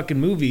 goddamn fucking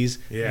movies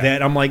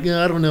that I'm like,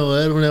 I don't know.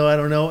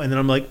 And then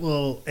I'm like,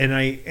 well, and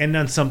I end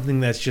on something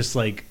that's just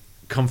like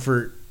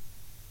comfort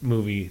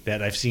movie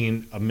that I've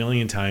seen a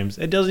million times.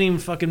 It doesn't even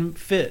fucking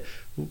fit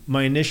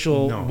my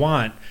initial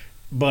want,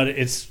 but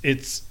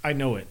it's I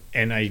know it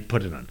and I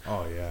put it on.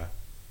 Oh yeah.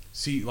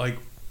 See,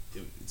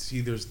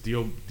 there's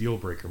deal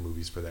breaker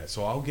movies for that.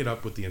 So I'll get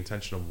up with the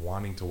intention of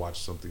wanting to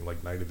watch something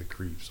like Night of the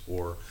Creeps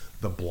or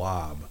The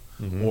Blob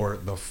or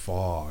The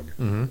Fog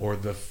or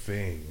The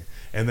Thing,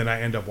 and then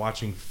I end up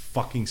watching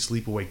fucking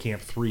Sleepaway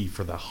Camp 3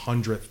 for the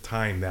 100th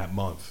time that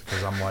month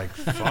because I'm like,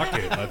 fuck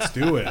it, let's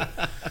do it.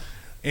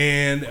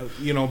 And,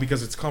 you know,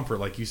 because it's comfort,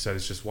 like you said,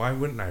 it's just, why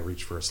wouldn't I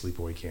reach for a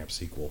Sleepaway Camp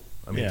sequel?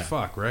 I mean, Yeah.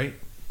 fuck, right?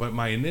 But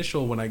my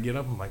initial, when I get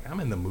up, I'm like, I'm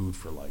in the mood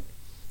for, like,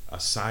 a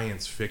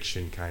science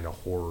fiction kind of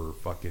horror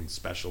fucking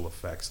special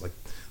effects. Like,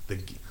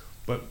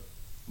 but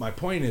my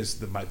point is,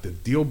 the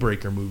deal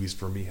breaker movies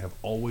for me have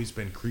always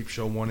been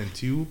Creepshow 1 and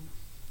 2,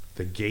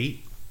 The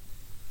Gate.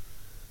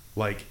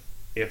 Like,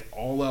 if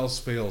all else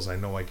fails, I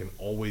know I can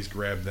always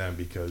grab them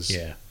because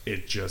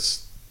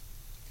it's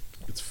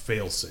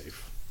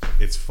fail-safe.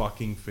 It's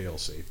fucking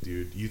fail-safe,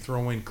 dude. You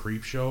throw in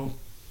Creepshow,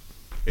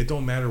 it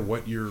don't matter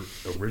what you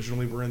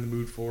originally were in the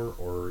mood for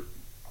or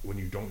when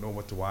you don't know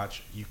what to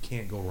watch, you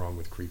can't go wrong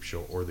with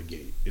Creepshow or The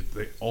Gate.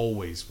 They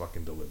always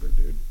fucking deliver,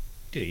 dude.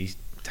 Dude,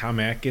 Tom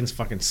Atkins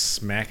fucking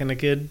smacking the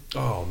kid.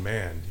 Oh,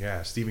 man.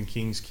 Yeah, Stephen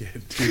King's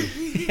kid, too.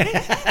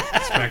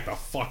 Smack the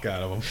fuck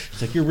out of him.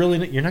 It's like, you're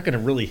not going to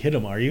really hit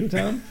him, are you,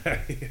 Tom?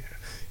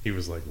 He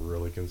was, like,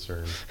 really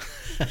concerned.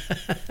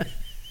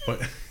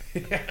 But,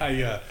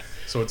 yeah.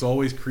 So it's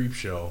always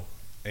Creepshow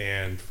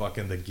and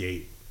fucking The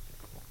Gate.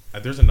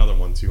 There's another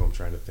one too I'm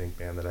trying to think,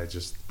 man, that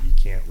you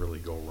can't really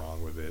go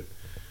wrong with it.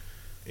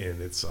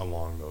 And it's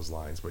along those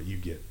lines, but you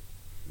get,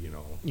 you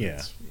know.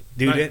 Yeah.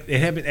 Dude, it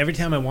happened every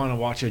time I want to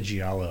watch a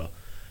Giallo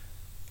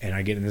and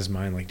I get in this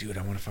mind like, dude,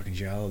 I want a fucking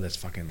Giallo that's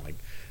fucking like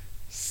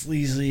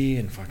sleazy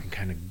and fucking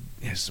kind of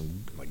has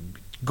some like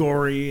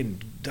gory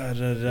and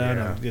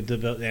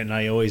and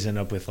I always end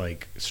up with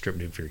like Strip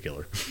Nude Fear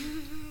Killer.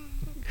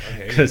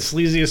 Because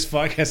sleazy as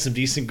fuck, has some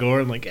decent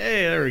gore. I'm like,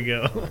 hey, there we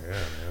go. Oh, yeah,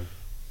 man.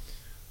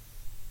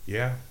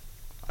 Yeah,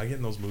 I get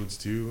in those moods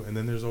too. And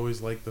then there's always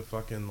like the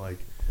fucking like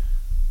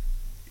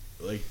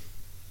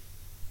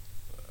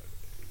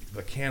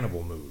the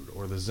cannibal mood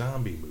or the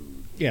zombie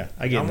mood. Yeah,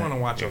 I want to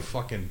watch a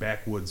fucking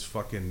backwoods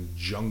fucking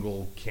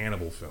jungle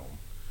cannibal film.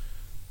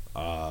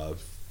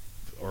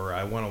 Or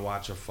I want to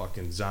watch a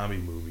fucking zombie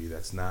movie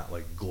that's not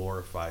like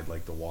glorified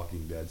like The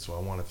Walking Dead. So I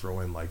want to throw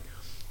in like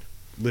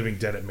Living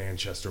Dead at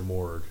Manchester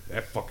Morgue.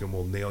 That fucking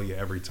will nail you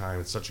every time.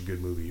 It's such a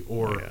good movie.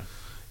 Or,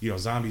 you know,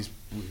 zombies.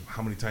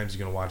 How many times are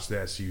you gonna watch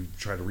that? So you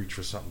try to reach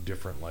for something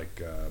different, like,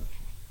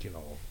 you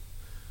know,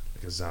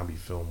 like a zombie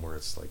film where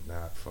it's like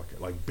not fucking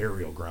like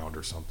Burial Ground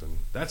or something.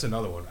 That's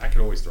another one. I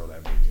could always throw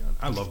that movie on.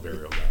 I love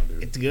Burial Ground,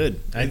 dude. It's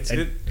good.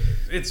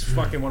 It's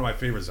fucking one of my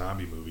favorite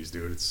zombie movies,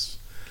 dude. It's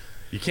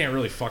you can't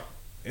really fuck.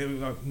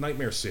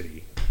 Nightmare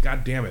City.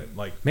 God damn it!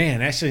 Like,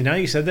 man, actually, now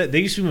you said that,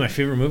 they used to be my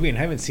favorite movie, and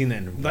I haven't seen that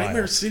in a while.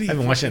 Nightmare City. I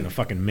haven't watched it in a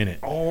fucking minute.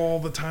 All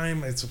the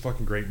time, it's a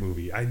fucking great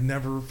movie. I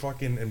never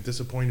fucking am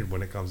disappointed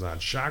when it comes on.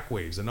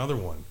 Shockwave's another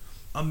one.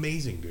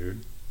 Amazing,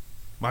 dude.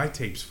 My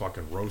tape's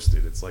fucking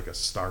roasted. It's like a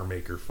Star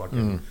Maker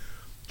fucking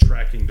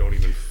tracking. Don't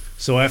even.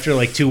 So after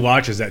like 2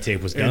 watches, that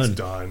tape was done. It's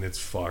done. It's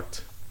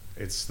fucked.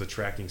 It's the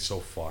tracking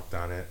so fucked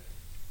on it.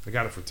 I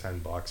got it for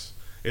 $10.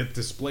 It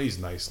displays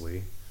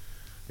nicely.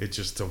 It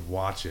just to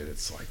watch it,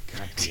 it's like,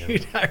 God damn.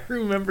 Dude, I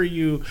remember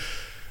you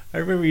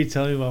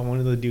telling me about one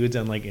of the dudes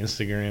on like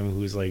Instagram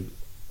who's like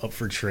up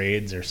for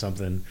trades or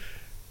something,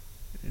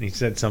 and he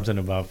said something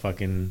about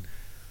fucking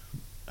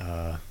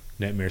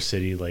Nightmare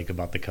City, like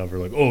about the cover,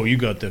 like, oh, you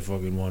got the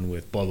fucking one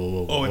with blah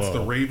blah blah. Oh, it's blah.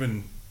 the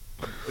Raven.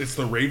 It's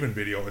the Raven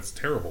video. It's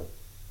terrible.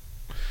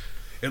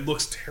 It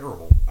looks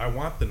terrible. I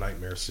want the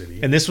Nightmare City.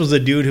 And this was a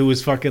dude who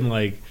was fucking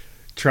like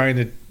trying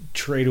to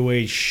trade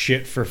away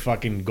shit for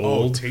fucking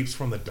gold. Oh, tapes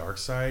from the dark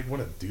side? What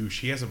a douche.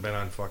 He hasn't been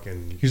on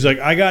fucking... He's like,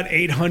 I got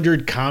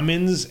 800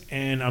 commons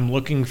and I'm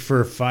looking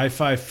for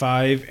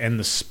 555 and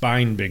the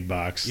spine big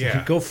box. Yeah.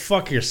 Like, go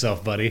fuck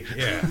yourself, buddy.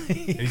 Yeah. And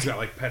he's got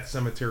like Pet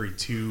Cemetery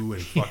 2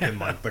 and fucking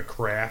like The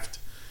Craft.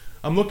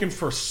 I'm looking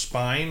for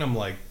spine. I'm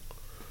like,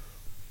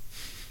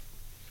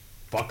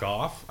 fuck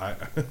off.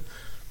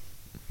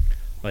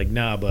 Like,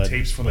 nah, bud.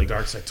 Tapes from the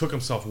dark side. Took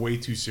himself way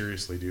too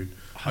seriously, dude.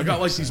 100%. I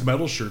got like these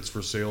metal shirts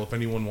for sale. If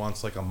anyone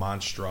wants like a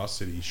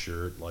Monstrosity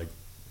shirt, like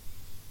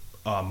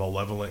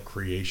Malevolent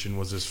Creation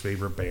was his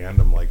favorite band.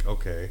 I'm like,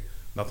 okay,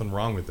 nothing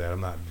wrong with that. I'm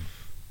not.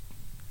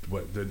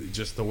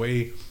 Just the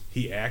way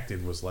he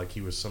acted was like he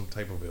was some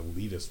type of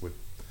elitist with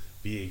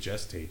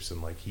VHS tapes,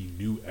 and like he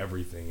knew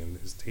everything, and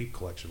his tape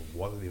collection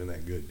wasn't even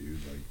that good, dude.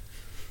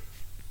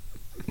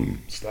 Like,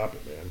 stop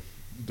it, man.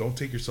 Don't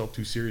take yourself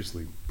too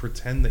seriously.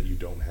 Pretend that you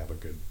don't have a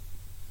good...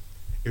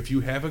 If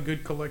you have a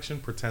good collection,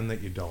 pretend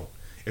that you don't.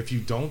 If you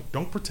don't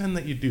pretend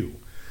that you do.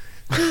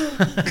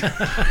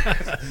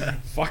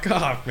 Fuck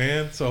off,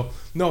 man. So,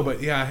 no,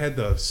 but yeah, I had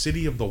the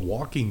City of the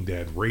Walking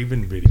Dead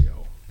Raven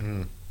video.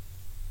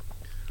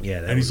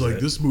 Yeah, and he's like,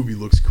 this movie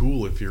looks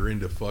cool if you're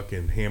into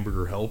fucking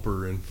Hamburger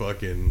Helper and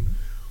fucking...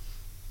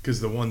 Because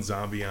the one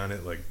zombie on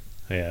it, like...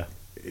 Yeah.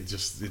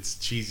 It's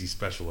cheesy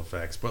special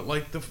effects. But,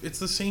 like, it's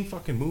the same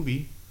fucking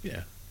movie.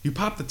 Yeah. You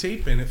pop the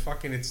tape in,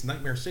 it's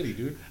Nightmare City,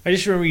 dude. I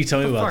just remember you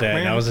telling me about that,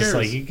 man? and I was just Who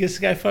like, cares? is this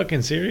guy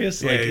fucking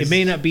serious? Yeah, Like, it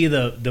may not be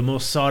the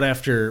most sought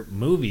after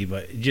movie,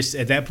 but just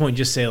at that point,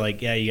 just say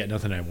like, yeah, you got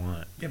nothing I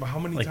want. Yeah, but how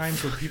many Like,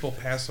 times would people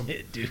pass them?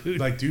 Dude.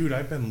 Like, dude,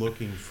 I've been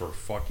looking for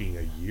fucking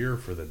a year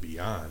for the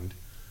Beyond.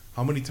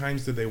 How many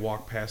times did they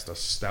walk past a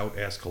stout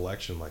ass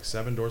collection like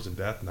Seven Doors of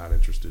Death? Not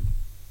interested.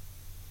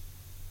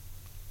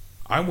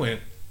 I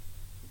went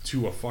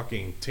to a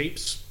fucking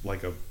tapes,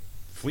 like a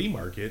flea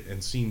market,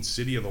 and seen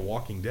City of the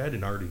Walking Dead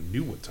and already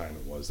knew what time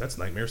it was. That's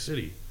Nightmare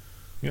City.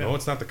 Yeah. No,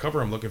 it's not the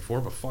cover I'm looking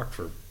for, but fuck,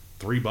 for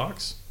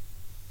 $3?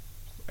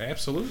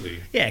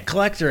 Absolutely. Yeah,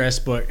 collector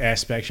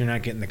aspect, you're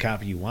not getting the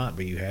copy you want,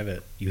 but you have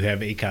it. You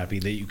have a copy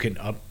that you can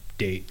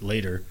update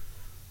later.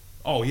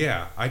 Oh,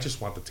 yeah. I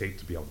just want the tape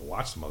to be able to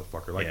watch the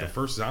motherfucker. Like, Yeah. the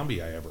first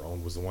zombie I ever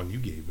owned was the one you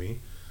gave me,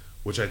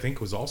 which I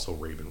think was also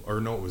Raven. Or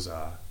no, it was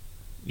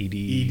ED.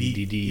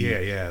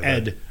 Yeah.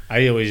 Ed.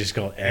 I always just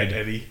call it Ed.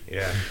 Eddie.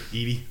 Yeah.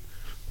 Edie.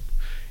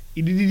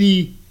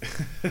 ED.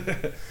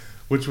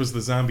 Which was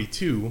the Zombie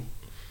 2,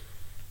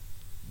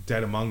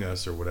 Dead Among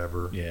Us or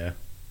whatever. Yeah.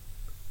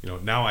 You know,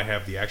 now I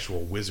have the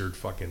actual wizard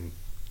fucking,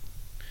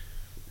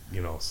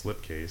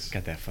 slipcase.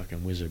 Got that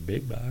fucking wizard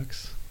big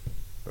box.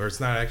 Or it's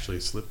not actually a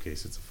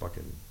slipcase, it's a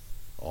fucking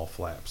all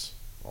flaps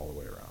all the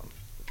way around.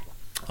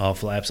 All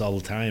flaps all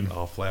the time.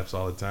 All flaps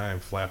all the time.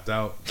 Flapped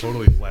out.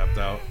 Totally flapped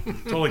out.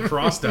 Totally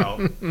crossed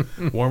out.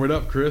 Warm it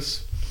up,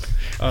 Chris.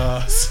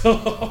 I'm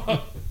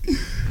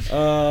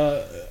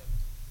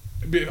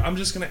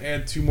just going to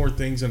add 2 more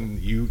things,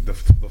 and the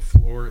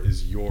floor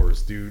is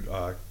yours, dude.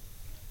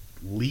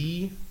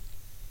 Lee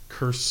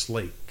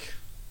Kerslake.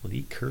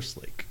 Lee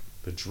Kerslake.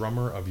 The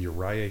drummer of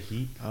Uriah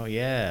Heep. Oh,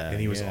 yeah. And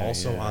he was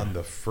also on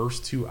the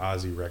first 2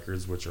 Ozzy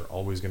records, which are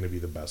always going to be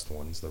the best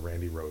ones, the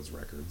Randy Rhoads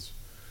records.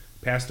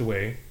 Passed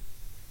away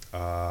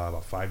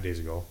about 5 days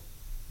ago.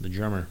 The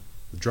drummer.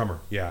 The drummer,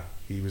 yeah.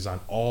 He was on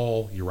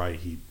all Uriah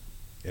Heep.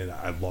 And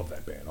I love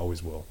that band.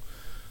 Always will.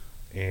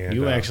 And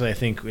you actually, I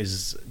think,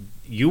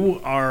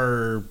 you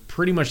are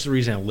pretty much the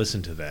reason I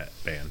listened to that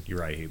band,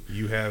 Uriah Heep.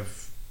 You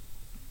have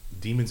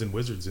Demons and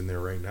Wizards in there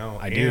right now.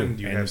 I do. And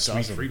you And have it's Sweet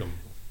awesome. Freedom.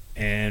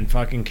 And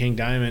fucking King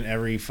Diamond,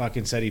 every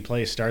fucking set he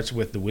plays starts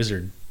with the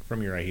wizard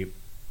from Uriah Heep.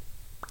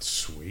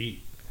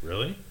 Sweet.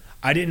 Really?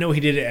 I didn't know he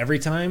did it every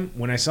time.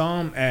 When I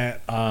saw him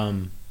at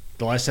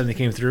the last time they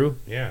came through,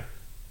 Yeah.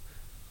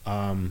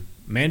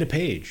 Amanda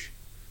Page,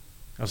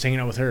 I was hanging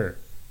out with her.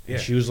 And Yeah.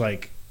 she was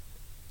like,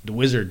 the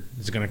wizard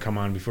is going to come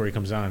on before he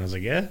comes on. I was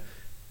like, yeah.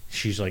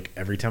 She's like,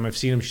 every time I've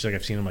seen him, she's like,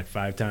 I've seen him like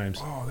 5 times.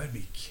 Oh, that'd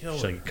be killer.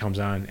 She's like, it comes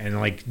on. And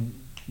like,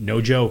 no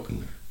joke,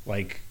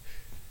 like,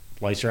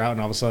 lights are out and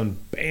all of a sudden,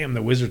 bam,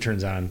 the wizard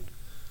turns on.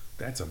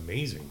 That's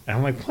amazing. And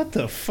I'm like, what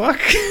the fuck?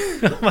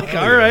 I'm like,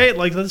 Hell all yeah. right,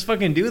 like, let's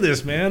fucking do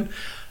this, man.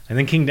 And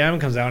then King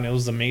Diamond comes out, and it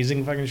was an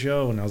amazing fucking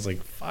show. And I was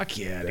like, fuck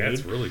yeah, dude.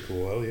 That's really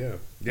cool. Hell yeah.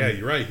 Yeah,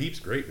 Uriah Heep's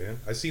great, man.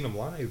 I seen him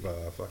live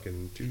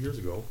fucking 2 years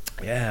ago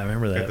Yeah, I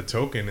remember at the that.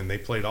 Token, and they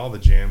played all the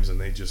jams,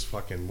 and they just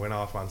fucking went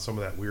off on some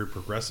of that weird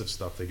progressive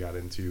stuff they got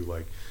into,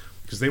 like,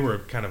 because they were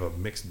kind of a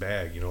mixed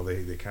bag,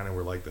 they kind of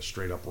were like the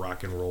straight up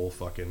rock and roll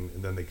fucking,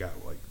 and then they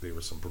got like, there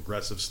was some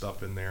progressive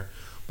stuff in there.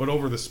 But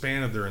over the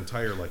span of their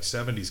entire like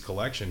 70s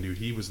collection, dude,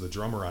 he was the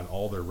drummer on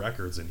all their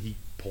records, and he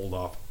pulled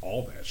off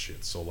all that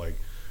shit. So like,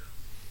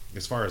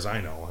 as far as I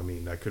know, I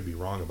mean, I could be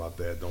wrong about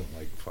that. Don't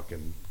like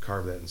fucking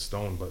carve that in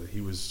stone, but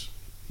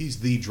he's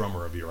the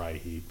drummer of Uriah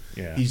Heep.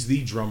 Yeah. He's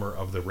the drummer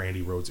of the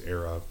Randy Rhoads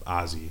era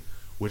Ozzy,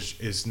 which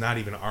is not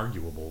even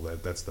arguable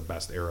that that's the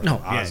best era No,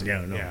 of Ozzy.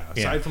 yeah.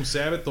 Aside from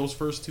Sabbath, those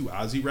first 2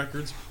 Ozzy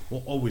records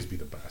will always be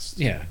the best.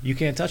 Yeah, you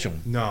can't touch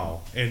him.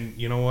 No, and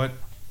you know what?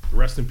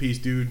 Rest in peace,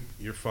 dude.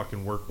 Your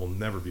fucking work will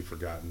never be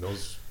forgotten.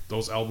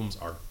 Those albums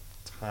are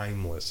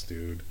timeless,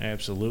 dude.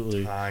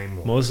 Absolutely.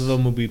 Timeless. Most of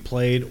them will be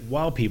played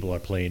while people are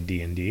playing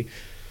D&D.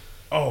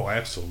 Oh,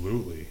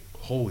 absolutely.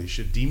 Holy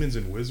shit. Demons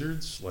and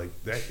Wizards, like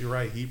that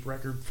Uriah Heep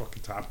record,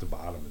 fucking top to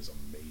bottom is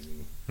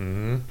amazing.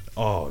 Mm-hmm.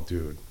 Oh,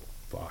 dude.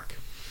 Fuck.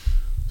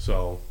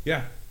 So,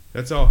 yeah.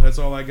 That's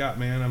all I got,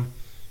 man. I'm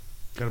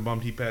kind of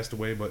bummed he passed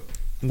away, but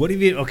What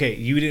have you... Okay,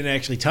 you didn't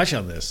actually touch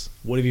on this.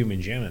 What have you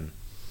been jamming?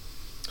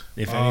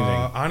 If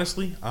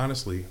anything.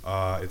 Honestly,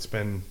 it's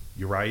been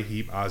Uriah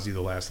Heep, Ozzy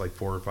the last like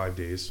 4 or 5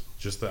 days.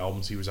 Just the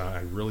albums he was on.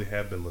 I really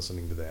have been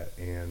listening to that.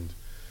 And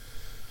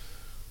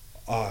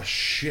a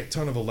shit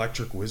ton of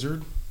Electric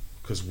Wizard.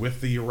 Because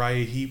with the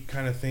Uriah Heep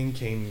kind of thing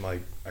came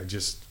like, I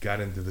just got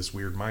into this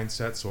weird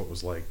mindset. So it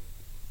was like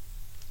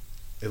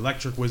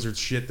Electric Wizard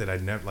shit that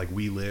I'd never, like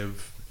We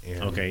Live.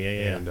 And,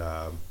 Okay, yeah. And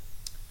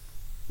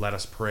Let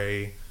Us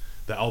Pray.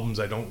 The albums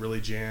I don't really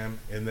jam.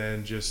 And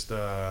then just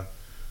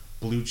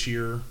Blue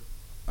Cheer.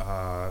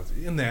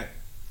 In that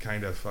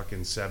kind of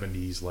fucking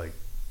 70s like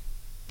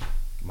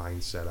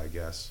mindset, I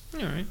guess.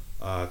 All right.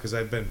 Because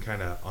I've been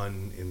kind of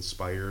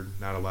uninspired.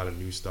 Not a lot of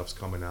new stuff's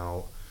coming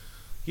out.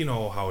 You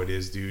know how it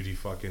is, dude.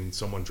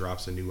 Someone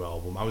drops a new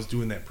album. I was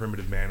doing that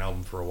Primitive Man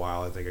album for a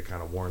while. I think I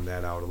kind of worn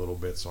that out a little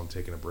bit, so I'm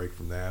taking a break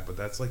from that. But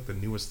that's like the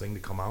newest thing to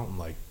come out in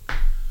like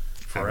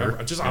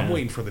forever. I'm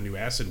waiting for the new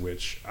Acid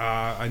Witch.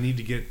 I need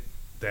to get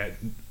that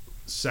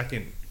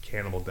second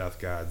Cannibal Death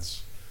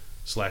Gods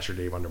Slasher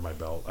Dave under my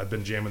belt. I've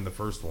been jamming the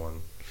first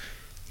one.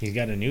 He's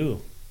got a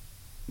new...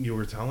 You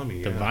were telling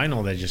me, The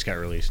vinyl that just got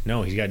released.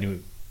 No, he's got a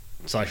new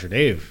Slasher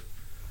Dave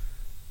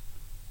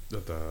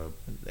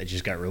that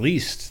just got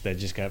released. That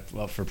just got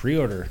up for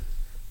pre-order.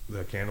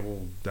 the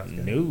Cannibal Death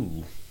God.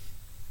 No.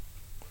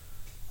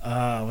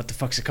 What the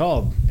fuck's it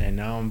called? And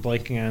now I'm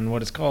blanking on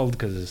what it's called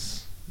because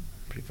it's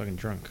pretty fucking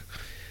drunk.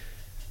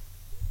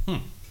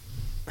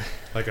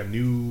 Like a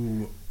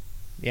new.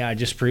 Yeah, I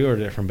just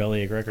pre-ordered it from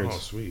Bellyache Records. Oh,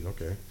 sweet.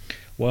 Okay.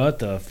 What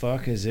the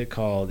fuck is it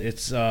called?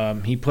 It's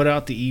he put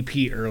out the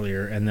EP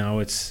earlier, and now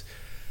it's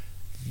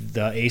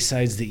the A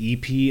side's the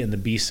EP, and the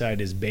B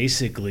side is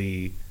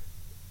basically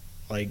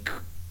like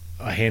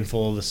a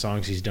handful of the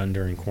songs he's done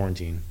during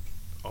quarantine.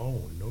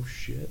 Oh, no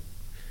shit.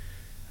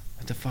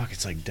 What the fuck?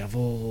 It's like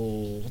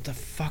Devil. What the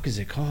fuck is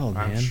it called,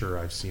 man? I'm sure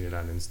I've seen it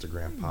on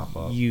Instagram pop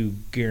up.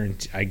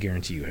 I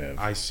guarantee you have.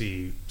 I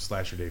see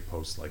Slasher Dave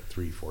posts like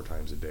 3-4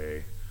 times a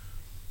day.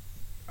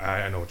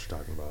 I know what you're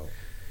talking about.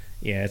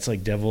 Yeah, it's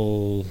like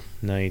Devil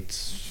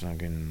Knights,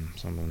 fucking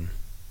something.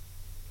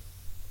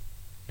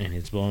 And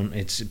it's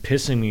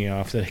pissing me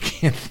off that I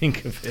can't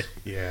think of it.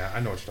 Yeah, I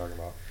know what you're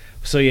talking about.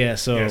 So yeah,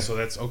 So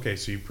that's okay.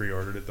 So you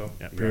pre-ordered it though?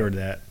 Yeah, pre-ordered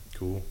that.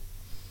 Cool.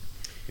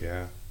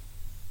 Yeah.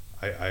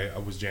 I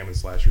was jamming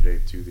Slasher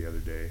Dave too the other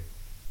day.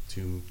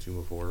 Tomb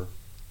of Horror.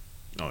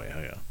 Oh yeah,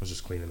 yeah. I was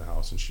just cleaning the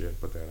house and shit.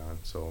 Put that on.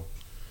 So,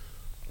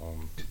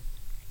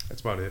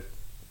 that's about it.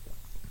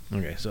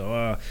 Okay,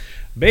 so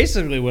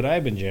basically what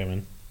I've been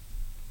jamming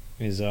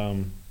is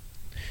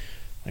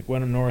like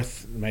when I'm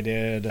north, my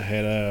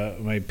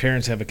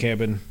parents have a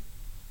cabin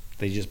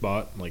they just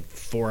bought like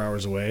 4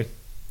 hours away.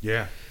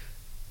 Yeah.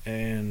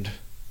 And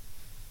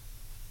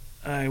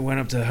I went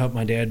up to help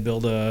my dad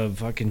build a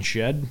fucking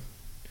shed.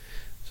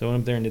 So I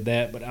went up there and did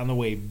that. But on the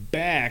way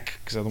back,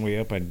 because on the way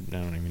up, I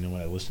don't even know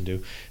what I listened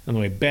to. On the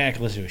way back, I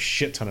listened to a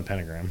shit ton of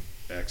Pentagram.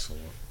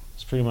 Excellent.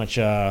 It's pretty much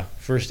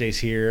First Days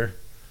Here,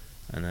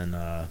 and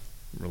then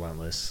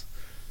Relentless.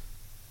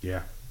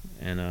 Yeah.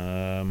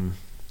 And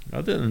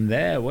other than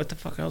that, what the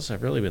fuck else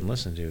I've really been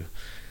listening to?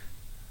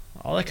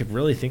 All I could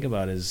really think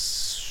about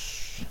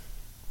is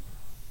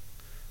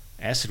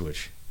Acid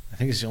Witch. I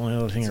think it's the only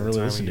other thing I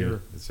really listen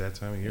to. It's that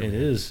time of year. It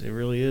is. It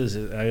really is.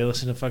 I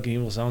listen to fucking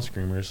Evil Sound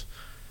Screamers.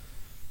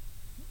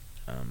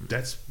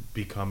 That's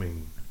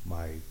becoming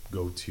my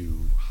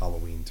go-to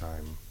Halloween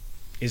time.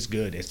 It's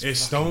good. It's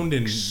stoned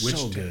and so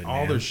which good,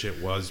 all man. their shit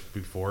was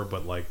before,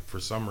 but like for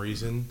some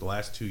reason, the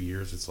last 2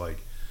 years, it's like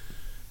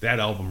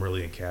that album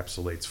really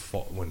encapsulates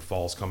when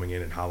fall's coming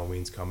in and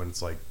Halloween's coming.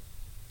 It's like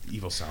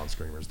Evil Sound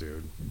Screamers,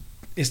 dude.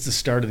 It's the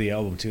start of the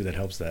album too that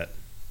helps that.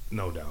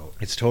 No doubt.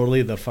 It's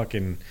totally the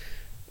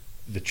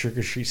Trick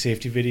or Treat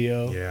safety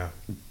video. Yeah.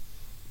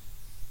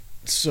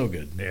 It's so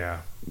good.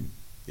 Yeah.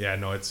 Yeah,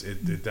 no,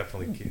 it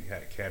definitely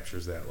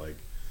captures that like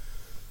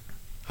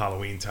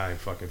Halloween time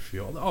fucking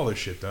feel. All this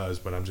shit does,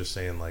 but I'm just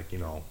saying, like, you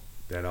know,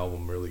 that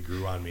album really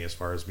grew on me as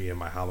far as me and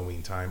my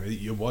Halloween time.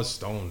 It was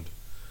stoned.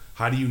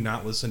 How do you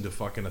not listen to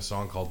fucking a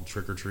song called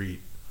Trick or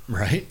Treat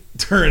Right?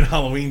 during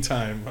Halloween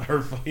time?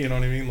 Or, you know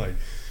what I mean? Like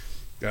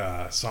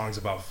songs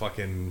about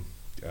fucking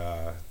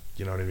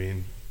you know what I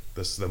mean?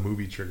 The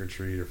movie Trick or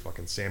Treat, or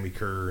fucking Sammy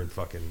Kerr and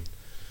fucking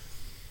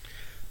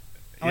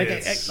I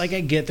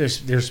get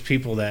there's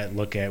people that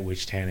look at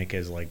Witch Tannic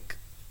as like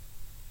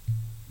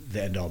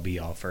the end all be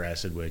all for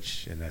Acid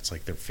Witch, and that's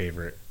like their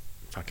favorite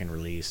fucking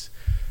release.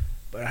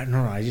 But I don't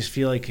know. I just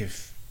feel like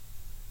if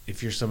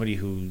you're somebody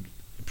who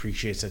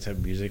appreciates that type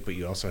of music, but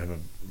you also have a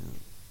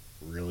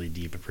really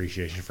deep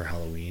appreciation for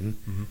Halloween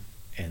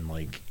and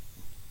like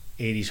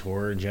 80s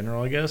horror in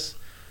general, I guess.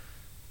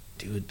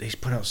 Dude, they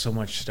put out so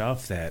much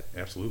stuff that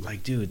absolutely,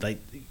 like, dude, like,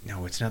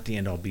 no, it's not the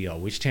end all be all.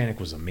 Witch Tannic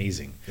was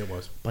amazing. It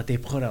was, but they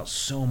put out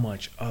so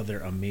much other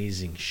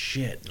amazing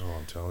shit. Oh,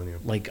 I'm telling you.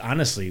 Like,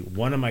 honestly,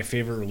 one of my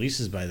favorite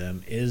releases by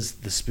them is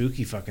the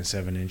spooky fucking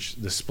 7-inch,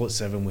 the split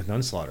 7 with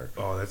Nunslaughter.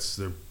 Oh, it's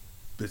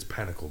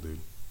pinnacle, dude.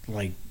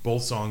 Like,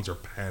 both songs are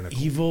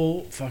pinnacle.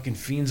 Evil, fucking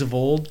Fiends of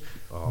Old.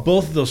 Oh.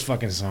 Both of those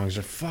fucking songs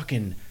are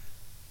fucking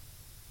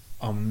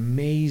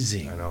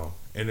amazing. I know,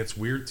 and it's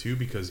weird too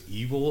because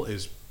Evil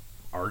is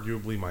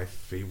arguably my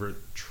favorite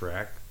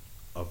track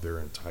of their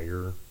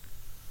entire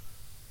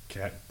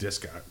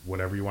disc,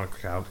 whatever you want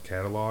to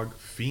catalog.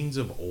 Fiends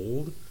of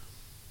Old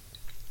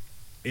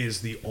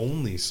is the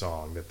only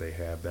song that they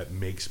have that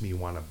makes me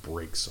want to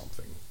break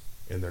something,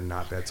 and they're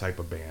not that type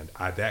of band.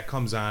 That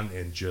comes on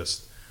and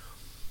just,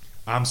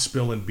 I'm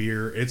spilling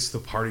beer. It's the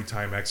party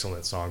time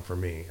excellent song for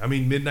me. I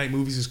mean, Midnight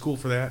Movies is cool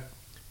for that,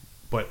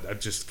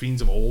 but just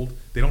Fiends of Old,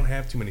 they don't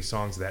have too many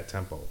songs that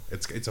tempo.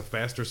 It's a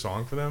faster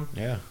song for them.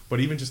 Yeah.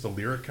 But even just the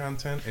lyric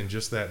content and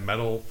just that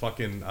metal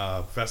fucking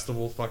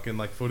festival fucking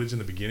like footage in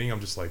the beginning, I'm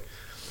just like.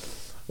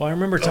 Well, I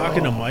remember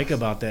talking to Mike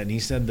about that, and he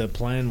said the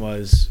plan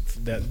was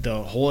that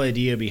the whole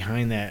idea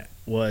behind that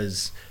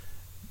was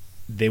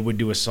they would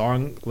do a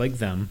song like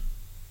them,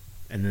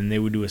 and then they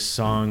would do a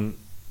song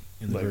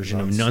in the like version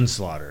of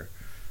Nunslaughter,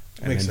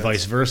 and Makes then sense.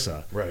 vice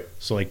versa. Right.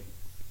 So like,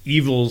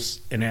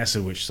 Evil's an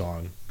Acid Witch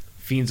song.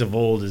 Fiends of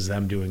Old is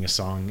them doing a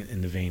song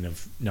in the vein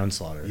of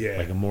Nunslaughter. Yeah.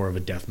 Like a more of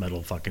a death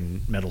metal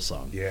fucking metal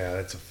song. Yeah,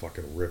 that's a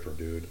fucking ripper,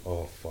 dude.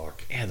 Oh,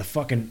 fuck. Yeah, the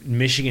fucking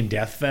Michigan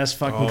Death Fest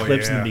fucking Oh,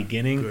 clips in yeah. the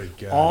beginning. Good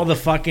God. All the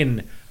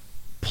fucking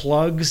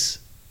plugs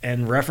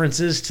and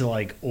references to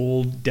like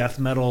old death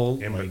metal,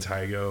 And like,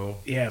 Tygo.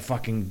 yeah,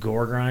 fucking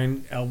gore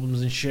grind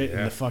albums and shit, Yeah.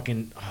 and the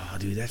fucking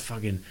dude, that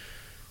fucking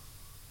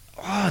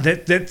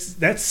that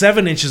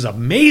 7-inch is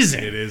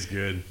amazing. It is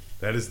good.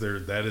 That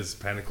is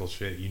Pinnacle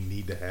shit. You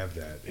need to have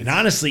that. And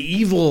honestly,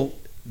 Evil,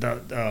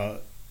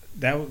 that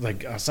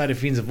like outside of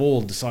Fiends of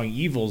Old, the song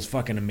Evil is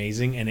fucking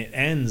amazing, and it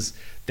ends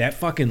that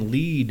fucking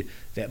lead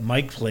that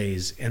Mike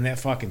plays in that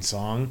fucking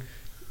song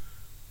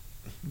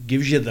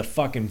gives you the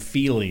fucking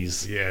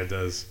feelies. Yeah, it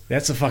does.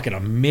 That's a fucking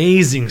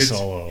amazing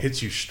solo.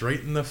 Hits you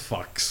straight in the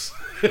fucks.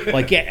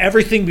 Like, yeah,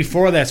 everything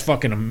before that's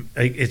fucking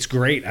it's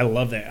great. I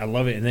love that. I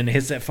love it. And then it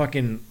hits that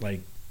fucking like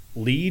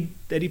lead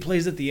that he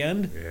plays at the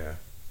end, Yeah.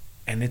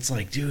 and it's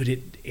like, dude,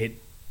 it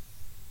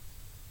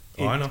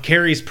Oh, I know.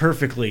 carries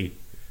perfectly.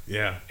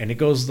 Yeah. And it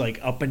goes like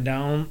up and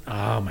down.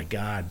 Oh my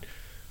god.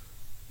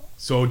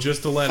 So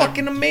just to let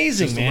Fucking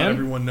amazing, just to man. let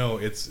everyone know,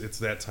 it's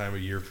that time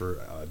of year for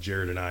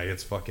Jared and I.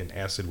 It's fucking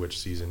Acid Witch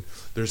season.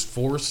 There's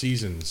 4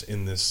 seasons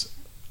in this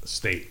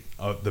state,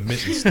 the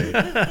Mitten State.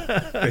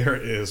 There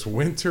is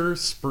winter,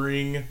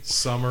 spring,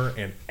 summer,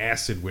 and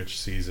Acid Witch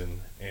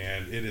season,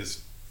 and it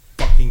is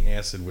fucking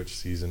Acid Witch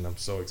season. I'm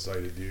so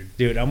excited, dude.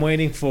 Dude, I'm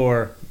waiting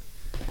for.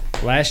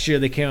 Last year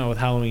they came out with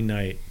Halloween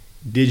Night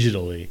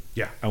digitally.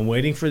 Yeah. I'm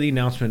waiting for the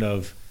announcement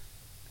of,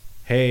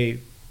 hey,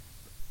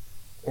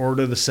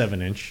 order the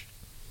 7-inch.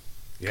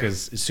 Yeah.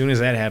 Because as soon as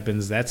that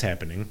happens, that's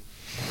happening.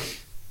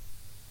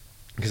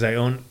 Because I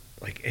own,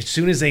 like, as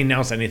soon as they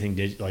announce anything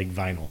like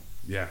vinyl,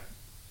 Yeah.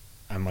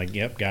 I'm like,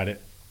 yep, got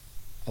it.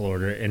 I'll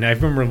order it. And I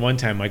remember one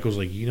time Michael was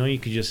like, you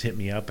could just hit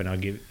me up and I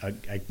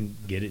can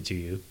get it to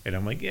you. And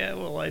I'm like, yeah,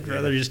 well, I'd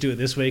rather just do it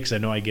this way because I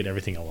know I get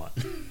everything I want.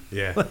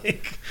 Yeah.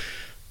 Like,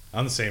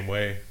 I'm the same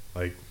way.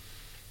 Like,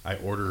 I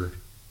order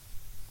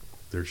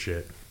their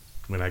shit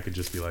when I could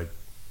just be like,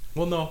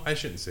 well, no, I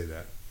shouldn't say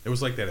that. It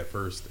was like that at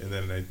first, and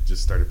then I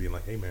just started being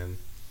like, hey, man,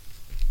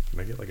 can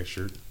I get like a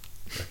shirt?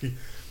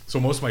 So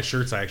most of my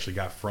shirts I actually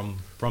got from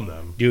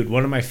them. dude,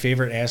 one of my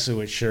favorite Acid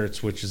Witch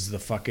shirts, which is the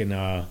fucking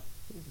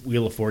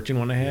Wheel of Fortune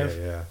one I have,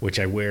 Yeah. which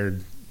I wear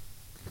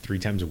 3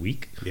 times a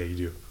week, Yeah,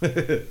 you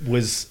do.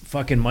 was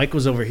fucking Mike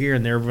was over here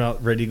and they were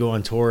about ready to go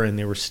on tour and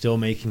they were still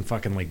making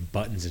fucking like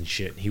buttons and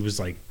shit. He was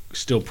like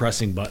still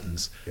pressing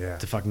buttons Yeah.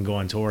 to fucking go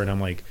on tour, and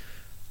I'm like,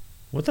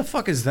 what the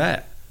fuck is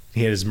that?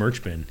 He had his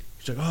merch bin.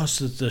 He's like, oh,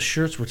 so the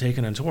shirts we're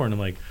taking on tour, and I'm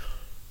like,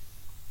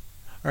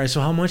 all right,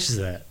 so how much is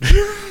that?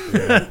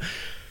 Yeah.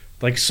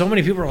 Like, so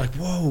many people are like,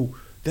 whoa,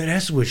 that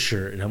Acid Witch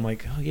shirt, and I'm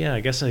like, oh yeah,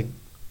 I guess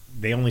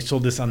they only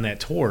sold this on that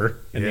tour,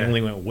 and they Yeah. only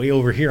went way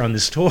over here on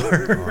this tour.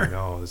 Oh, I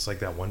know. It's like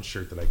that one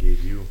shirt that I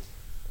gave you,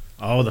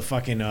 Oh, the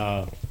fucking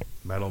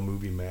Metal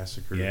Movie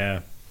Massacre. yeah.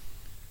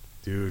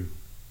 Dude,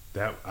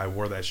 that I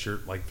wore that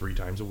shirt like 3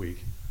 times a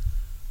week.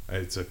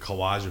 It's a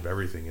collage of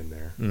everything in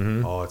there.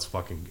 Mhm. Oh, it's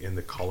fucking, and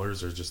the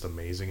colors are just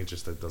amazing. It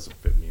doesn't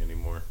fit me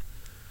anymore.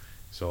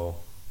 So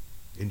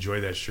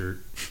enjoy that shirt.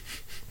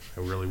 I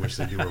really wish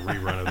they do a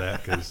rerun of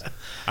that because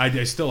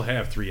I still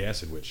have 3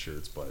 Acid Witch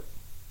shirts, but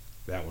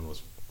that one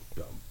was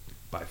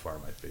by far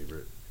my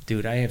favorite.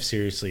 Dude, I have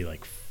seriously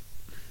like,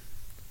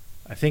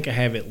 I think I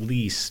have at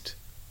least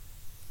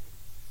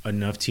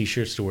enough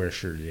T-shirts to wear a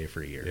shirt a day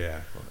for a year.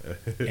 Yeah,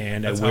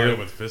 And that's I wear how I am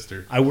with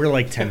Fister. I wear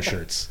like 10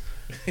 shirts.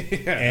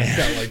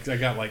 Yeah, I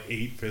got like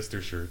 8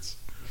 Fister shirts.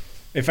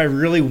 If I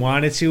really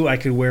wanted to, I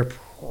could wear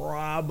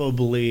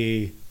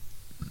probably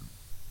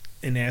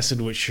an Acid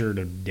Witch shirt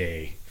a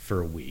day for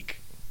a week.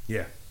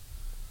 Yeah,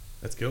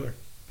 that's killer.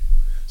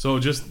 So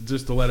just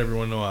to let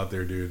everyone know out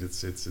there, dude,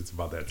 it's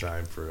about that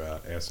time for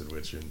Acid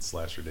Witch and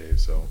Slasher Dave.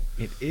 So,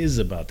 It is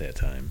about that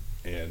time.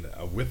 and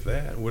with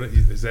that, what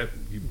is that?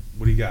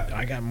 What do you got?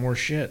 I got more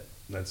shit.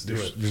 Let's do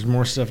it. There's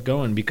more stuff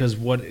going because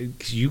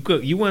you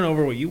went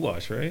over what you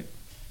watched, right?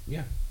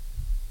 Yeah.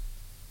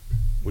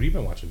 What have you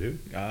been watching,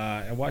 dude?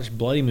 I watched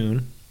Bloody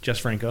Moon, Jess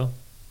Franco.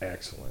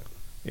 Excellent.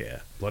 Yeah.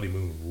 Bloody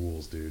Moon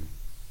rules, dude.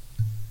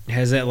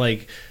 Has that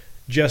like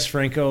Jess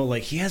Franco,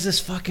 like he has this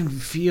fucking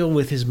feel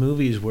with his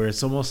movies where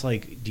it's almost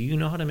like, do you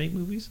know how to make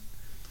movies?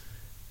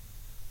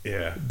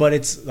 Yeah. But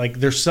it's like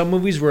there's some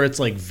movies where it's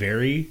like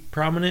very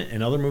prominent,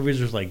 and other movies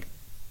there's like,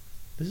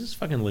 this is a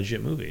fucking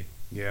legit movie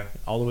Yeah.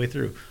 all the way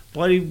through.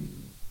 Bloody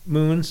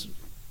Moon's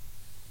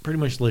pretty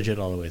much legit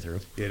all the way through.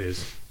 It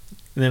is.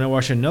 And then I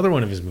watched another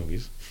one of his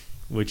movies,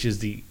 which is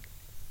the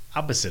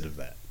opposite of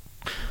that.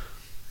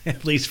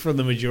 At least for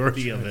the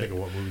majority I'm of trying to it. think of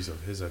what movies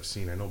of his I've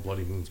seen. I know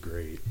Bloody Moon's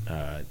great.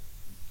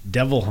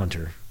 Devil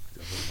Hunter.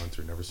 Devil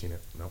Hunter, never seen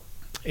it. No.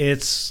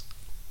 It's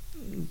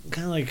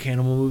kind of like a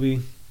cannibal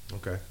movie.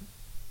 Okay.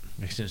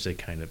 I shouldn't say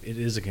kind of. It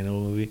is a cannibal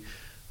movie.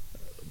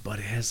 But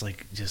it has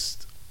like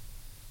just...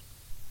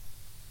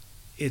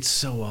 It's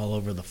so all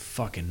over the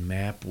fucking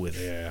map with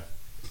Yeah.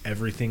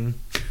 everything.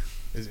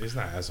 It's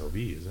not SOB,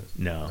 is it?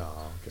 No.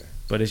 Oh, okay.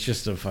 But it's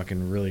just a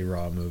fucking really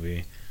raw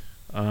movie.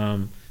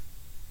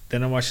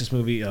 Then I watched this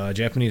movie,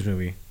 Japanese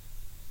movie,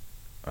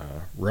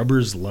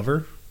 Rubber's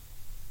Lover.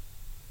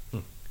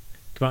 Came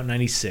out in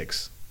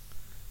 '96.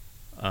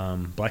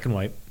 Black and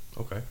white.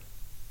 Okay.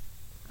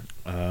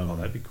 Um, Oh,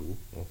 that'd be cool.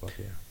 Well, fuck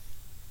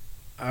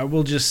yeah. I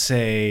will just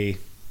say,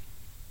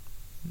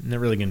 I'm not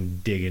really gonna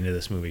dig into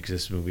this movie because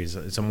this movie is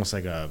it's almost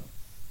like a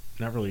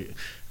not really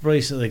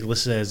like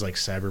listed as like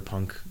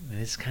cyberpunk.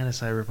 It's kind of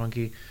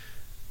cyberpunky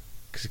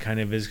because it kind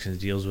of is because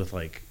it deals with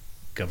like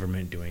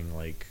government doing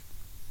like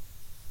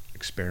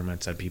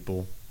experiments on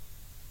people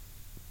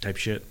type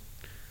shit.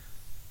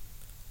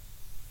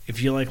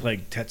 If you like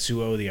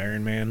Tetsuo the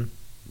Iron Man,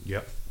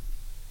 Yep.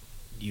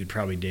 you'd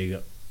probably dig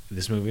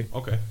this movie.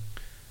 Okay.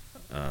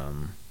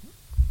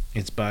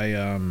 It's by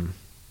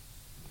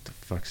what the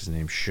fuck's his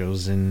name?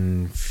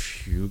 Shozen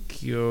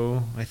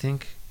Fukio, I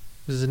think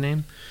is his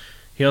name.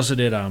 He also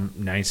did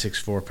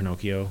 964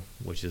 Pinocchio,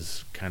 which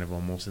is kind of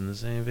almost in the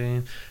same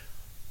vein.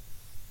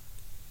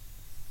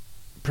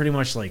 Pretty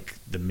much like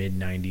the mid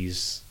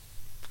 90s,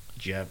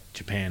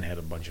 Japan had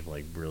a bunch of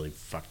like really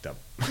fucked up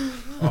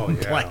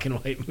black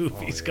and white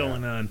movies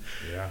going on.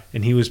 Yeah.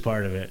 And he was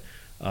part of it.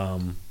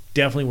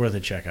 Definitely worth a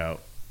check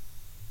out.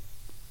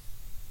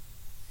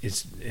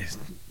 It's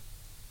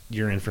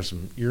you're in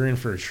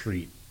for a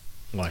treat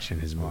watching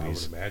his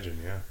movies. I would imagine,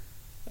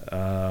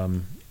 yeah.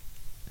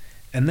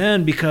 And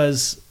then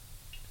because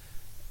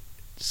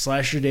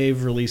Slasher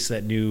Dave released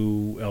that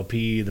new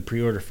LP, the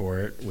pre-order for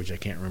it, which I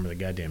can't remember the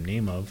goddamn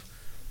name of.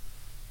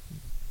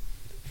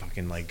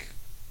 Fucking like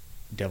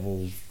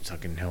Devil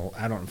Sucking Hell.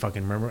 I don't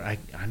fucking remember. I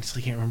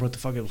honestly can't remember what the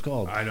fuck it was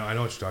called. I know what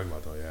you're talking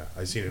about though. Yeah,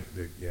 I seen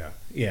it. Yeah.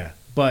 Yeah,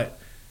 but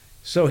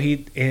so he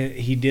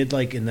did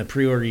like in the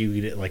pre-order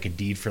you get like a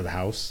deed for the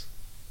house,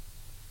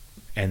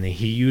 and then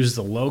he used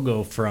the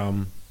logo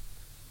from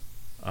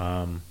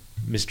Mr.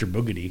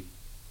 Boogedy,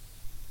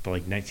 the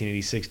like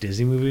 1986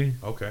 Disney movie.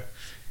 Okay.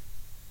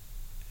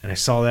 And I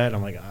saw that and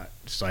I'm like,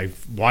 so I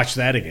watched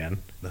that again.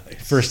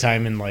 Nice. First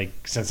time in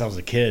like since I was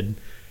a kid.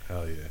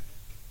 Hell yeah.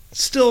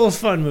 Still a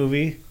fun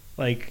movie.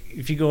 Like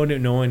if you go into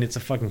it knowing it's a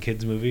fucking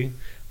kids movie,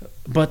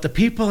 but the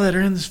people that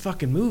are in this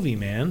fucking movie,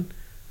 man.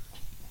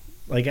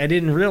 Like I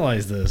didn't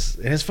realize this.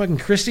 It has fucking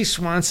Christy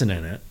Swanson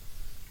in it.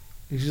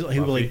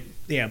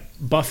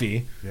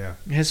 Buffy. Yeah.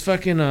 It has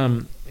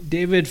fucking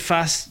David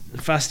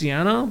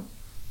Fastiano.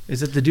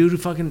 Is it the dude who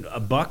fucking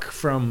Buck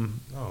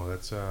from Oh,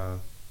 that's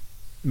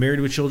Married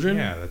with Children?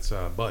 yeah, that's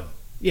Bud.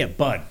 Yeah,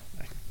 Bud.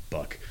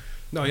 Buck.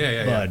 No,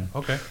 yeah. Bud.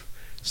 Okay.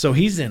 So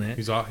he's in it.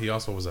 He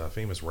also was a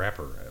famous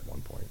rapper at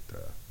one point.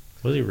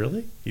 Was he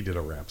really? He did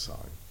a rap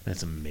song.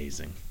 That's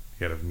amazing.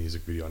 He had a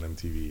music video on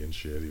MTV and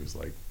shit. He was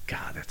like,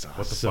 God, that's awesome.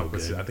 what the so fuck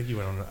was good. it? I think he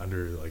went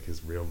under like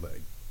his real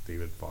name,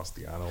 David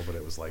Fastiano, but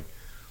it was like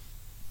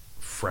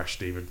fresh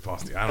David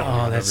Fastiano.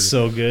 Oh, that's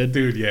so good.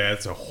 Dude, yeah,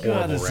 it's a horrible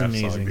God, that's rap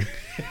amazing. song.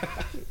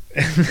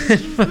 And then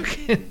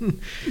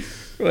fucking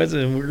what's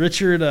it?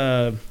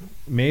 Richard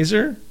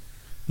Mazer?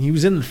 He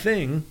was in The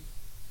Thing.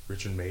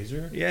 Richard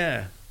Mazer?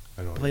 Yeah.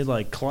 I know. Played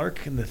like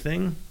Clark in The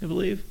Thing, I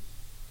believe.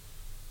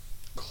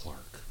 Clark.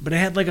 But it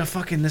had like a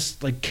fucking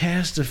this like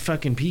cast of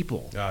fucking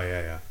people. Oh,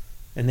 yeah.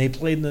 And they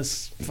played in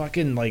this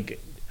fucking like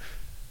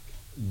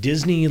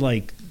Disney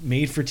like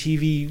made for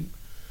TV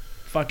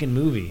fucking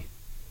movie.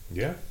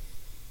 Yeah.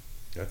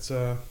 That's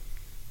And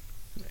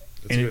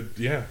good.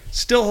 Yeah.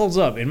 Still holds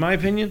up, in my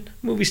opinion.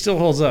 Movie still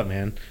holds up,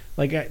 man.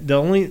 Like I've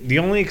only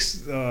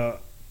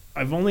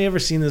ever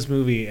seen this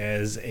movie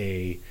as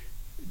a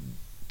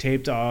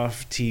taped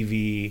off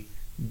TV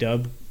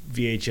dubbed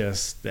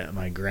VHS that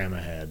my grandma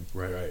had,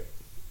 Right.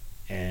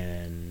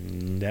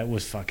 and that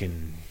was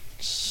fucking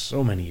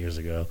so many years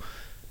ago,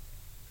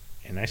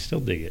 and I still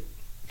dig it.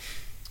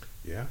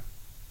 Yeah.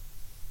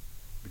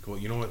 Be cool.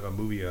 You know what? A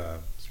movie.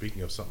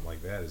 Speaking of something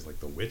like that, is like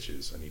The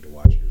Witches. I need to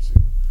watch here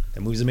soon.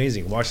 That movie's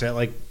amazing. Watched that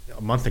like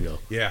a month ago.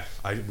 Yeah,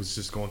 I was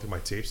just going through my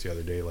tapes the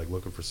other day, like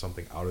looking for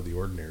something out of the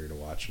ordinary to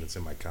watch, and it's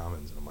in my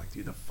commons, and I'm like,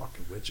 dude, the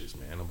fucking Witches,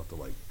 man. I'm about to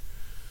like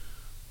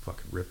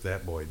fucking rip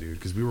that boy, dude.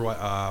 Because we were,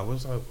 I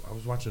was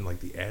watching like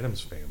The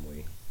Addams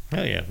Family.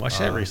 Hell yeah, watched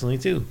that recently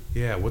too.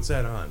 Yeah, what's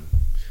that on?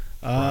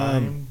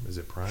 Prime? Is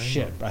it Prime?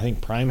 Shit, I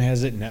think Prime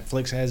has it.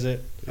 Netflix has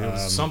it. It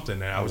was something,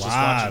 and I was just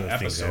watching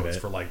episodes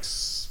for like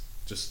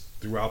just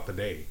throughout the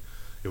day.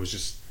 It was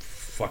just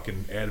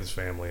fucking Addams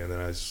Family, and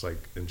then I was just like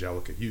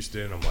Angelica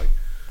Houston. I'm like,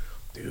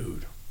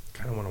 dude,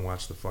 kind of want to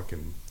watch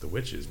the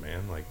Witches,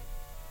 man. Like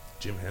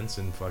Jim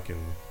Henson, fucking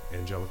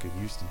Angelica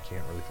Houston,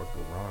 can't really fucking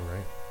go wrong,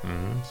 right?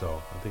 Mm-hmm.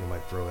 So I think I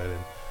might throw that in.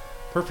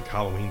 Perfect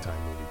Halloween time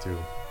movie too,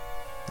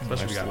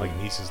 especially if you got like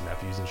nieces,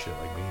 nephews, and shit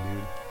like me,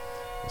 dude.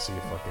 I see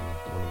if fucking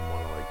one of them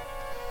want to like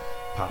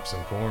pop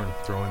some corn,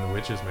 throw in the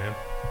Witches, man.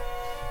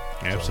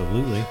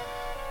 Absolutely.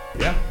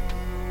 Yeah.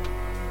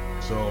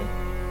 So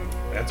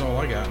that's all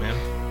I got, man.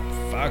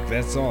 Fuck,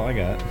 that's all I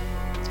got.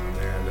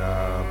 And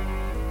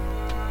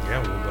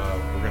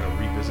we're gonna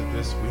revisit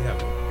this. We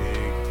have a big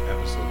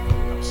episode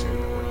coming up soon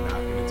that we're not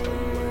gonna tell you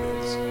what it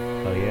is.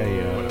 Oh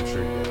yeah. But I'm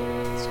sure you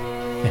guys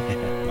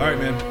will. All right,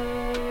 man.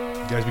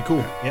 You guys be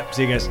cool. Yep.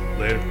 See you guys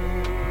later.